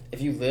don't.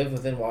 If you live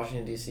within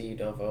Washington D.C., you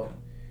don't vote.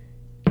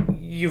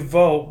 You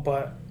vote,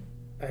 but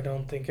I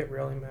don't think it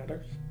really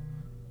matters.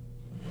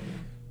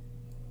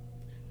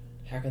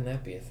 How can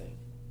that be a thing?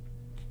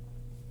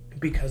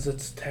 Because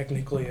it's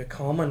technically a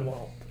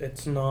commonwealth.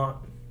 It's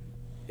not.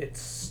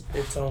 It's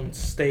its own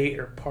state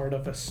or part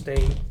of a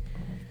state.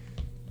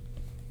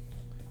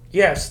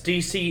 Yes,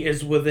 D.C.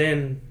 is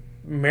within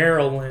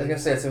Maryland. I was gonna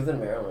say it's within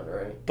Maryland,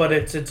 right? But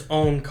it's its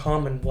own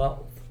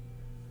commonwealth.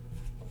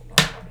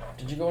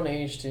 Did you go on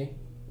AHT?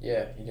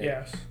 Yeah, you did.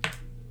 Yes.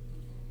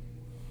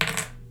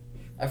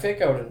 I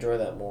think I would enjoy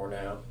that more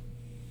now.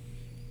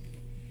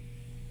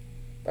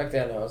 Back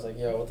then, I was like,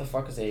 yo, what the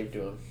fuck is Abe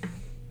doing?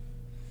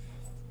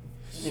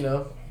 You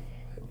know?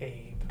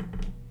 Abe.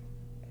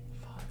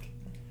 Fuck.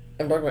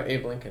 I'm talking about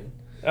Abe Lincoln.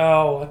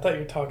 Oh, I thought you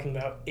were talking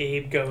about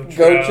Abe Gotro.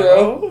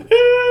 Gotro?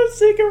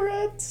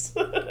 Cigarettes.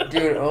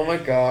 Dude, oh my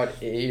god,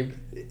 Abe.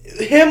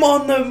 Him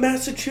on the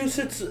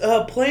Massachusetts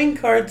playing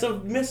cards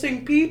of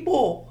missing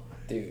people.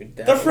 Dude,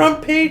 the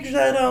front page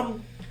that,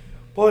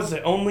 what was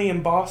it, Only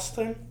in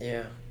Boston?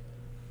 Yeah.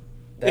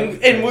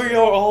 And we're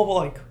all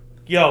like,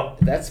 yo.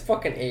 That's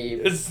fucking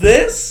Abe. Is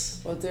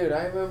this? Well, dude,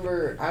 I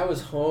remember I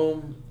was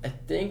home, I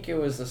think it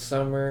was the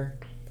summer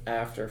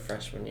after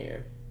freshman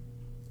year.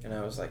 And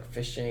I was like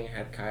fishing,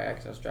 had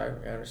kayaks, I was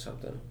driving around or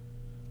something.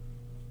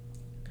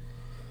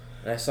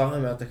 And I saw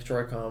him at the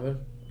Troy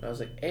Common. And I was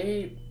like,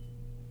 Abe,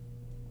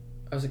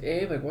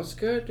 like, what's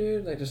good,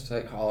 dude? I just,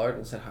 like, hollered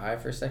and said hi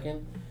for a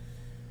second.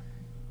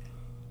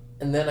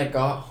 And then I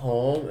got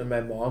home, and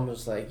my mom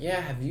was like, yeah,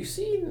 have you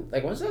seen,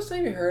 like, when's the last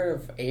time you heard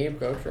of Abe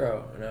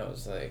Gotro? And I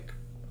was like,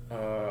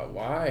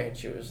 why? And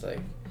she was like,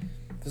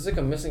 there's, like,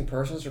 a missing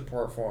persons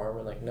report for him,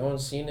 and, like, no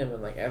one's seen him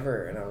in, like,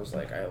 ever. And I was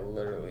like, I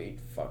literally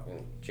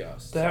fucking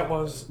just That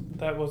was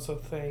a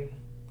thing.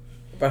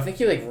 But I think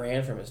he, like,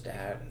 ran from his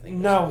dad. I think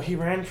No, he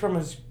ran from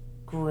his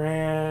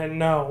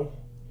No.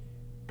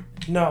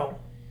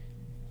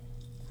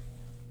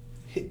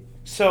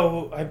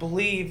 So, I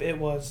believe it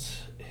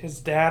was his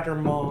dad or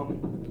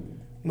mom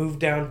moved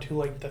down to,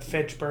 like, the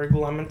Fitchburg,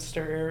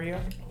 Leominster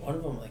area. One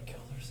of them, like,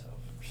 killed herself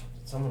or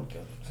something. Someone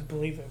killed herself. I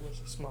believe it was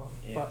his mom.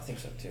 Yeah, but I think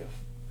so, too.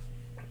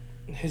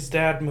 his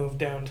dad moved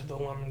down to the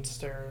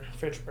Leominster,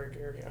 Fitchburg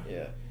area.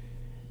 Yeah.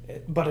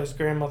 But his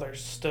grandmother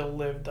still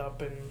lived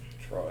up in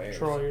Troy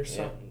or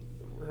something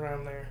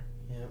around there.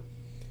 Yeah.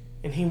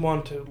 And he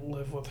wanted to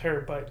live with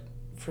her, but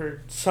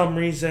for some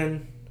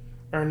reason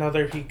or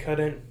another he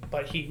couldn't.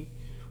 But he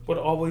would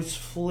always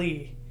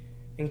flee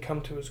and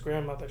come to his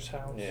grandmother's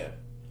house. Yeah.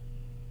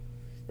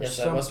 Or Yes,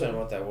 that must have been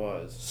what that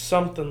was.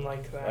 Something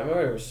like that. I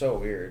remember it was so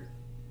weird,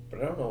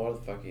 but I don't know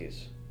what the fuck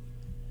he's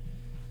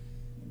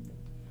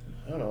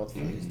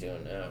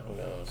doing now. Who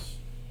knows?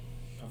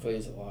 Hopefully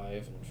he's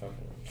alive and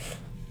fucking.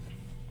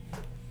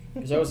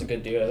 He's always a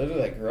good dude. I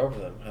literally like grew up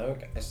with him.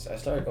 I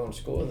started going to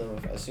school with him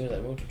as soon as I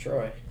moved to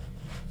Troy.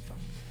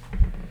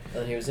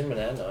 And he was in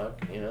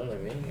Monadnock, you know what I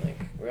mean? Like,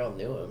 we all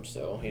knew him,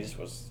 so he just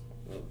was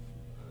a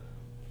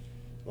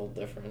little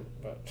different,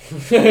 but...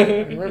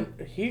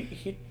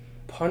 he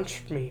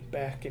punched me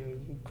back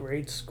in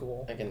grade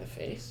school. Like in the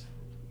face?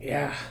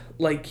 Yeah,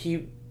 like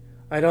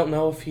I don't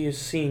know if he is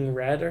seeing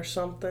red or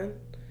something.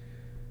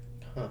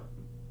 Huh.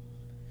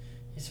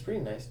 He's a pretty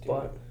nice dude.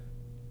 But,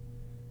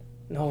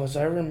 no, as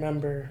I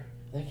remember...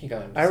 I think he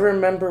got him. I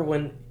remember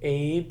when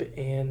Abe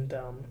and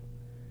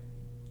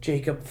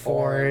Jacob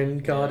Foreign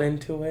got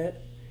into it,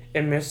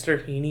 and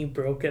Mr. Heaney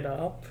broke it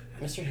up.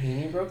 Mr.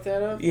 Heaney broke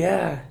that up?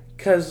 Yeah,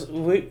 because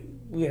we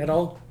had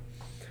all...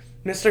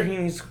 Mr.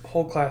 Heaney's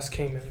whole class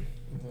came in.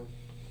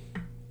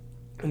 Mm-hmm.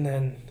 And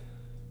then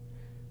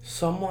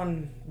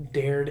someone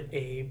dared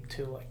Abe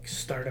to, like,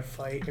 start a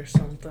fight or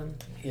something.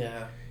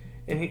 Yeah.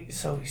 And he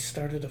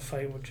started a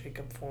fight with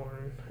Jacob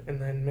Foreign,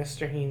 and then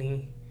Mr.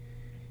 Heaney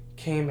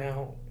came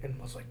out and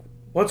was like,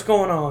 what's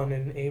going on?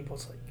 And Abe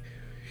was like,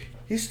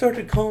 he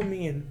started calling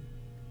me an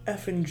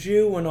effing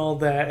Jew and all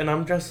that, and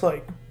I'm just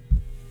like,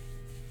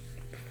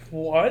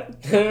 what?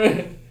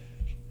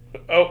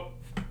 Oh,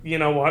 you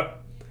know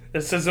what?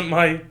 This isn't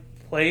my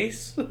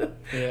place.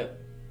 Yeah.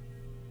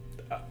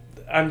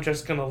 I'm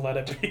just gonna let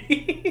it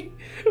be.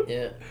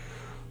 Yeah.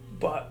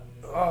 But,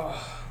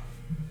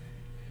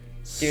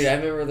 dude, I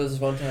remember this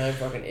one time,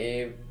 fucking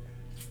Abe,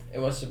 it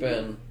must have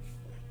been,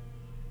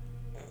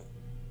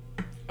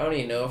 I don't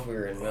even know if we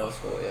were in middle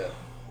school yet.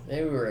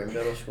 Maybe we were in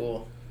middle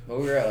school. But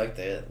we were at, like,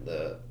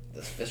 the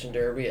fishing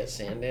derby at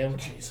Sandam.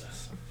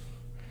 Jesus.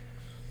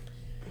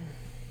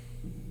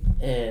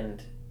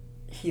 And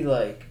he,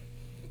 like,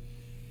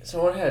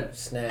 someone had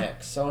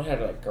snacks. Someone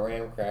had, like,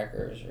 graham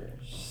crackers or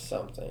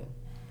something.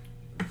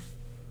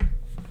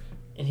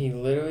 And he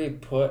literally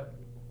put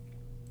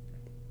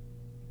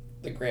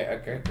a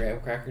graham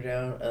cracker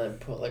down and then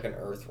put, like, an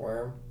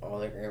earthworm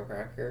on the graham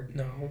cracker.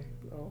 No.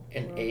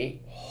 And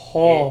ate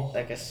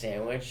like a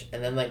sandwich,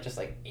 and then like just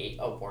like ate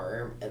a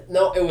worm.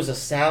 No, it was a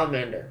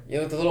salamander. You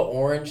know, the little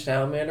orange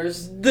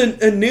salamanders.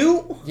 A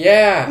new?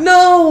 Yeah.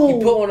 No.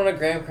 He put one on a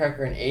graham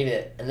cracker and ate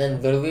it, and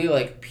then literally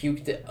like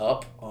puked it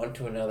up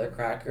onto another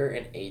cracker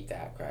and ate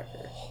that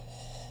cracker.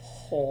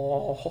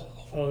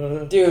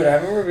 Dude, I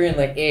remember being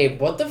like,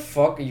 Abe, what the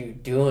fuck are you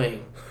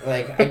doing?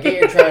 Like, I get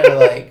you're trying to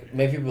like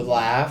make people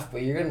laugh,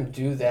 but you're gonna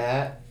do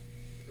that?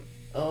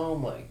 Oh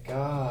my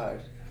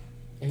god.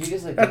 He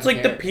just, like, that's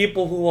like the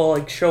people who will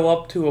like show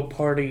up to a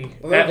party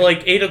at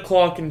like 8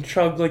 o'clock and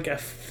chug like a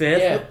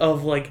fifth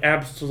of like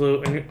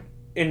Absolute,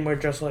 and we're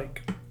just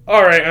like,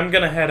 all right, I'm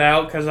gonna head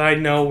out because I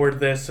know where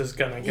this is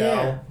gonna go.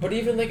 Yeah, but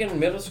even like in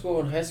middle school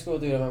and high school,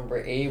 dude, I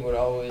remember Abe would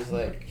always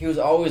like, he was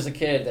always a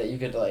kid that you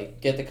could like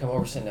get to come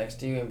over, sit next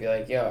to you, and be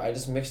like, yo, I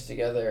just mixed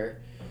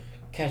together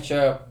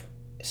ketchup,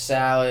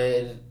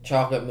 salad,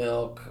 chocolate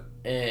milk,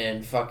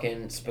 and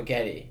fucking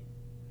spaghetti.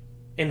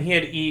 And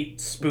he'd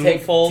eat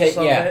spoonfuls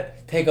of it.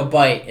 Take a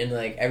bite and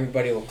like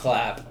everybody will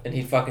clap and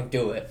he'd fucking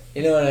do it.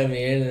 You know what I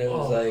mean? And it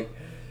was like,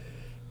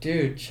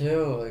 dude,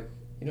 chill. Like,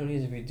 you don't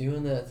need to be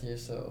doing that to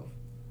yourself.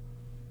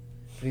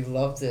 But he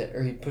loved it.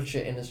 Or he'd put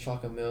shit in his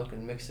chocolate milk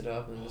and mix it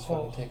up and just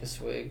fucking take a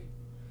swig.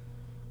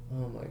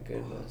 Oh my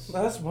goodness.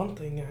 That's one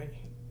thing I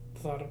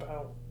thought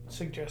about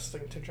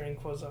suggesting to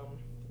drink was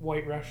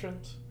White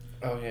Russians.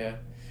 Oh yeah.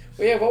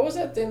 Well, yeah, what was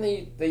that thing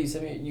that you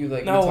said you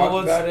like? No, you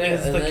talked about it.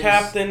 It's the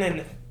Captain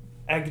and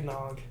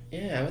eggnog.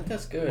 Yeah, I bet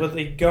that's good. With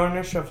a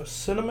garnish of a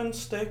cinnamon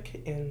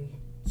stick and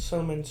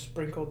cinnamon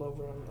sprinkled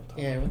over on the top.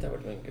 Yeah, I bet that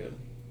would have been good.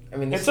 I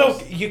mean, it's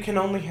okay. You can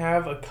only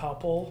have a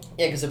couple.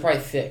 Yeah, because they're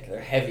probably thick.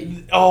 They're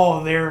heavy.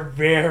 Oh, they're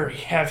very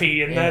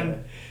heavy.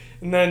 And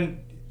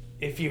then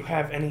if you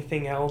have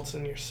anything else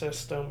in your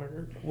system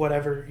or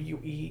whatever you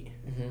eat,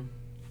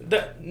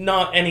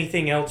 not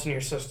anything else in your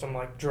system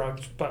like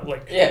drugs, but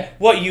like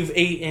what you've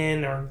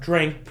eaten or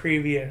drank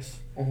previous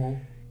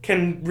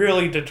can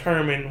really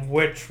determine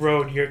which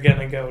road you're going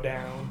to go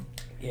down.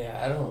 Yeah,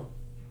 I don't...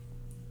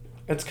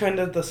 It's kind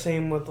of the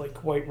same with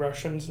like White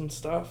Russians and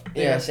stuff.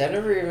 Yeah, see, I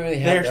never even really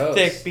had those.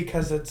 They're thick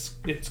because it's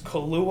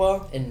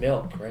Kahlua. And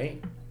milk,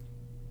 right?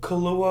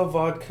 Kahlua,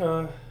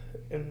 vodka,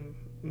 and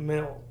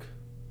milk.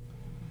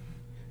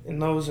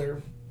 And those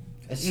are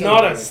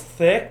not as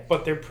thick,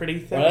 but they're pretty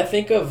thick. When I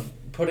think of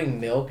putting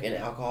milk and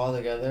alcohol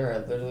together, I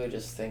literally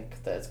just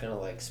think that it's going to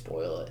like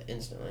spoil it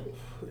instantly.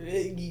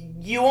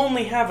 You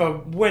only have a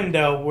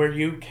window where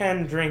you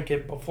can drink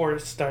it before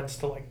it starts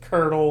to like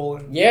curdle.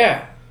 And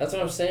yeah, that's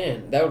what I'm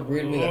saying. That would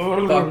weird me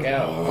the fuck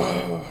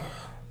out.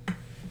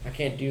 I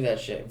can't do that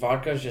shit.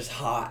 Vodka's just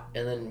hot,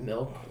 and then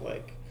milk,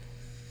 like...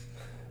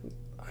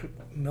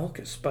 Milk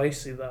is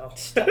spicy, though.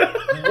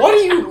 What do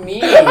you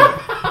mean?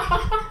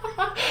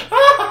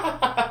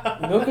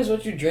 Milk is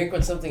what you drink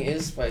when something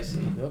is spicy.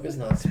 Milk is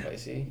not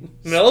spicy.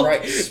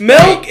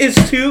 Milk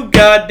is too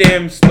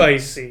goddamn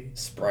spicy.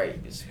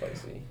 Sprite is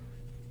spicy.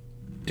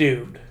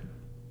 Dude,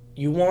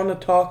 you want to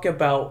talk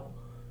about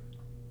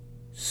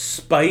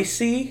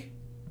spicy?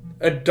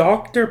 A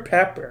Dr.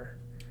 Pepper.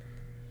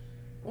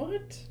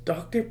 What?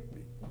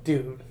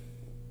 Dude.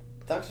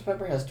 Dr.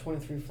 Pepper has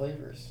 23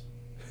 flavors.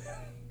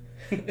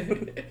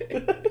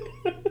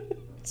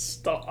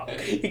 Stop.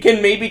 It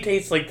can maybe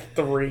taste like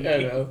 3. I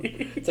know.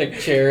 It's like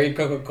cherry,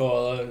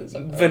 Coca-Cola, and it's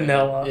like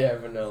vanilla. Yeah,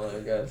 vanilla, I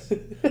guess.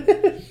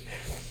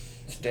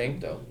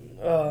 Stink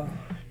though.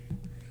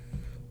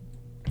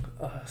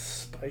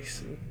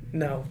 Spicy.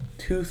 No,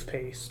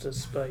 toothpaste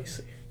is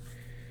spicy.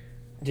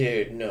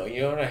 Dude, no.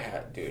 You know what I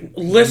had, dude?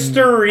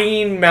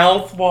 Listerine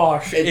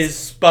mouthwash is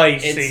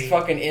spicy. It's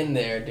fucking in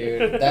there,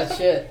 dude. That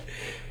shit.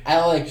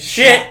 I like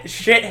shit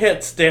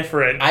hits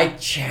different. I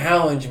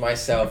challenge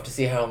myself to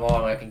see how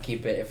long I can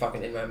keep it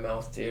fucking in my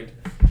mouth, dude.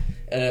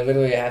 And I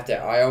literally have to.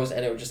 I always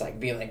end it with just like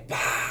being like, bah!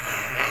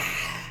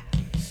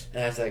 And I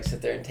have to like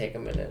sit there and take a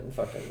minute and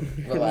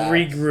fucking relax,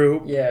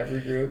 regroup. Yeah,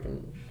 regroup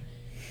and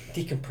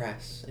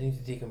decompress. I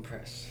need to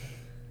decompress.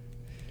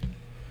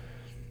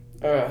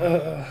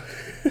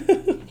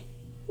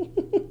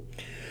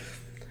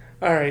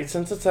 All right,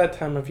 since it's that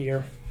time of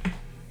year.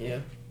 Yeah.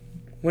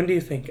 When do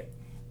you think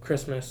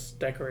Christmas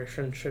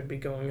decorations should be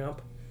going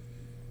up?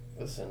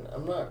 Listen,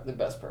 I'm not the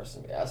best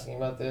person to be asking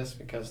about this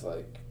because,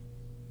 like...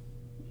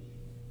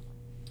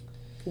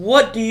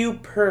 What do you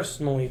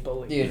personally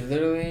believe? Dude,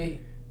 literally...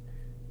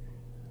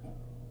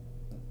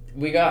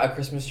 We got a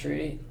Christmas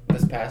tree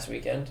this past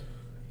weekend.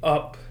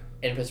 Up.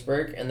 In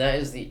Pittsburgh, and that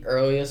is the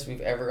earliest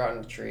we've ever gotten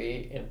a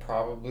tree in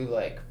probably,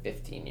 like,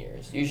 15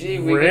 years. Usually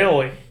we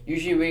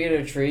get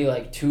a tree,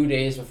 like, 2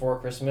 days before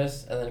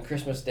Christmas, and then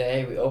Christmas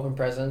Day, we open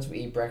presents,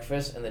 we eat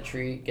breakfast, and the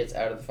tree gets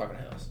out of the fucking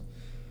house.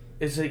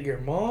 Is it your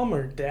mom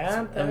or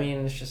dad? I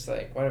mean, it's just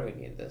like, why do we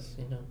need this,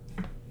 you know?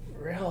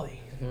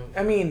 Really? Mm-hmm.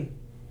 I mean,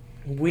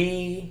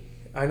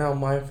 I know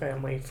my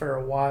family, for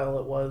a while,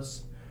 it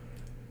was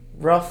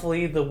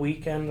roughly the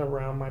weekend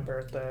around my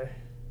birthday.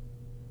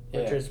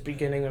 Which is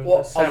beginning of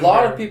December. A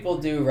lot of people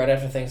do right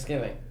after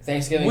Thanksgiving.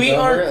 Thanksgiving's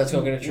over, let's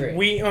go get a tree.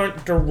 We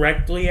aren't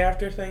directly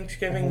after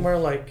Thanksgiving. Mm-hmm. We're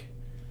like,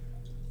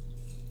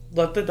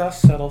 let the dust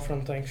settle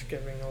from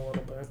Thanksgiving a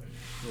little bit.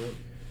 Mm-hmm.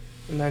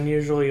 And then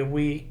usually a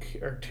week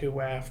or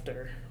 2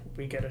 after,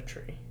 we get a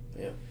tree.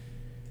 Yeah.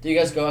 Do you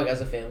guys go like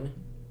as a family?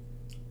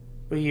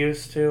 We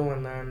used to,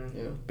 and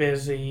then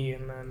busy,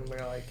 and then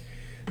we're like,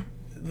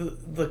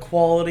 the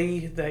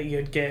quality that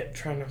you'd get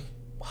trying to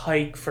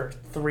hike for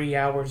 3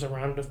 hours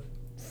around a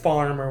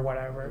farm or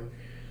whatever,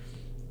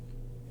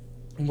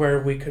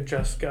 where we could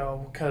just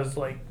go, because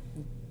like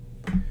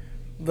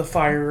the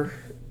fire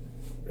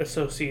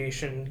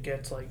association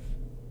gets like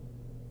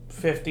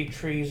 50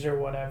 trees or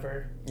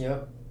whatever.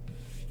 Yep.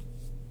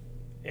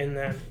 And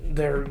then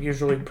they're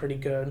usually pretty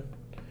good.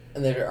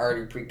 And they're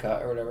already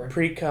pre-cut or whatever?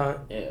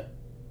 Pre-cut. Yeah.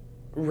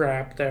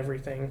 Wrapped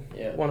everything.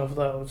 Yeah. One of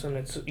those, and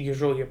it's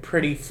usually a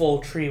pretty full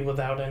tree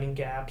without any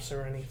gaps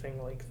or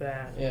anything like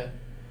that. Yeah.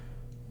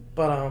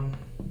 But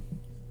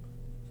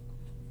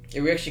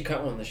yeah, we actually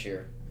cut one this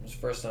year. It was the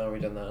first time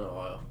we've done that in a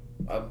while.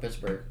 Out in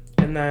Pittsburgh.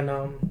 And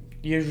then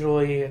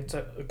usually it's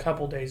a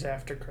couple days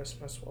after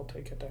Christmas we'll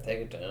take it down. Take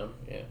it down,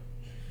 yeah.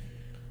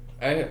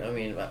 I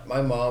mean,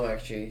 my mom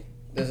actually,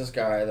 there's this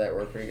guy that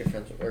we're pretty good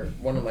friends with, or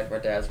one of like my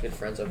dad's good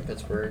friends up in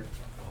Pittsburgh.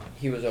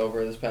 He was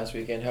over this past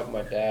weekend helping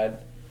my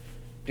dad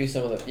do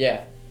some of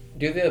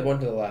do the one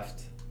to the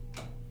left.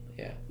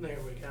 Yeah. There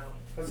we go.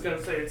 I was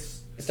gonna say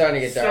it's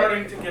starting to get dark.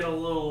 Starting to get a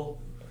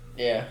little...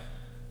 Yeah.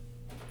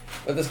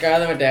 But this guy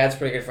that my dad's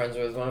pretty good friends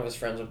with, one of his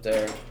friends up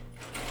there,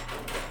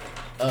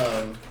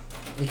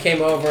 he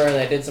came over and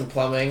they did some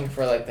plumbing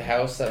for like the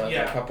house that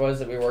my cup was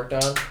that we worked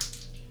on.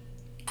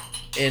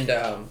 And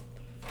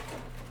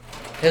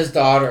his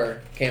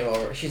daughter came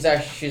over. She's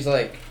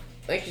like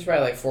think she's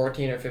probably like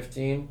 14 or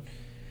 15.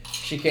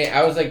 She came.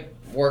 I was like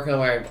working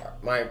on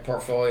my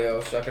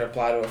portfolio so I could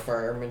apply to a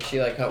firm, and she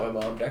like helped my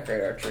mom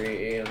decorate our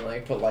tree and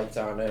like put lights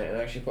on it and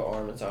actually put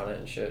ornaments on it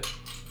and shit.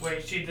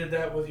 Wait, she did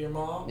that with your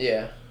mom?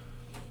 Yeah.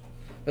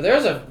 But there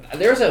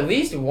was at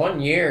least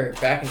 1 year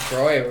back in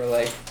Troy where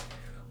like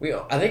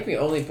I think we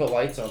only put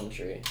lights on the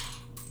tree.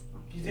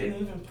 You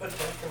didn't even put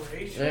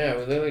decorations? Yeah,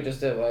 we literally just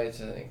did lights,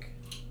 I think.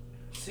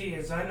 See,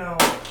 as I know,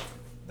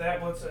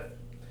 that was it.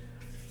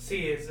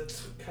 See,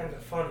 it's kind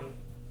of funny.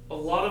 A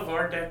lot of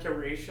our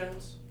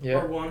decorations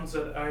are ones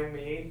that I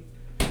made.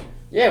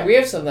 Yeah, we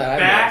have some that I made.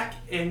 Back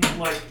in,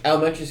 like...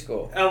 Elementary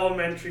school.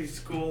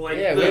 Like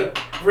the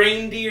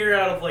reindeer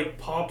out of, like,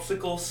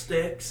 popsicle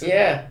sticks.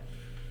 Yeah.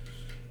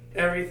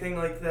 Everything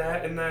like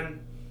that. And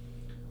then,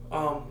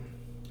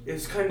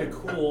 it's kind of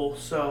cool,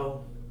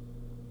 so...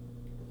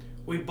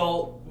 We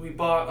bought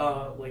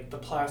like, the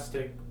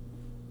plastic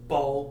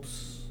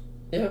bulbs.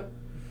 Yep.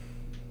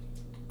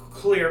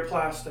 Clear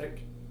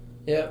plastic.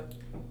 Yep.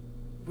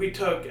 We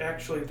took,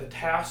 actually, the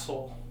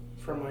tassel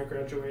from my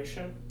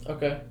graduation.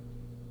 Okay.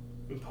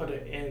 And put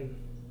it in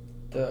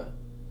the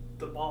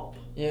bulb.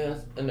 Yeah,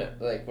 and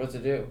like, what's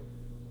it do?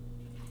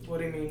 What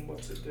do you mean,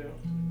 what's it do?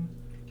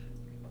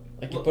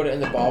 Like, you put it in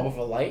the bulb of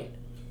a light?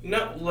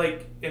 No,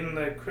 like, in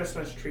the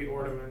Christmas tree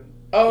ornament.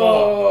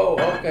 Oh,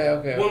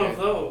 okay. One of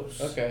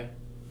those. Okay.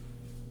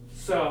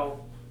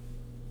 So,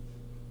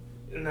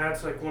 and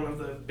that's, like, one of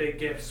the big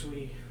gifts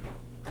we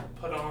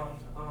put on,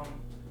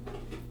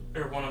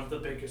 or one of the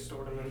biggest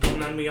ornaments.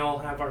 And then we all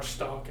have our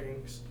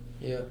stockings.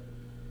 Yeah.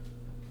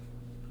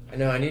 I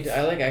know, I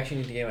actually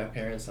need to get my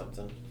parents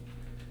something.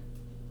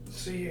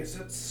 See,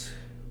 it's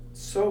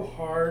so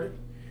hard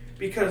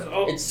because...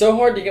 it's so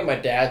hard to get my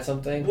dad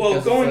something.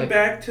 Well, going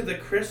back to the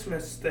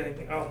Christmas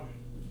thing,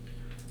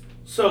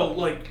 so,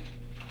 like,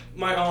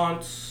 my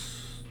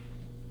aunts,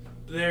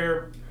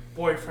 their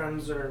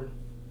boyfriends are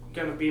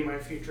gonna be my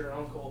future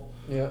uncle.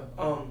 Yeah.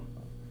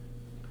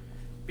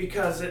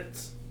 Because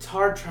it's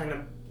hard trying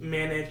to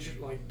manage,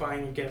 like,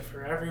 buying a gift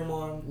for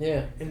everyone.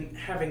 Yeah. And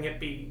having it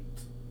be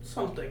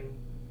something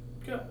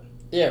good.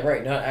 Yeah,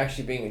 right. Not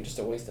actually being just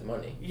a waste of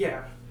money.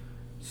 Yeah.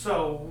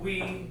 So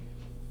we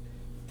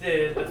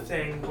did a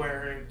thing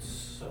where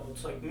it's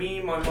like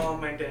me, my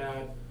mom, my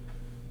dad,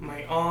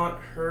 my aunt,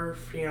 her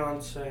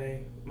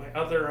fiance, my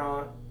other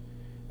aunt,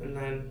 and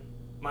then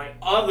my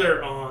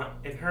other aunt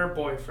and her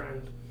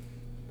boyfriend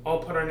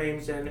all put our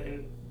names in,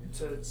 and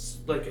it's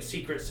like a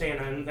secret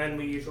Santa, and then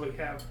we usually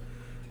have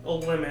a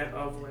limit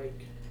of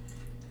like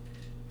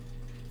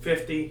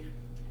 50.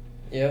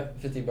 Yeah,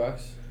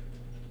 $50.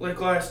 Like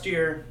last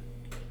year,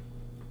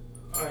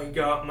 I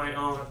got my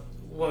aunt,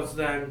 was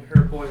then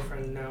her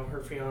boyfriend, now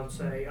her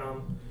fiance,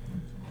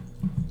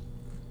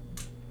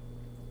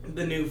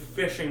 the new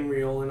fishing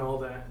reel and all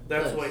that.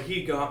 That's nice. what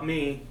he got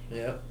me.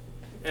 Yeah.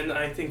 And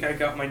I think I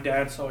got my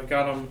dad, so I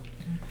got him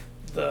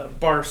the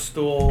bar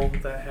stool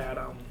that had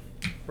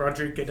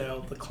Roger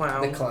Goodell, the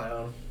clown. The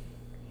clown.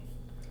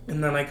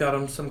 And then I got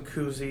him some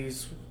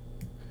koozies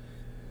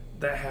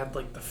that had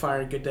like the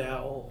Fire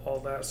Goodell, all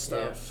that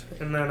stuff.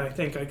 Yeah. And then I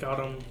think I got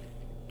him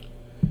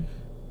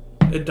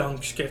a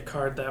Dunks gift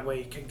card, that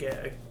way he could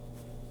get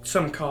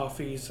some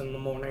coffees in the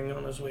morning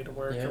on his way to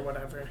work or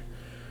whatever.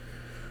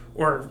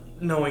 Or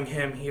knowing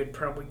him, he would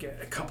probably get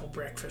a couple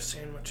breakfast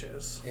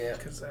sandwiches. Yeah.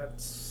 Because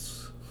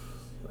that's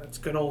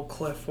good old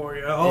Cliff for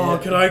you. Oh,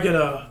 could I get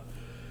a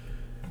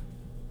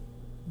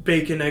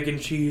bacon, egg,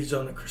 and cheese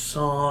on a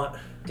croissant?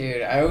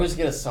 Dude, I always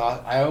get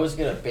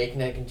a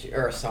bacon, egg, and cheese,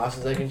 or a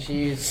sausage, egg, and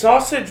cheese.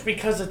 Sausage,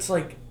 because it's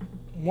like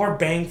more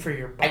bang for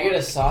your buck. I get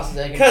a sausage,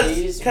 egg, and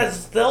cheese.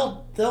 Because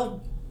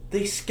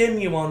they skim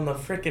you on the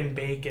frickin'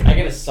 bacon. I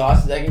get a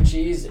sausage, egg, and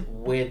cheese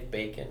with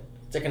bacon.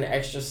 It's like an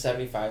extra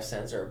 75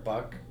 cents or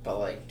 $1, but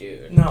like,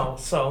 dude. No,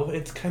 so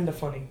it's kind of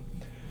funny.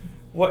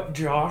 What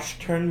Josh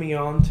turned me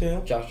on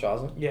to. Josh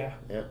Johnson? Yeah.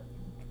 Yeah.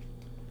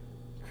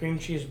 Cream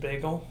cheese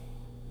bagel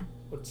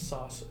with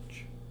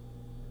sausage.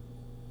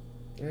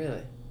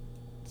 Really?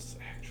 It's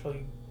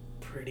actually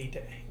pretty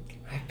dang.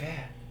 I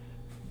bet.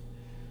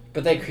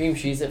 But they cream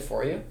cheese it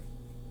for you?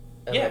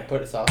 And like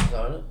put sausage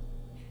on it?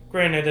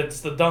 Granted,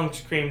 it's the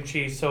Dunks cream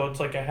cheese, so it's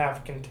like a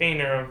half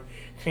container of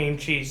cream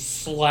cheese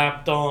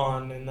slapped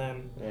on, and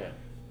then...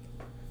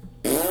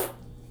 Yeah.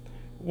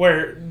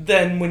 Where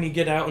then when you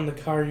get out in the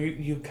car,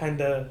 you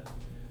kind of...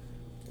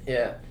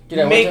 Yeah.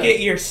 Make it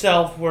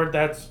yourself, where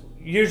that's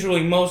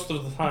usually most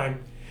of the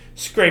time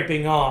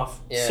scraping off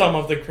some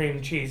of the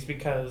cream cheese,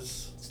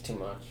 because... It's too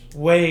much.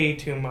 Way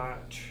too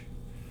much.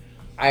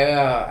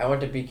 I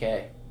went to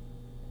BK.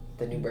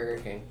 The new Burger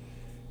King.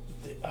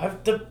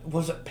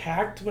 Was it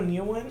packed when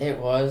you went? It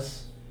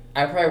was.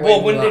 I probably went.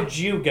 Well, when did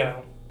you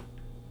go?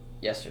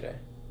 Yesterday.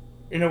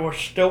 And it was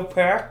still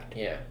packed?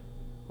 Yeah.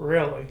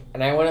 Really?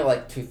 And I went at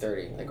like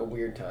 2:30, like a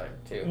weird time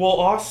too. Well,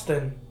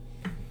 Austin.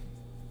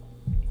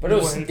 But it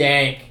was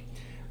dank.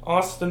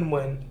 Austin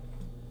went.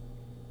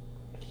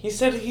 He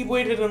said he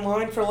waited in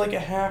line for like a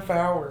half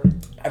hour.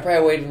 I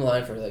probably waited in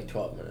line for like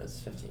 12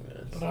 minutes, 15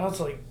 minutes. But I was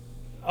like,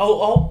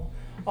 I'll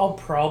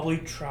probably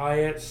try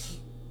it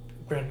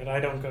Granted, I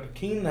don't go to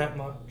Keene that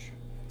much.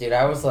 Dude,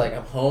 I was like,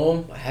 I'm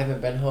home. I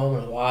haven't been home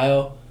in a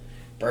while.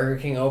 Burger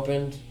King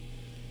opened.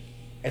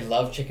 I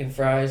love chicken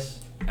fries.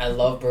 I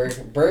love Burger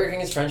King. Burger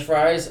King's French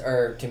fries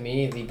are, to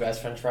me, the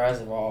best French fries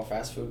of all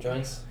fast food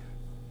joints.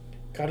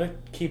 Gotta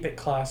keep it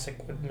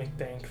classic with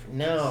McDank fries.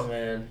 No,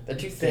 man. They're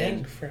too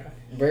thin. Fries.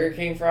 Burger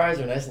King fries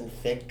are nice and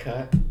thick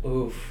cut.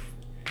 Oof.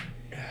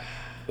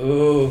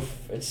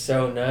 Oof. It's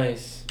so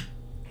nice.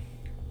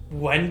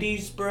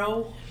 Wendy's,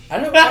 bro? I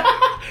don't know.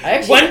 I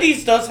actually,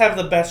 Wendy's does have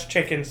the best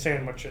chicken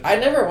sandwiches. I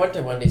never went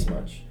to Wendy's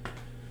much.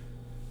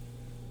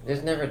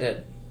 Just never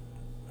did.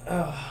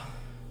 But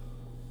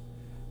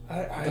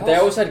they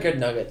always had good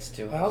nuggets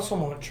too. I also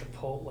want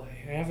Chipotle.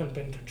 I haven't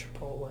been to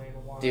Chipotle in a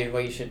while. Dude,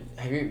 well, you should.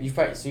 Have you? You've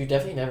probably, so you've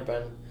definitely never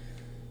been.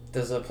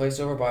 There's a place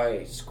over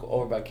by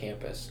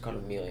campus called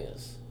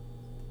Amelia's.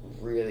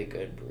 Really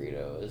good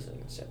burritos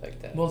and stuff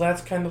like that. Well,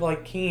 that's kind of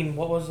like Keene.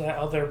 What was that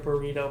other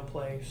burrito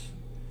place?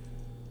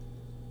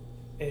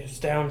 It's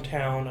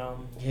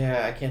downtown.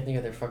 Yeah, I can't think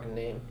of their fucking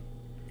name.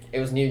 It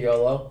was near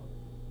YOLO,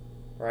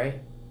 right?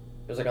 It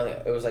was like on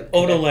the. It was like.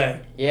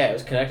 Odelay. Yeah, it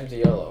was connected to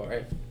YOLO,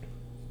 right?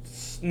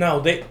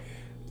 No,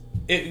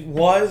 it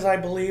was, I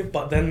believe,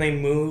 but then they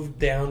moved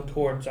down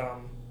towards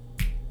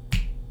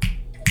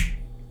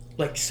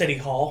like City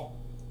Hall.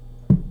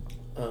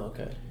 Oh,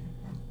 okay.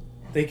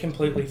 They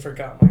completely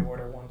forgot my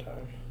order one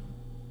time.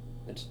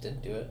 They just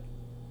didn't do it.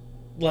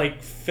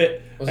 Like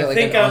fit. Was it like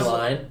an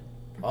online?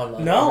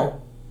 Online? No, order?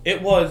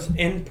 It was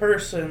in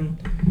person.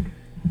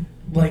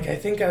 Like I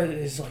think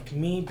it was like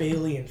me,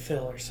 Bailey, and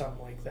Phil or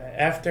something like that.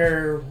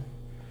 After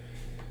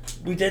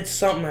we did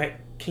something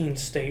at Keene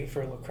State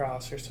for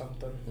lacrosse or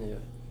something. Yeah.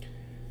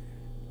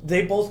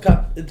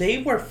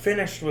 They were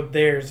finished with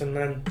theirs and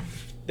then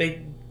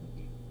they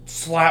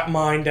slapped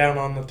mine down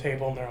on the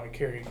table and they're like,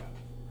 here you go.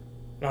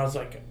 And I was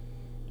like,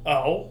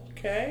 oh,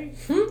 okay.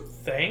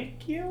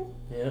 Thank you.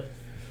 Yeah.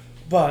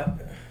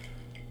 But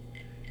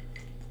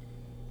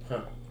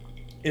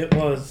it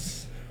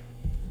was.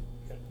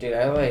 Dude,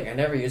 I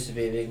never used to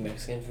be a big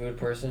Mexican food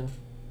person.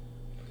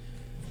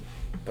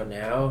 But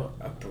now,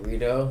 a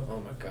burrito, oh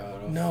my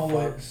god,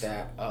 fuck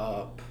that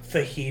up.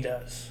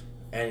 Fajitas.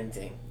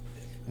 Anything.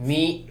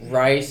 Meat,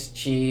 rice,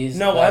 cheese,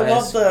 no,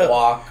 lettuce,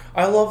 guac.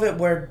 I love it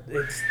where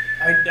it's,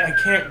 I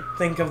can't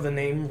think of the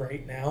name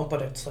right now,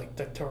 but it's like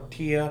the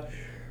tortilla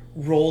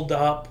rolled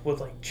up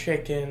with like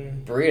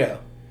chicken. Burrito.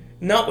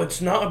 No, it's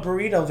not a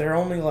burrito. They're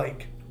only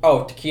like...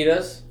 Oh,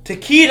 taquitos?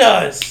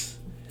 Taquitos!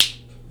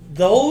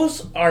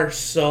 Those are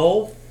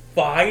so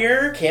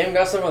fire. Cam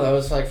got some of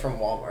those like from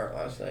Walmart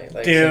last night.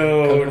 Like dude.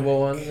 Some cookable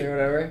ones or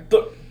whatever.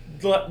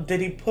 Did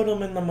he put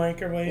them in the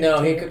microwave? No,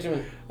 too? He cooked them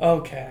in...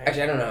 Okay.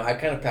 Actually, I don't know. I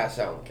kind of passed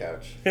out on the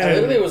couch. I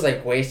literally was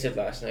like wasted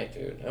last night,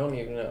 dude. I don't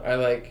even know.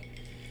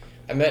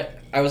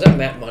 I was at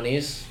Matt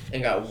Money's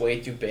and got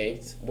way too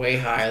baked. Way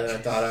higher than I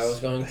thought I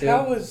was going to.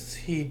 How is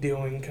he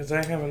doing? Because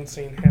I haven't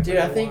seen him Dude,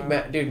 I think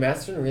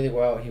Matt's doing really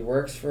well. He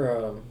works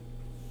for...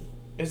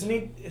 Isn't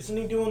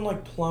he doing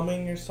like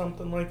plumbing or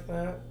something like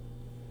that?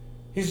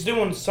 He's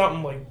doing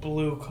something like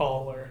blue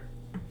collar.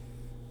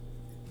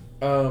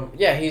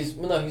 Yeah, he's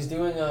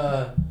doing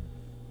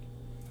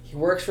he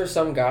works for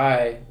some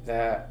guy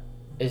that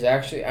is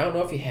actually, I don't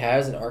know if he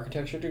has an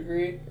architecture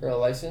degree or a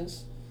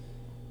license,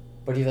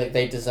 but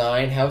they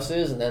design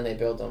houses and then they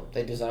build them.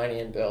 They design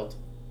and build.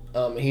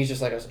 He's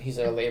just like he's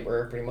a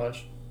laborer pretty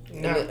much.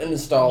 No, an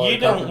installer. You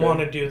don't want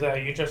to do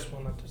that. You just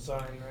want to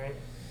design, right?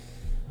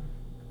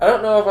 I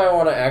don't know if I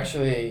want to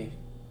actually.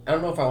 I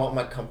don't know if I want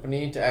my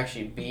company to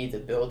actually be the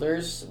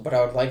builders, but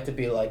I would like to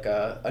be like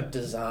a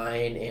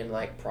design and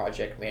like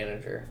project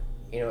manager.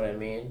 You know what I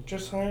mean?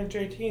 Just hire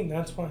JT.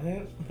 That's what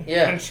his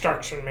yeah.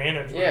 Construction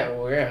manager. Yeah.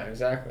 Well, yeah.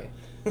 Exactly.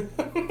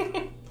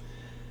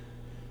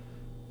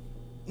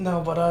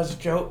 No, but I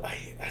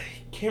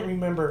can't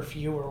remember if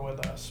you were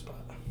with us, but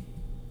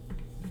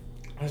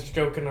I was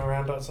joking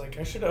around. I was like,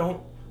 I should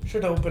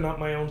open up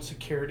my own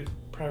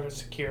private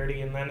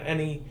security, and then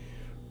any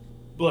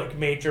like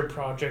major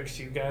projects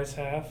you guys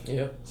have,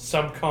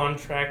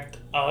 subcontract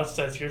us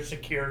as your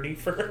security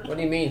firm. What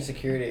do you mean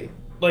security?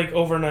 Like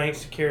overnight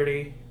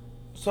security.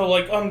 So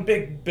like on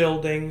big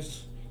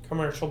buildings,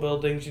 commercial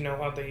buildings, you know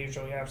how they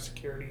usually have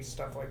security,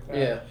 stuff like that.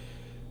 Yeah.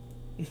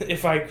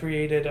 If I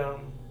created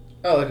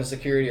like a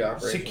security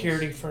operation.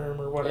 Security firm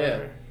or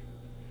whatever.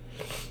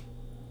 Yeah.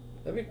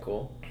 That'd be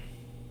cool.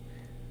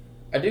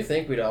 I do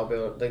think we'd all be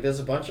able, like there's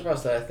a bunch of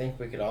us that I think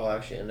we could all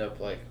actually end up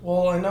like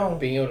I know.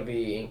 Being able to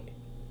be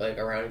like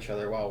around each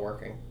other while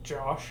working.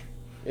 Josh.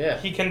 Yeah.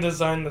 He can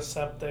design the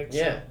septics.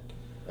 Yeah.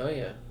 Oh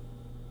yeah.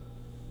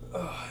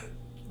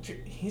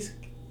 He's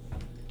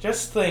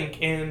just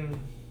think in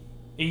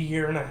a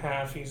year and a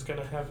half he's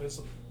gonna have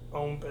his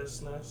own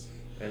business.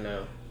 I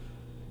know.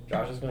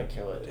 Josh is gonna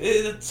kill it.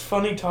 It's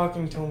funny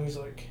talking to him. He's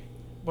like,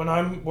 when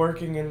I'm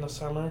working in the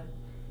summer,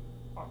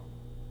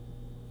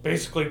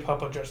 basically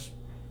Papa just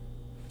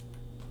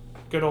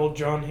good old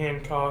John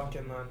Hancock,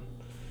 and then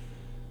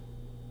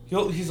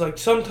he's like,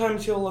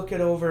 sometimes he'll look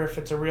it over if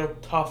it's a real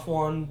tough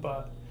one,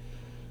 but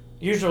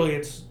usually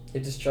it's You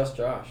just trust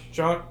Josh.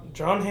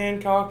 John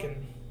Hancock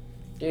and...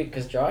 Dude,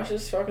 because Josh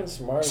is fucking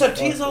smart. Except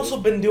he's also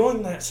been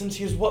doing that since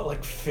he was, what,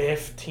 like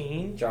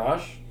 15?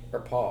 Josh or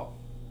Paul?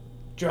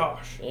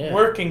 Josh. Yeah.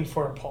 Working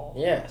for Paul.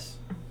 Yes.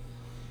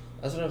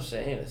 That's what I'm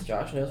saying. Is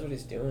Josh knows what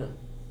he's doing.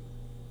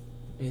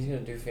 He's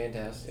going to do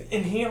fantastic.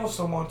 And he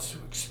also wants to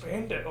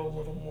expand it a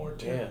little more,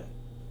 too. Yeah.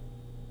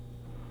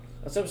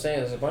 That's what I'm saying.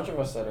 There's a bunch of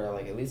us that are,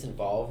 like, at least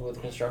involved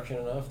with construction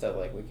enough that,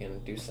 like, we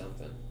can do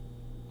something.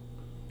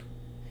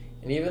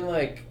 And even,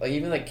 like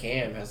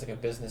Cam has, like, a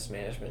business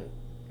management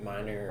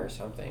minor or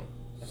something.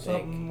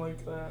 Something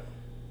like that.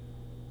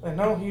 I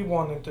know he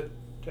wanted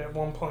to, at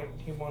one point,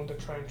 he wanted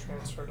to try and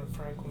transfer to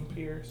Franklin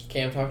Pierce.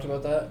 Cam talked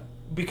about that?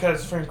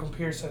 Because Franklin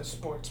Pierce has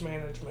sports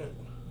management.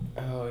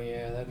 Oh,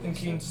 yeah, that And makes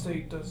Keene sense.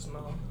 State does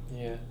not.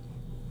 Yeah.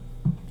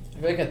 I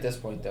feel like at this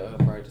point, though, he'll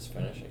probably just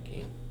finish at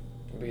Keene.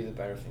 It'd be the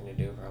better thing to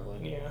do,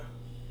 probably. Yeah.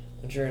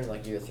 I'm sure in,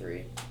 like, year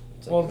 3,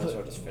 it's like, Well, might as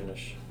well just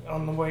finish.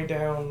 On the way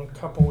down a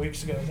couple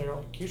weeks ago, they were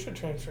like, you should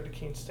transfer to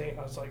Keene State.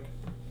 I was like,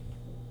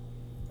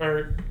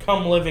 or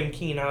come live in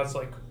Keene. I was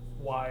like,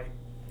 why?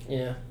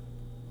 Yeah.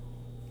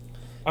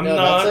 I'm No,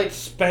 not that's like-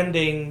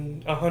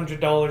 spending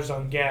 $100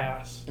 on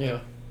gas. Yeah.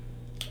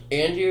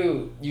 And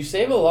you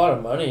save a lot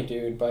of money,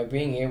 dude, by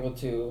being able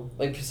to...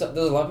 Like, there's a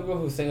lot of people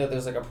who think that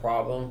there's, like, a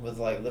problem with,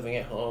 like, living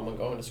at home and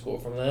going to school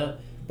from that.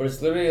 But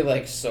it's literally,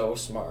 like, so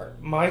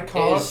smart. My It's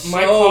cost,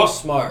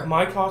 smart.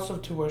 My cost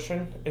of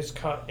tuition is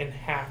cut in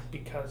half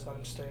because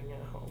I'm staying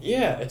at home.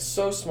 Yeah, it's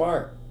so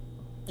smart.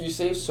 You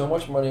save so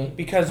much money.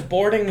 Because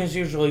boarding is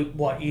usually,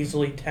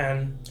 easily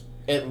 10,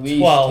 At least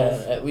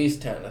 12. 10. At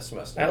least 10 a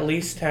semester. at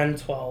least 10,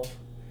 12.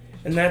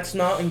 And that's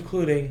not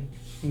including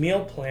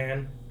meal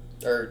plan.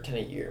 Or 10 a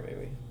year,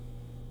 maybe.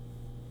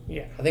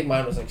 Yeah. I think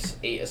mine was, like,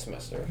 8 a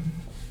semester.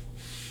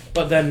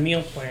 But then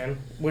meal plan,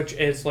 which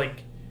is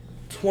like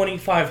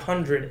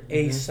 $2,500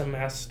 a Mhm.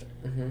 semester.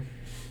 Mm-hmm.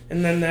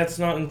 And then that's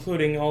not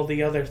including all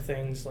the other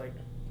things like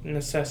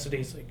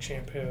necessities like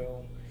shampoo.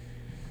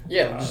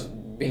 Yeah,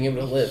 just being able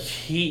to live.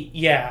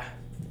 Yeah.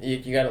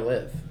 You gotta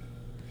live.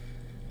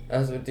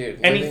 That's what, dude.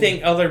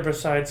 Anything other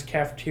besides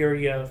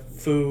cafeteria,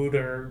 food,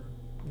 or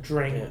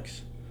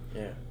drinks.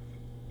 Yeah.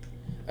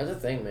 That's the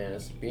thing, man.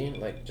 It's being,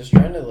 like, just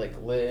trying to, like,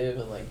 live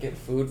and, like, get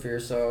food for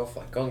yourself.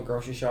 Like, going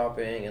grocery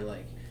shopping and,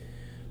 like,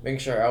 making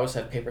sure I always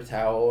have paper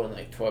towel and,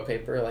 like, toilet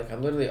paper. Like,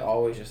 I'm literally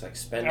always just, like,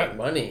 spending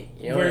money.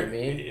 You know what I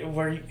mean?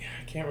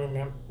 I can't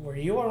remember. Were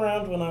you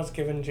around when I was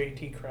giving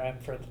JT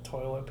crap for the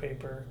toilet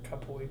paper a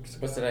couple weeks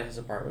ago? Was it at his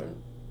apartment?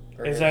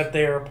 Or Is his- that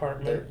their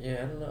apartment? Yeah, I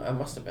don't know. I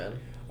must have been.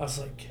 I was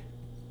like,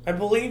 I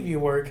believe you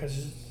were,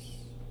 because...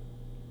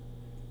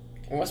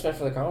 It must have been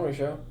for the comedy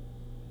show.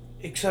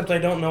 Except I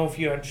don't know if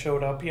you had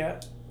showed up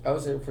yet. I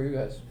was there for you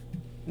guys.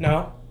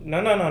 No.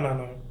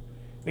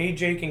 Me,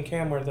 Jake, and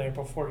Cam were there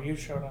before you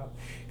showed up.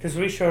 Because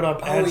we showed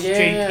up as yeah.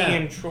 JT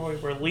and Troy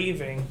were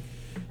leaving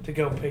to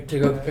go pick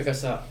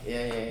Us up.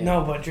 Yeah.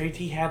 No, but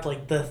JT had,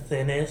 like, the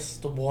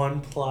thinnest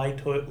one-ply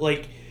toilet.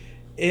 Like,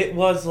 it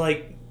was,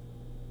 like,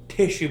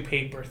 tissue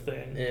paper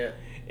thin. Yeah.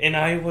 And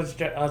I was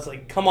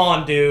like, come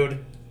on,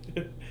 dude.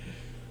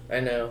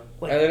 I know.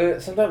 Like-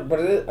 Sometimes, but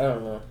I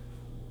don't know.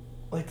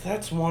 Like,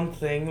 that's one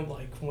thing,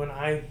 like, when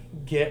I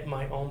get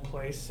my own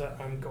place that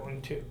I'm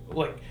going to,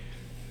 like...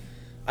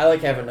 I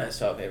like having nice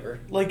toilet paper.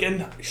 Like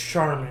in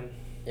Charmin.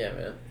 Yeah,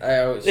 man. I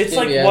always... It's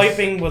like CVS.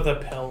 wiping with a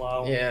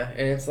pillow. Yeah,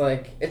 and it's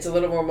like, it's a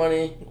little more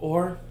money.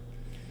 Or,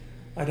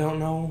 I don't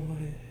know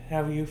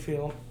how you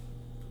feel.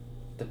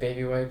 The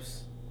baby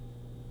wipes.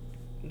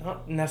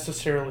 Not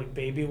necessarily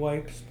baby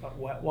wipes, but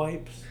wet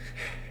wipes.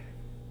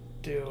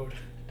 Dude.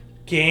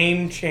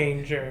 Game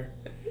changer.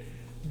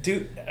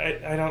 Dude,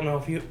 I don't know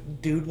if you...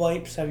 Dude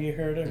wipes, have you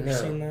heard or No.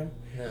 seen them?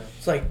 No.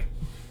 It's like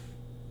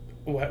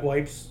wet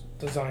wipes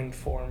designed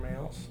for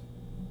males.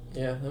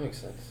 Yeah, that makes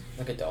sense.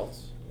 Like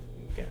adults.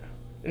 Yeah.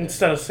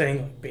 Instead of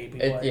saying like baby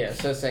wipes. Yeah,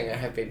 instead of saying I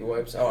have baby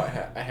wipes, I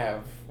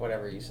have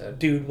whatever you said.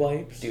 Dude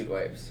wipes. Dude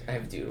wipes. I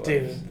have dude wipes.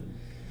 Dude.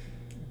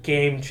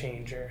 Game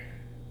changer.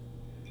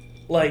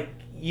 Like,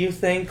 you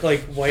think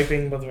like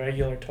wiping with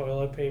regular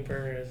toilet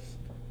paper is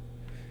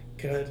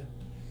good.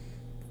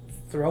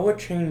 Throw a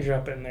change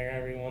up in there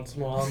every once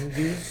in a while and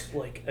use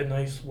like a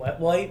nice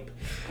wet wipe.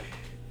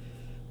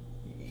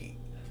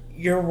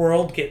 Your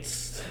world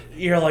gets...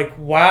 You're like,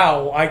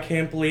 wow, I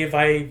can't believe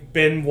I've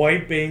been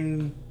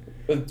wiping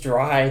With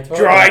dry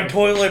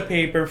toilet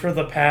paper for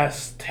the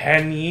past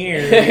 10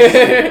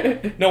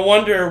 years. No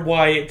wonder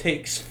why it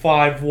takes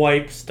 5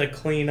 wipes to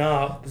clean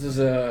up. This is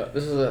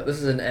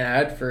an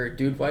ad for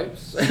dude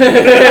wipes.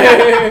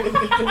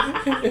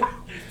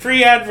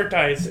 Free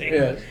advertising.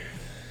 Yeah.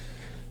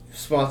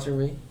 Sponsor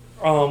me.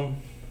 No,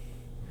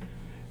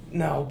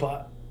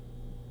 but...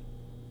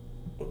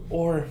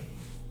 Or...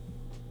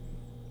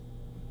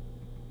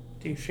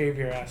 Do you shave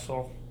your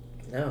asshole?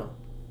 No.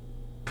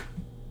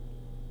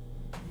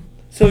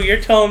 So you're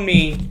telling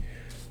me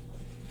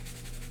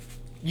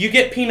you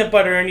get peanut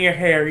butter in your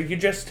hair, you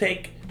just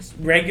take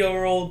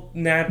regular old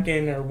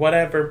napkin or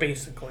whatever,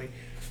 basically.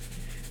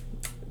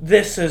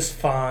 This is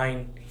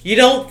fine. You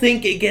don't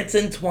think it gets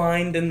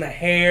entwined in the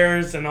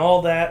hairs and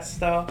all that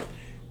stuff,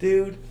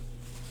 dude?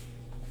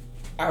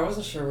 I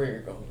wasn't sure where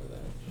you're going with that.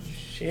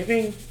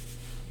 Shaving?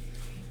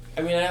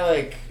 I mean, I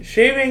like...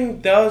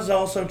 Shaving does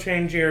also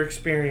change your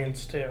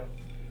experience, too.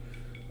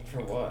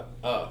 For what?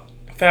 Oh.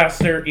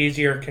 Faster,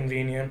 easier,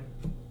 convenient.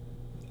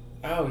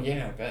 Oh,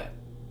 yeah, I bet.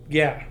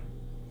 Yeah.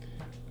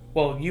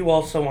 Well, you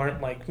also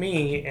aren't like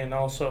me and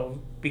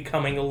also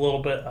becoming a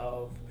little bit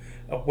of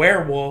a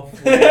werewolf.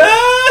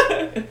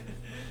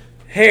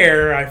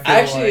 Hair, I feel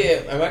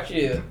I'm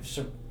actually...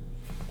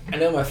 I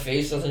know my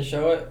face doesn't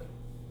show it,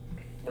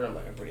 but I'm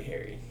like a pretty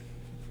hairy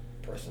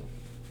person.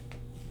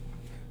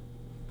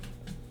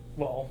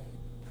 Well...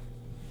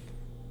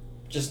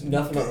 Just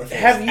nothing about my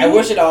face. I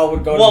wish it all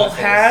would go to my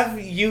face.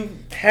 Well,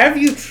 have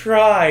you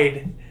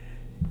tried...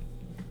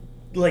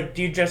 Like,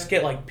 do you just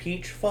get, like,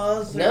 peach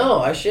fuzz? No,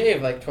 I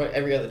shave, like,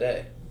 every other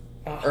day.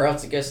 Or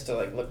else it gets to,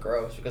 like, look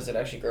gross because it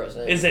actually grows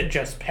in. Is it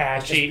just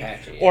patchy? It's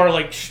just patchy, yeah. Or,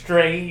 like,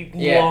 straight,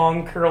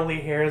 long, curly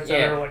hairs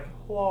that are, like,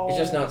 whoa. It's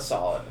just not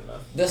solid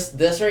enough.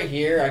 This right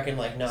here, I can,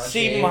 like, not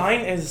shave. See,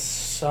 mine is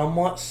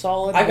somewhat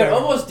solid. I could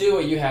almost do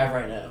what you have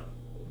right now.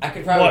 I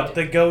could probably... What,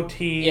 the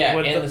goatee? Yeah,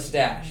 and the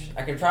stash.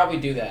 I could probably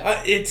do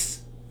that.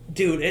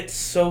 Dude, it's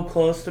so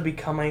close to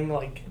becoming,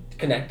 like...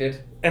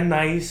 Connected. A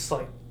nice,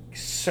 like...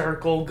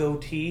 circle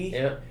goatee,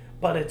 yeah,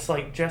 but it's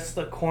like just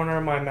the corner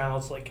of my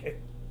mouth, like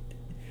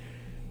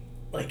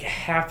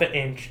half an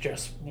inch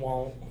just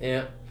won't.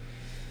 Yeah.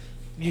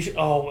 You should,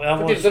 oh,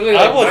 my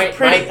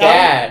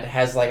dad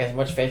has like as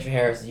much facial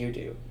hair as you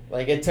do.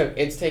 Like it took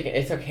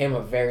him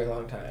a very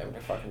long time to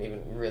fucking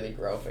even really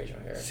grow facial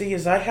hair. See,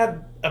 as I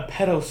had a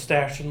pedo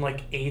stash in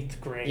like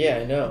 8th grade. Yeah,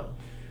 I know.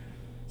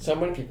 So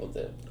many people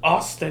did.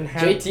 Austin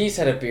had... JT's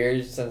had a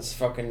beard since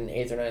fucking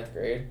 8th or 9th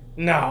grade.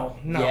 No.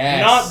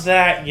 Yes. Not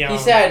that young.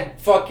 He's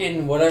had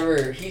fucking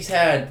whatever. He's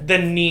had... The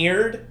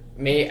neared?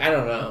 I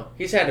don't know.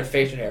 He's had a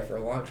facial hair for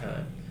a long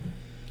time.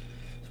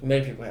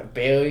 Many people have.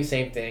 Bailey,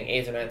 same thing.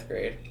 8th or 9th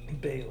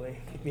grade. Bailey,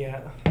 yeah.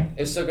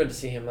 It was so good to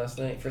see him last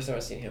night. First time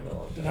I've seen him in a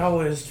long time.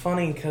 No, it was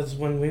funny because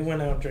when we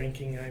went out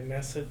drinking, I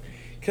messaged...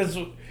 Because...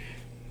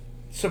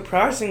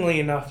 Surprisingly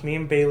enough, me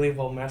and Bailey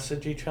will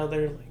message each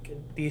other like a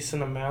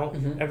decent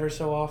amount ever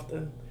so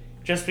often.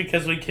 Just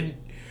because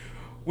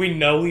we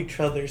know each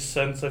other's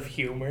sense of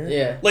humor.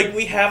 Yeah. Like,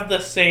 we have the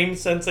same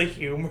sense of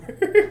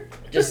humor.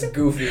 Just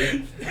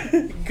goofy.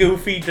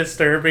 Goofy,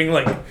 disturbing,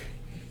 like,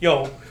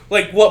 yo,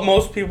 like what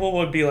most people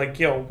would be like,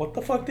 yo, what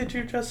the fuck did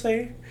you just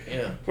say?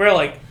 Yeah. We're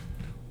like,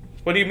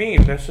 what do you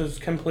mean? This is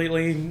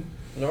completely...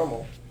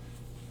 normal.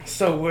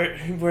 So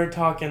we're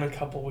talking a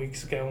couple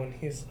weeks ago and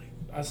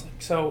I was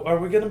like, so are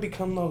we going to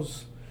become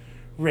those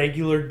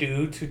regular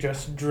dudes who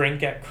just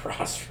drink at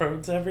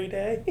Crossroads every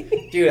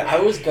day? Dude, I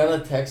was going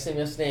to text him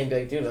yesterday and be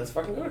like, dude, let's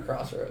fucking go to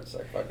Crossroads.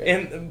 Like, fuck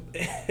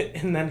it.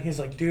 And then he's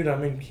like, dude,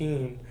 I'm in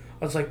Keene.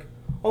 I was like,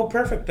 oh,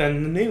 perfect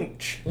then, the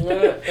Nooch.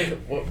 What,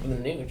 the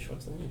Nooch?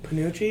 What's the Nooch?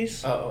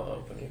 Panucci's?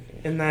 Oh,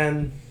 Panucci's. And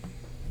then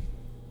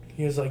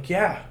he was like,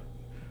 yeah,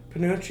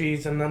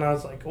 Panucci's. And then I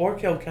was like, or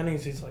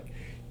Kilkenny's. He's like,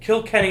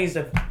 Kilkenny's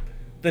if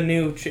the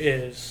Nooch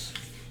is...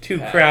 too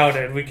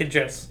crowded. We could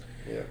just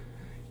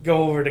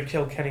go over to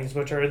Kilkenny's,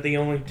 which are the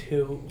only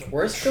two.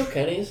 Where's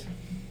Kilkenny's?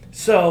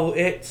 So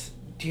it's...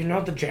 Do you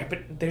know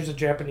there's a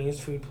Japanese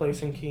food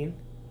place in Keene?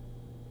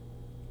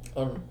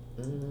 On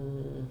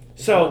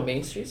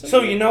Main Street?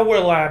 So you know where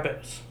Lab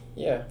is?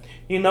 Yeah.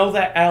 You know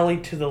that alley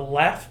to the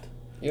left?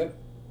 Yep.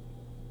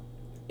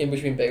 In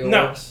between Bagel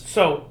No. Works?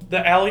 So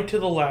the alley to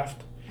the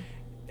left,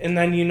 and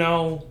then you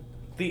know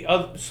the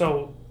other.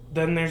 So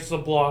then there's the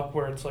block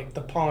where it's like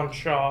the pawn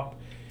shop.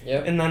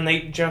 Yep. And then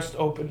they just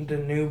opened a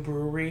new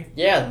brewery.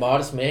 Yeah,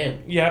 Modest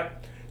Man.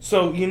 Yep.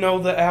 So you know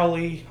the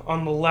alley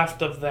on the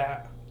left of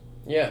that.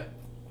 Yeah.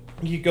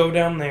 You go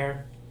down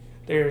there.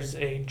 There's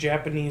a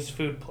Japanese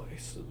food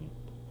place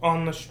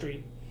on the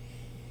street.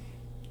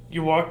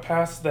 You walk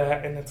past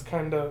that, and it's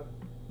kind of...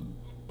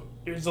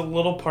 There's a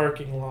little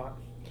parking lot.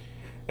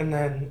 And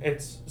then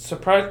it's...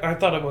 I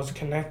thought it was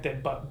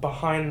connected, but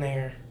behind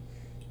there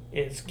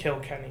is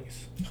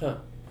Kilkenny's. Huh.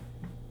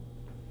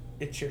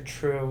 It's your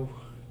true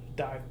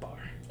dive bar.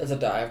 It's a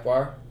dive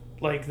bar?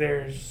 Like,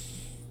 there's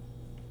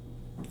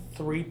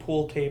 3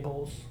 pool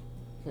tables.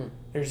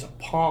 There's a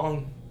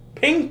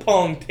ping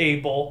pong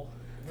table.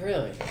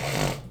 Really?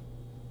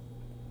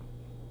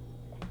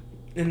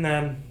 And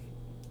then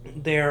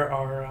there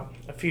are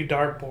a few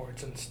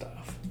dartboards and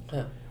stuff.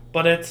 Huh.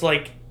 But it's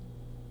like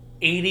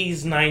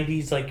 80s,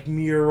 90s, like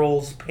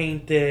murals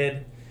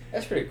painted.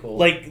 That's pretty cool.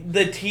 Like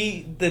the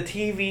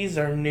TVs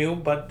are new,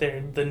 but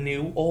they're the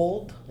new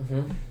old.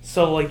 Mm-hmm.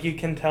 So like you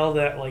can tell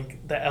that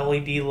like the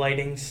LED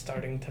lighting's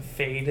starting to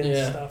fade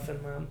and stuff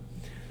in them.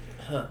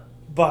 Huh.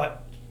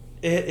 But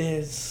it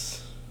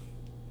is...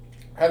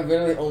 I've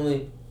really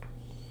only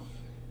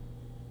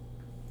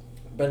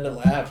been to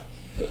Lab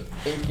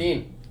in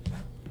Keene.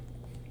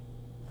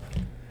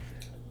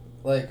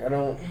 Like, I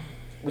don't...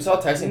 We saw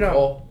Tyson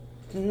Cole.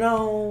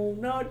 No,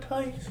 not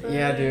Tyson.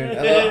 Yeah, dude.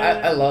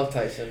 I love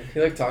Tyson.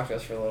 He, like, talked to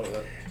us for a little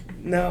bit.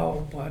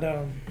 No, but,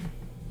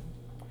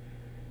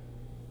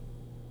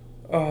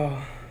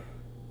 No,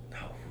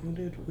 who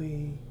did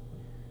we...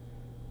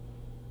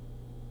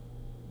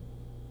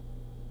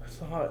 I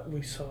thought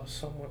we saw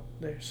someone...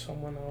 There's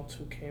someone else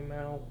who came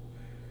out.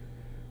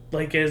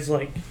 Like, as,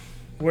 like,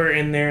 we're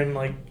in there and,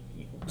 like,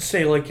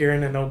 say, like, you're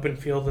in an open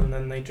field and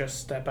then they just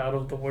step out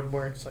of the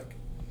woodworks, like...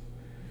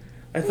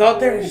 I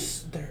thought I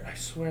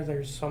swear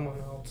there's someone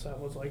else that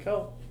was like,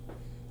 oh,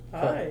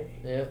 hi.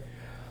 Yeah.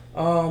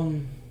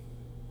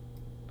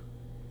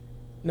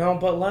 No,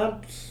 but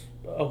Lab's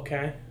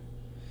okay.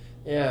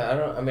 Yeah, I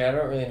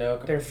don't really know.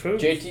 Their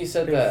food. JT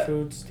said that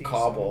food's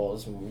Cobble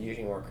is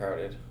usually more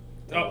crowded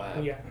than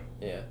Lab. Yeah.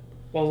 Yeah.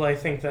 Well, I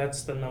think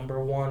that's the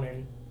number one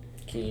in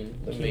Keene,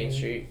 the main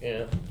street,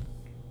 yeah.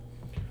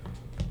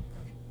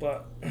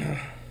 But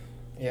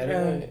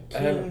yeah,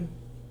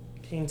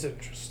 Keene's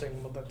interesting,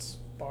 but that's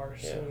bar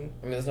scene.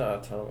 I mean, there's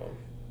not a ton of them.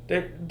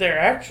 There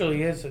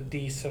actually is a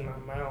decent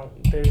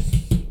amount.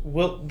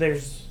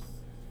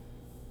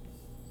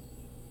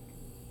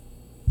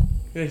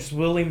 There's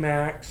Willie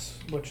Max,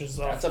 which is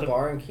that's a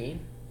bar in Keene.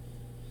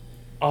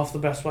 Off the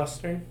Best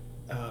Western.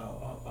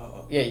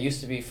 Oh. Yeah, it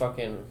used to be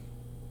fucking.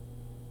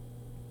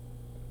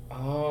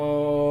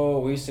 Oh,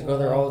 we used to go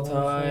there all the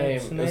time.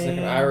 It was like an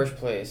Irish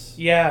place.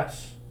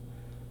 Yes.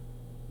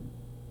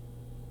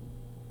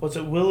 Was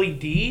it Willie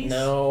D's?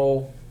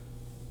 No.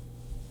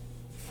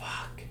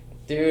 Fuck.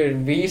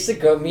 Dude, we used to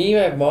go. Me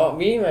and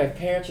my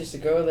parents used to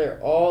go there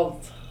all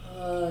the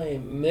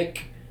time.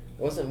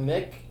 Wasn't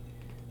Mick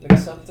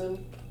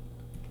something?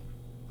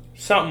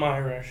 Something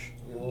Irish.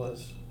 It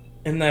was.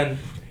 And then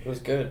it was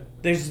good.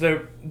 There's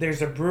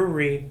a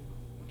brewery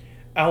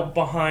out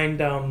behind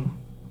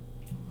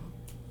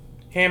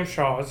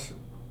Hamshaw's.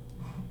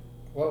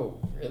 Whoa,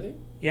 really?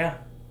 Yeah.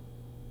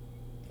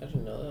 I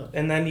didn't know that.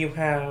 And then you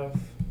have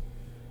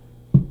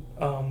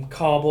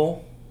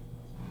Cobble.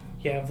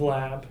 You have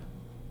Lab.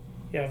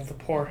 You have the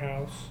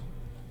Poorhouse.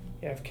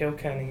 You have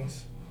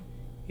Kilkenny's.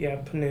 You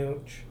have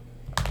Panuch.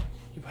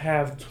 You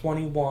have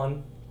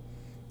 21.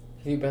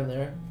 Have you been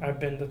there? I've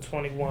been to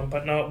 21,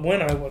 but not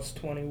when I was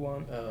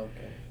 21. Oh,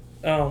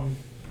 okay.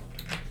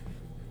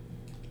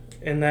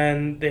 And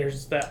then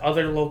there's that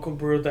other local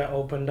brew that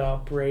opened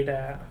up right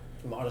at...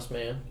 Modest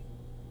Man.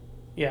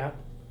 Yeah.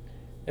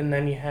 And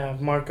then you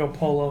have Marco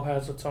Polo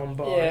has its own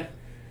bar. Yeah.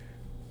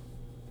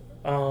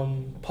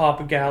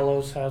 Papa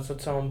Gallows has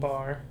its own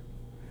bar.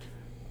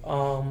 Dude,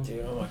 oh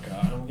my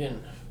god, I'm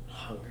getting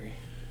hungry.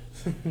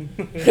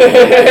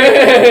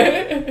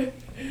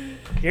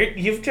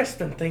 You've just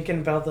been thinking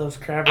about those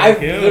crab and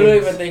I've goons. I've literally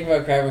been thinking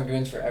about crab and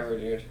goons forever,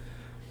 dude.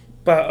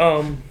 But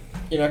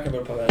you're not gonna be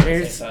able to put that at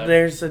the same time.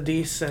 There's a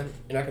decent.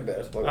 You're not gonna be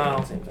able to put that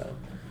at the same time.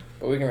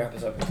 But we can wrap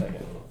this up in a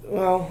second.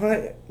 Well,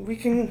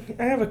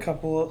 I have a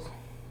couple of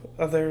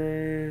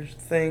other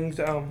things.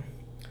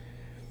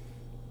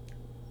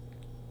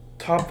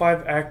 Top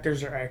 5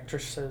 actors or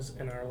actresses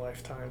in our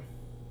lifetime.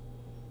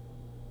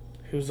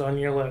 Who's on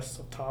your list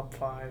of top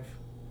 5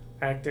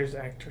 actors,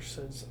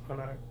 actresses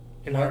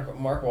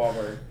Mark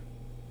Wahlberg.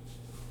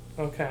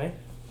 Okay.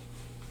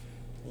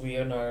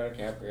 Leonardo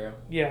DiCaprio.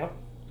 Yeah.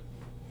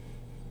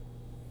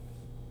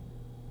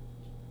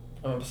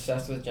 I'm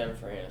obsessed with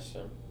Jennifer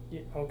Aniston.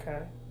 Yeah.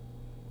 Okay.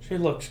 She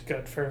looks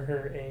good for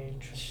her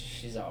age.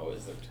 She's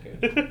always looked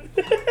good.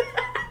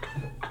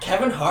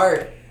 Kevin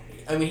Hart.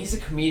 I mean, he's a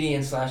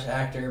comedian /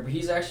 actor, but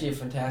he's actually a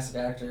fantastic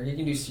actor. He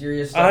can do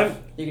serious stuff.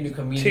 He can do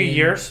comedian. To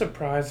your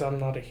surprise, I'm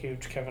not a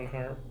huge Kevin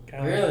Hart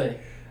guy. Really?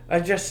 I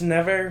just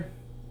never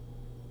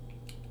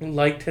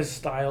liked his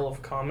style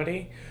of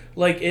comedy.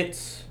 Like,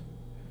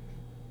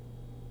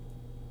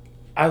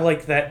 I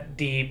like that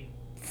deep,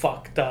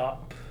 fucked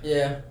up.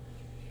 Yeah.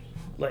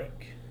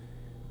 Like,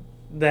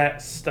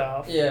 that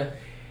stuff. Yeah.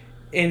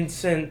 And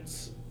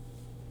since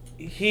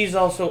he's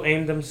also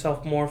aimed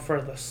himself more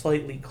for the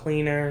slightly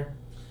cleaner.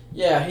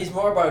 Yeah, he's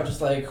more about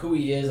just, like, who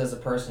he is as a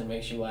person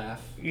makes you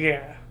laugh.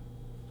 Yeah.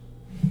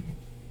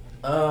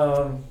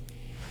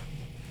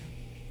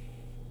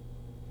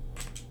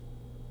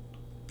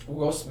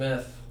 Will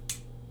Smith.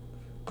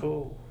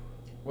 Ooh.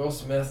 Will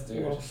Smith,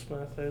 dude. Will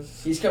Smith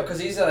is... He's come... Because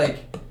he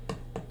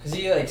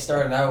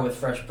started out with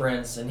Fresh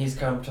Prince, and he's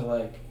come to,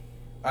 like,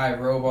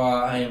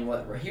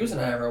 iRobot, He was an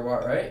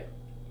iRobot, right?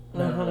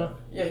 No.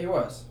 Yeah, he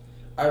was.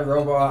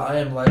 iRobot, I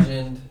Am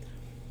Legend.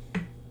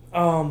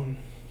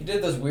 He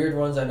did those weird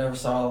ones I never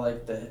saw,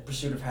 like The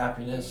Pursuit of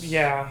Happiness.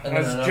 Yeah, I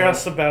was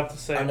just about to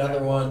say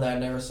another one that I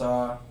never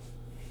saw.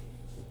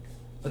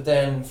 But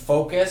then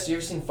Focus, you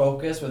ever seen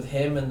Focus with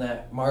him and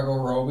that Margot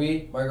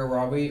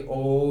Robbie?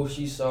 Oh,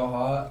 she's so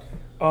hot.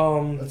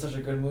 That's such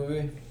a good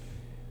movie.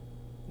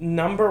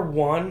 Number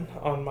 1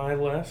 on my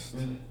list.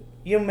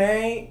 Mm-hmm.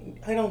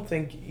 I don't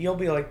think, you'll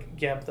be like,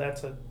 yep,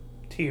 that's a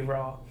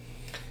T-Raw.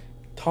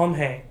 Tom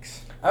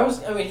Hanks.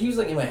 He was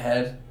like in my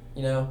head,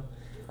 you know?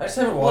 I just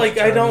haven't watched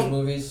his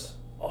movies.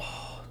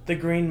 Oh, The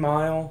Green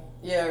Mile.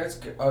 Yeah, it's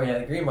good. Oh yeah,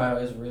 The Green Mile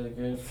is really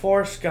good.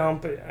 Forrest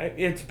Gump,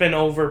 it's been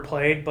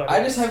overplayed, but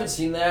I just haven't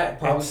seen that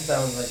probably since I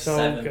was like so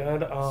 7.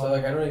 Good. So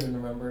like I don't even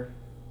remember.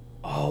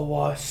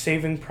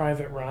 Saving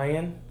Private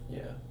Ryan.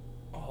 Yeah.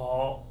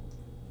 Oh,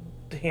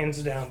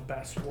 hands down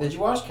best one. Did you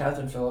watch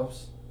Captain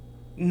Phillips?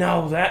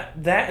 No, that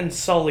and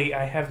Sully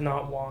I have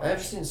not watched.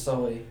 I've seen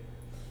Sully.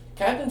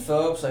 Captain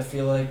Phillips, I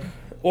feel like...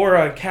 Or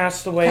a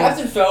Castaway.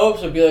 Captain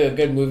Phillips would be like a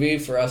good movie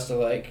for us to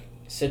like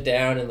sit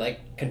down and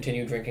like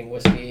continue drinking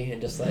whiskey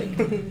and just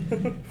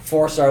like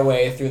force our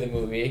way through the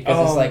movie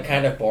because it's like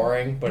kind of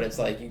boring, but it's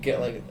like you get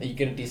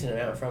a decent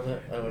amount from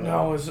it. I don't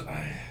know. No,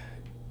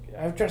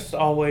 I've just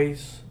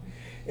always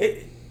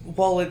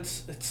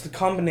it's the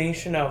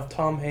combination of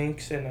Tom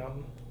Hanks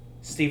and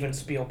Steven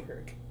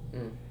Spielberg.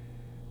 Mm.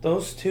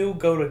 Those two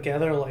go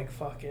together like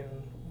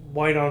fucking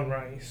white on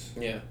rice.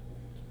 Yeah.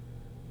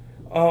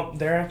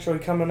 They're actually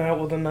coming out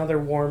with another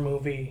war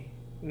movie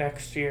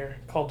next year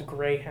called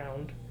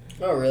Greyhound.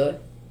 Oh, really?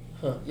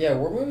 Huh. Yeah,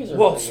 war movies are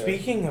Well, really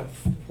speaking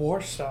of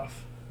war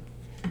stuff,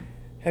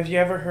 have you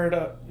ever heard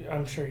of...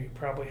 I'm sure you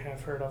probably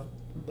have heard of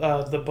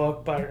the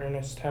book by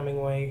Ernest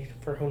Hemingway,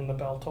 For Whom the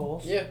Bell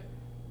Tolls? Yeah.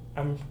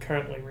 I'm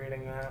currently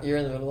reading that. You're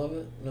in the middle of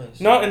it?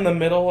 Nice. Not in the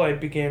middle. I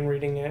began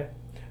reading it.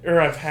 Or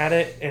I've had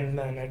it, and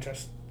then I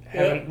just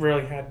haven't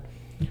really had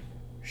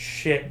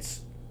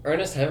shits.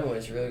 Ernest Hemingway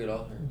is a really good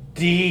author.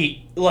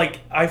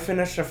 Like, I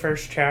finished the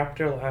first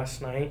chapter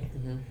last night,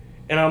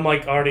 and I'm,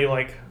 like, already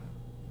like,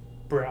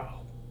 bro,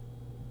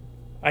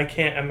 I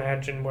can't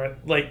imagine where,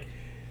 like,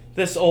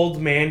 this old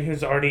man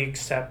who's already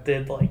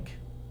accepted, like,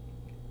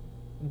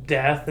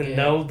 death and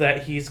know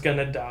that he's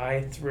gonna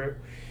die through,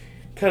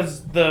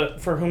 because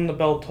For Whom the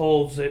Bell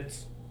Tolls,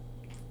 it's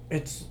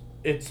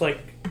like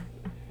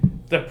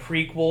the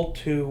prequel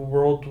to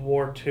World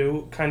War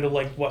II, kind of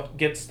like what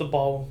gets the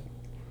ball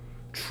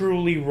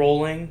truly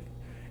rolling.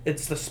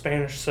 It's the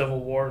Spanish Civil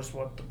War is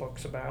what the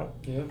book's about.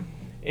 Yeah.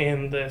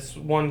 And this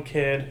one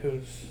kid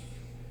who's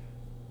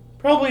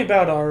probably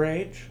about our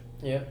age.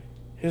 Yeah.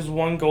 His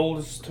one goal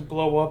is to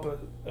blow up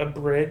a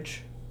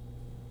bridge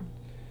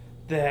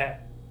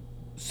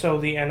so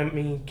the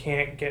enemy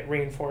can't get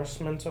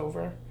reinforcements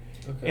over.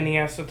 Okay. And he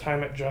has to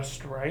time it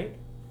just right.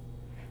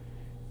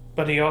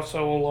 But he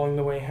also, along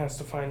the way, has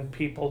to find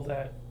people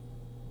that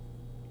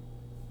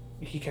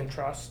he can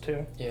trust,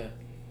 too. Yeah.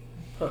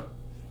 Huh.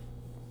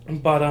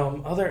 But,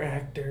 other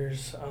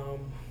actors,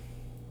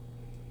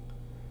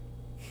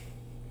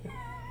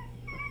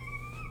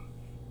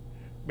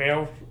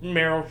 Meryl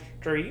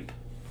Streep.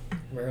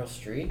 Meryl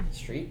Streep?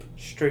 Streep?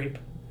 Streep.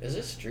 Is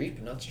it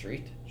Streep, not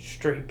Street?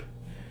 Streep.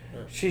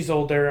 Oh. She's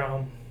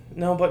older,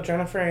 no, but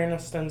Jennifer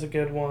Aniston's a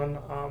good one.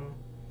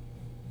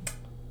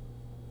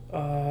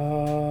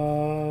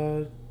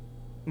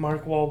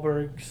 Mark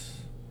Wahlberg's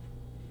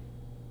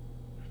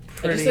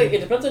I just think it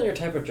depends on your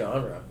type of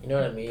genre. You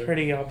know what I mean?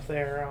 Pretty up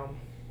there.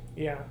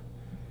 Yeah.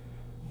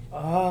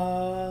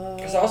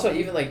 Because also,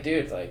 even like,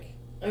 dude, like,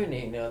 I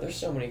mean, there's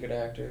so many good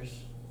actors.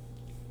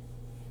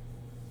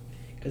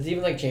 Because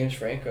even like James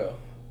Franco,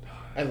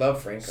 I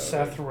love Franco.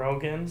 Seth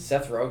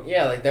Rogen.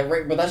 Yeah, like that.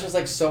 But that's just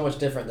like so much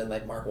different than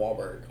like Mark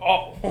Wahlberg.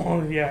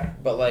 Oh yeah.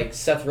 But like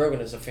Seth Rogen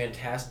is a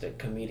fantastic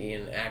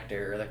comedian,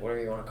 actor, like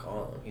whatever you want to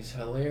call him. He's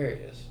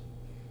hilarious.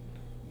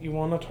 You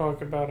want to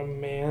talk about a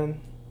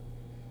man?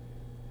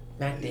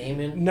 Matt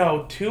Damon?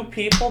 No, two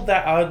people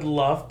that I would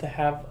love to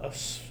have a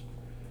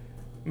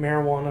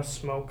marijuana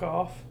smoke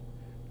off.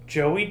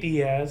 Joey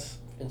Diaz.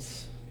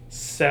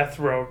 Seth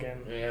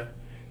Rogen. Yeah.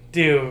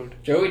 Dude.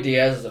 Joey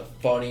Diaz is a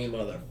funny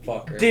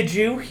motherfucker. Did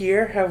you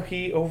hear how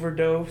he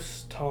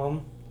overdosed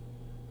Tom?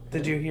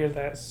 Did you hear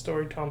that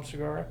story, Tom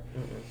Segura?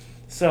 Mm-mm.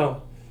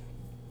 So,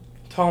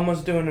 Tom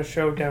was doing a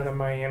show down in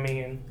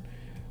Miami, and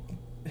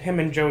him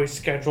and Joey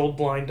scheduled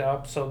lined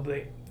up, so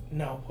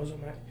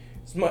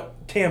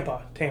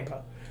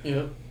Tampa.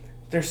 Yeah.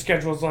 Their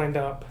schedules lined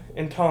up,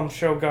 and Tom's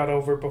show got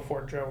over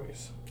before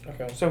Joey's.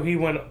 Okay. So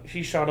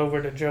he shot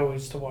over to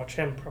Joey's to watch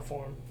him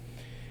perform.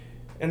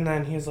 And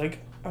then he's like,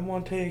 I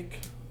want to take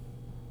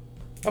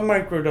a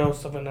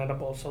microdose of an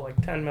edible, so like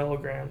 10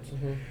 milligrams.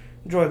 Mm-hmm.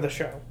 Enjoy the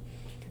show.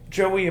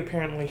 Joey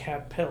apparently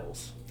had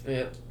pills.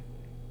 Yeah.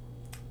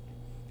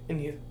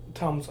 And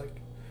Tom was like,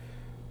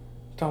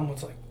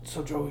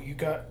 so Joey, you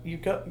got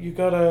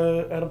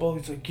a edible?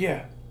 He's like,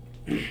 yeah.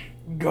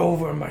 Go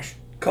over in my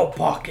coat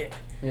pocket.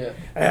 Yeah.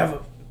 I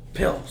have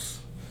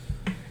pills.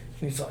 And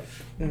he's like,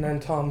 and then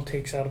Tom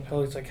takes out a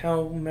pill. He's like,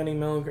 how many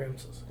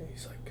milligrams is it?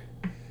 He's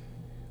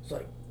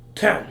like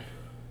 10.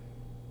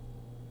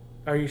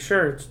 Are you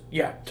sure?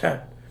 Yeah,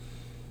 10.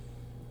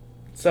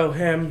 So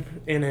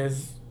him in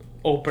his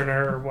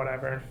opener or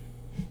whatever,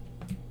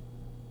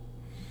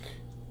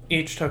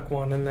 each took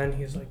one, and then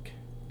he's like,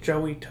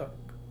 Joey took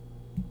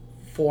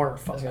 4 or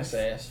 5. I was gonna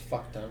say, it's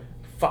fucked him.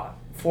 4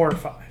 or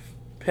 5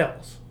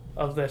 pills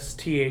of this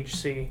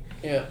THC.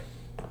 Yeah.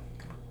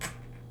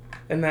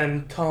 And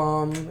then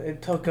Tom,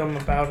 it took him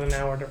about an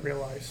hour to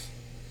realize,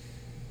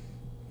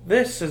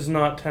 this is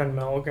not 10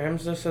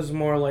 milligrams, this is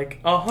more like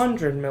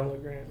 100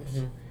 milligrams.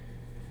 Mm-hmm.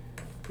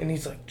 And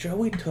he's like,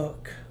 Joey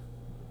took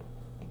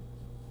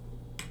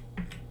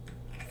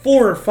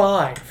 4 or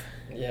 5.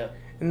 Yeah.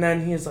 And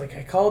then he's like,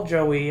 I called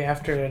Joey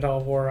after it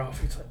all wore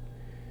off. He's like,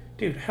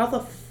 dude, how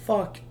the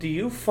fuck do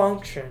you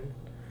function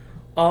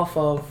off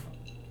of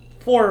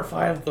 4 or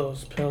 5 of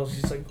those pills?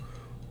 He's like,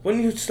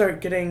 when you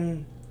start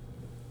getting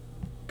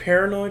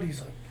paranoid,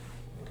 he's like,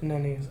 and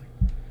then he's like,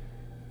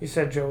 he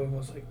said Joey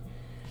was like,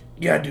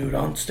 yeah, dude,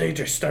 on stage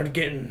I started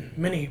getting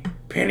many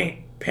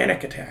panic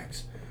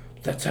attacks.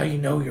 That's how you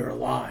know you're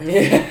alive.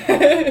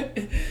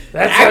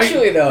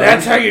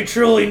 That's how you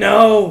truly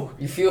know.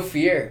 You feel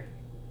fear.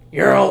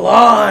 You're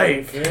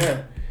alive.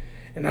 Yeah.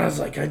 And I was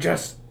like, I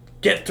just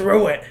get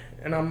through it.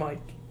 And I'm like,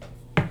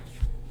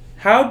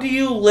 how do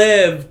you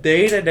live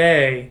day to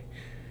day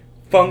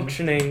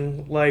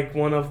functioning like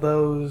one of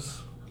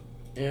those?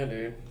 Yeah,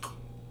 dude.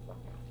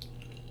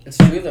 It's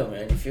true though,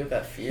 man. You feel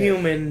that fear.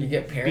 Human you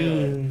get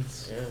paranoid.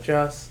 beings. Yeah.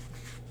 Just.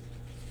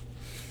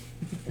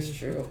 It's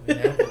true. It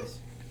happens.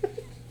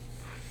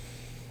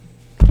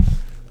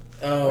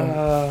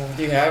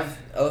 Do you have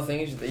other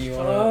things that you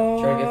want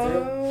to try to get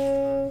through?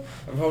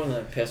 I'm holding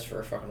that piss for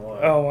a fucking while.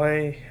 Oh,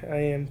 I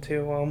am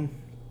too.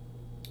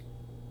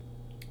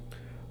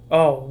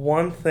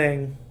 One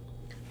thing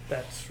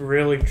that's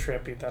really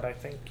trippy that I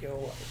think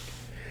you'll like.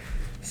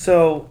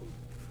 So,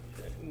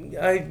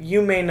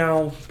 you may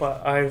know,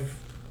 but I've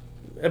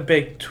a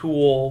big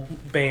Tool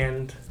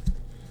band.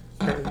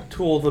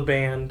 Tool the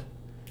band.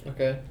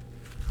 Okay.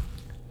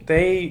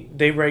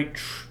 They write.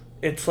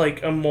 It's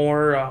like a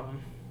more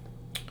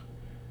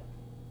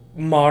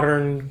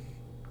modern,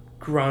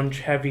 grunge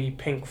heavy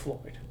Pink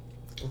Floyd.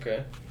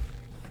 Okay.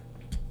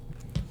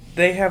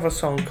 They have a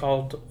song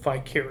called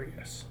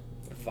Vicarious.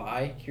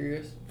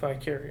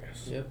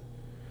 Vicarious. Yep.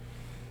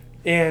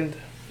 And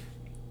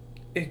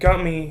it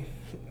got me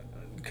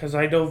because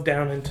I dove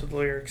down into the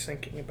lyrics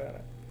thinking about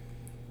it.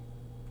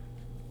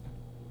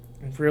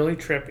 It's really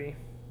trippy.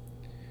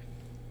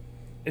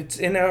 It's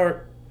in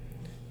our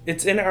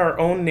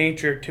own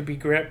nature to be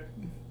gripped.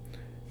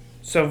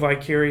 So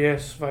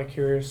vicarious,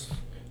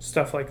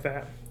 stuff like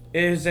that.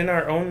 It is in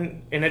our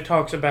own, and it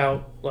talks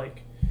about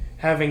like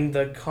having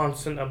the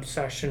constant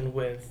obsession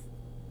with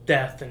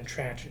death and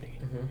tragedy.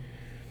 Mm-hmm.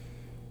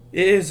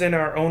 It is in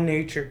our own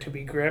nature to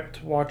be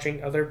gripped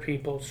watching other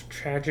people's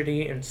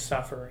tragedy and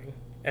suffering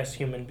as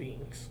human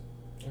beings.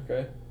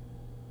 Okay.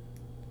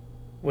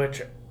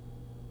 Which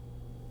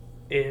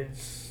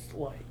is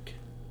like,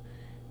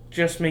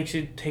 just makes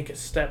you take a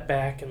step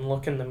back and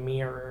look in the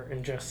mirror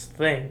and just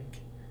think,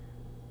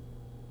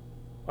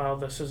 wow,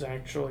 this is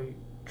actually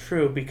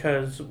true,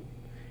 because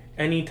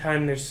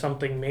anytime there's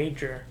something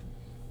major,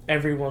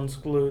 everyone's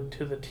glued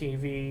to the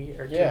TV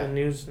or to the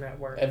news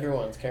network.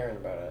 Everyone's caring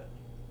about it.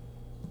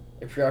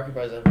 It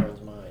preoccupies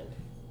everyone's mind.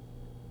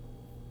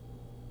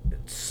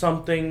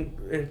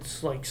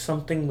 It's like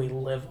something we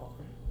live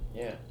on.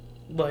 Yeah.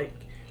 Like...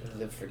 We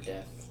live for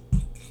death.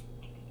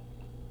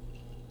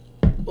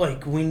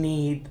 Like we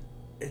need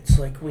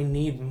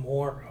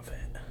more of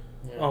it.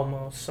 Yeah.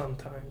 Almost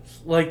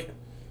sometimes. Like...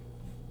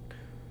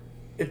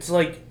 It's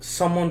like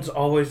someone's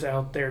always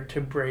out there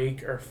to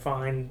break or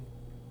find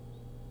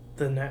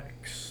the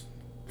next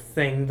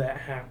thing that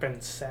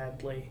happens,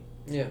 sadly.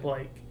 Yeah.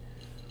 Like,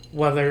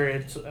 whether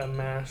it's a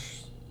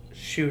mass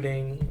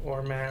shooting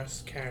or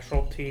mass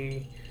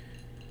casualty,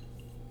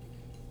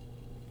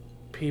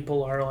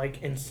 people are,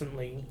 like,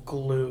 instantly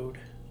glued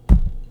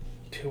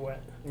to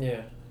it.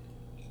 Yeah.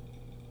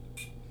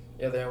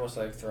 Yeah, they almost,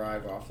 like,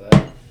 thrive off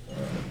that.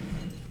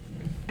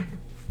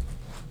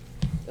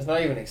 It's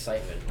not even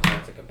excitement.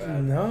 It's like a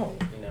bad... No.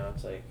 You know,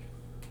 it's like...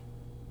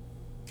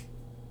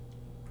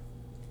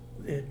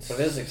 But it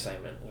is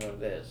excitement, is what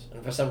it is.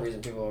 And for some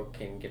reason, people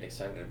can get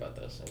excited about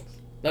those things.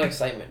 Not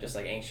excitement, just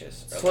like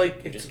anxious. It's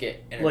like... You just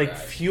get energized. Like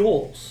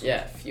fuels.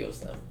 Yeah, it fuels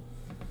them.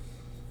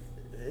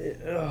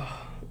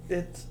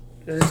 It's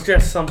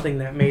just something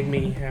that made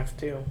me have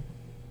to.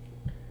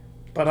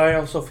 But I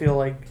also feel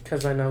like,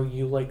 because I know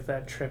you like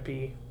that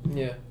trippy...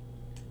 Yeah.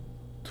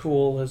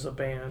 Tool as a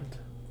band.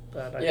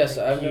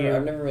 I've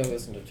never really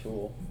listened to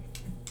Tool.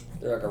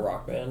 They're like a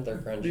rock band. They're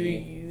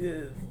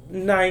grungy.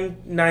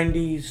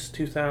 90s,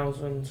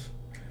 2000s.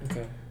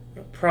 Okay.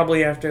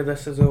 Probably after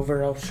this is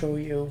over, I'll show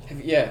you.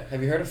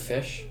 Have you heard of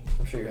Fish?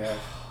 I'm sure you have.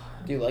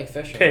 Do you like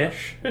Fish?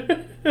 Fish. What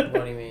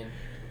do you mean?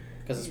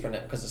 Because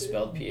it's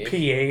spelled PH.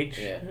 PH.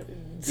 Yeah. Do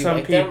you Some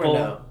like people.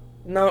 Them or no?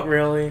 Not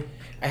really.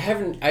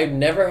 I've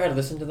never had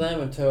listened to them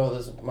until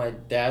my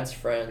dad's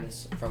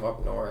friends from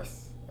up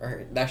north.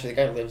 Or actually, the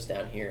guy lives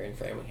down here in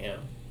Framingham.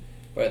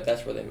 But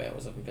that's where they met,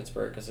 was up in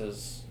Pittsburgh, because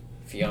his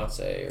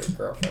fiance or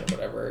girlfriend or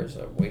whatever is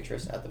a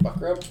waitress at the Buck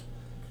Rub.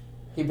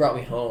 He brought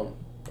me home,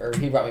 or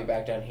he brought me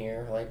back down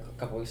here like a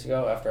couple weeks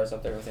ago after I was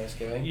up there for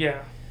Thanksgiving.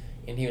 Yeah.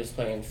 And he was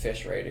playing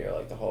Fish radio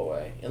like the whole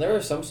way. And there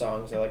were some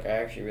songs that like I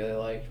actually really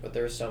liked, but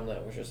there were some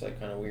that was just like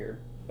kind of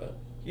weird. But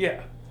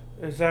yeah,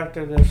 it's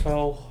after this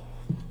I'll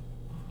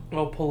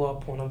pull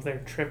up one of their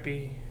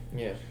trippy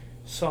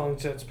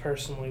songs that's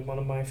personally one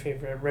of my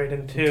favorite. Right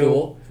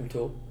Into From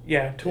Tool.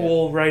 Yeah,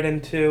 Tool. Yeah. Right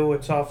Into.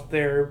 It's off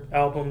their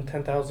album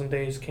 10,000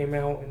 Days. Came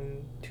out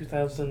in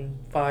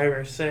 2005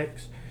 or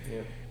 6.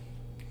 Yeah.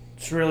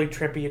 It's really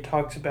trippy. It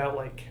talks about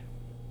like,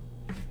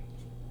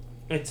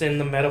 it's in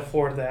the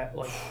metaphor that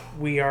like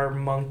we are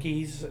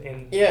monkeys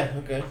and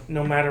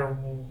no matter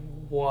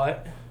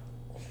what,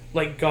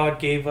 like God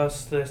gave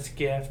us this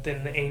gift,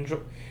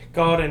 and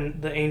God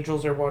and the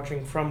angels are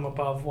watching from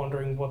above,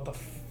 wondering what the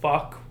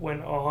fuck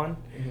went on,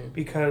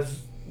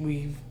 because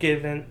we've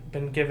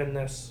been given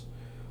this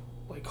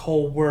like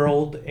whole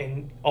world,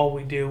 and all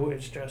we do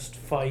is just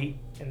fight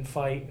and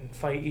fight and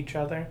fight each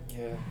other.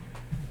 Yeah.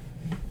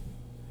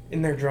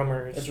 And their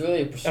drummer is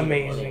really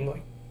amazing.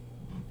 Like,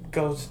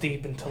 goes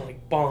deep into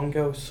like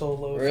bongo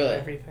solos and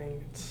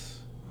everything. It's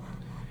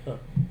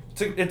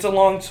a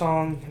long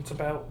song. It's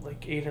about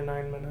like 8 or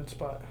 9 minutes,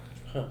 but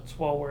it's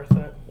well worth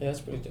it. Yeah,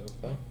 it's pretty dope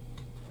though.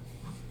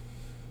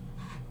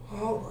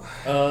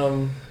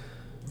 Well,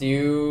 do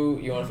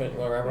you want to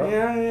wrap up?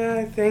 Yeah,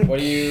 I think. What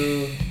do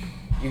you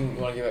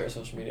want to give out your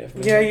social media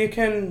information? Yeah, you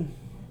can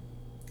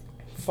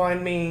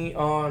find me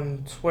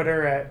on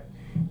Twitter at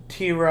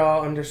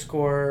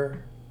traw_.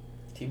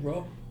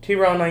 T-Raw?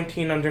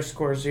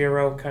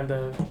 traw19_0, kind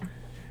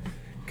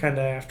of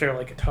after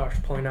like a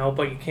Tosh.0,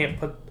 but you can't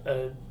put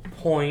a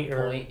point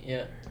or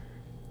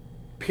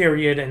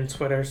period in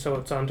Twitter, so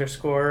it's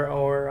underscore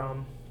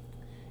or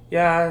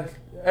yeah.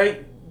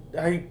 I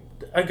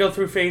go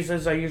through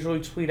phases. I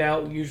usually tweet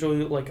out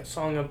like a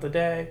song of the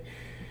day,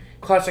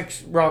 classic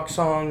rock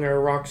song or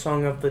rock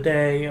song of the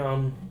day.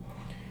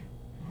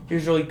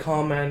 Usually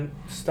comment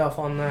stuff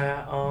on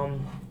that.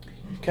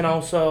 You can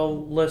also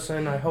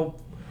listen.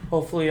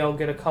 Hopefully I'll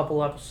get a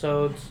couple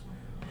episodes.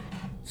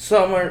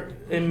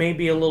 It may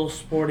be a little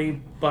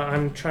sporty, but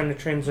I'm trying to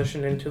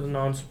transition into the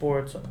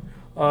non-sports.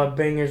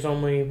 Bangers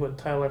Only with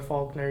Tyler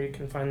Faulkner. You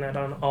can find that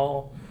on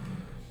all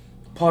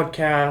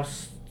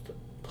podcast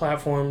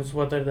platforms,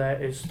 whether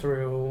that is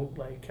through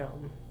like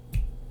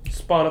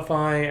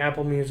Spotify,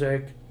 Apple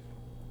Music.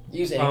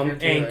 Use Anchor.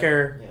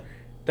 Anchor. Right? Yeah.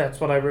 That's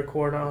what I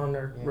record on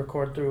or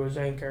record through is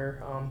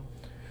Anchor.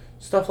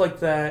 Stuff like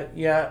that.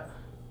 Yeah.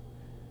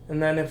 And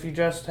then if you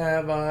just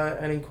have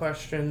any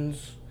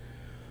questions,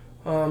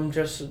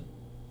 just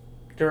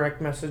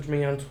direct message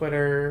me on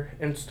Twitter,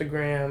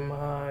 Instagram.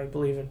 I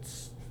believe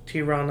it's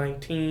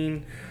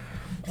traw19.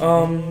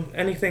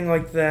 Anything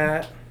like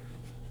that.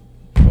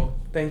 Cool.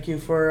 Thank you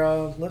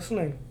for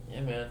listening.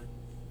 Yeah, man.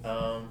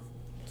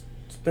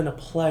 It's been a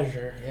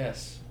pleasure.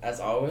 Yes. As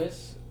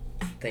always,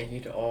 thank you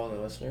to all the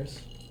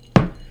listeners.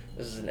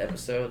 This is an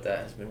episode that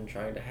has been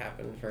trying to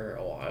happen for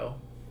a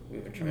while.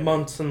 We've been trying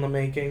months in the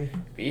making.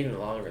 Even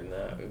longer than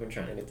that. We've been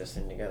trying to get this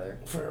thing together.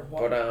 For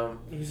what? But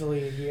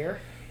easily a year.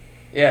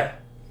 Yeah,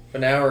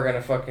 but now we're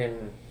gonna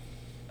fucking.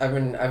 I've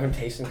been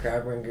tasting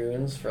crab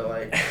rangoons for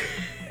like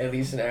at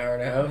least an hour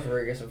now. So we're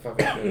gonna get some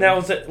fucking food. Now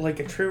is it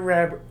like a true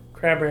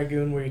crab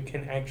rangoon where you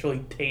can actually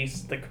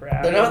taste the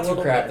crab? They're not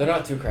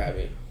too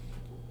crabby,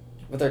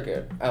 but they're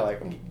good. I like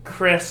them.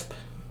 Crisp.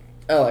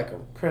 I like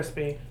them.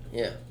 Crispy.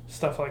 Yeah.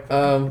 Stuff like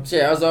that. So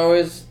yeah, as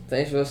always,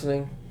 thanks for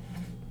listening.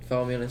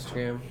 Follow me on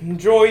Instagram.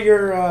 Enjoy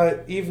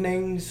your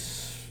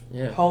evenings,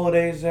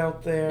 holidays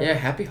out there. Yeah,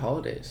 happy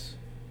holidays.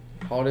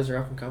 Holidays are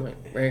up and coming.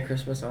 Merry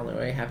Christmas on the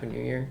way. Happy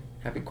New Year.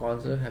 Happy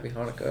Kwanzaa. Happy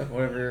Hanukkah.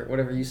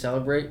 Whatever you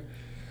celebrate.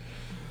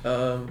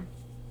 And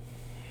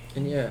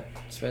yeah,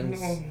 spend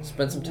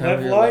some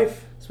time with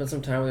life. Spend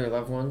some time with your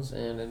loved ones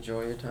and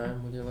enjoy your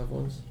time with your loved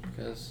ones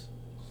because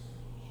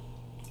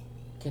you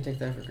can't take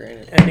that for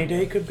granted. Any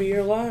day could be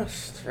your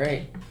last.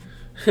 Right.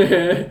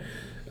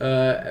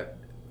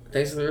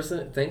 Thanks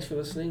for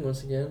listening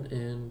once again,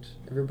 and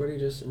everybody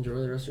just enjoy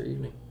the rest of your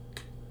evening.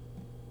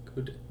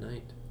 Good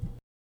night.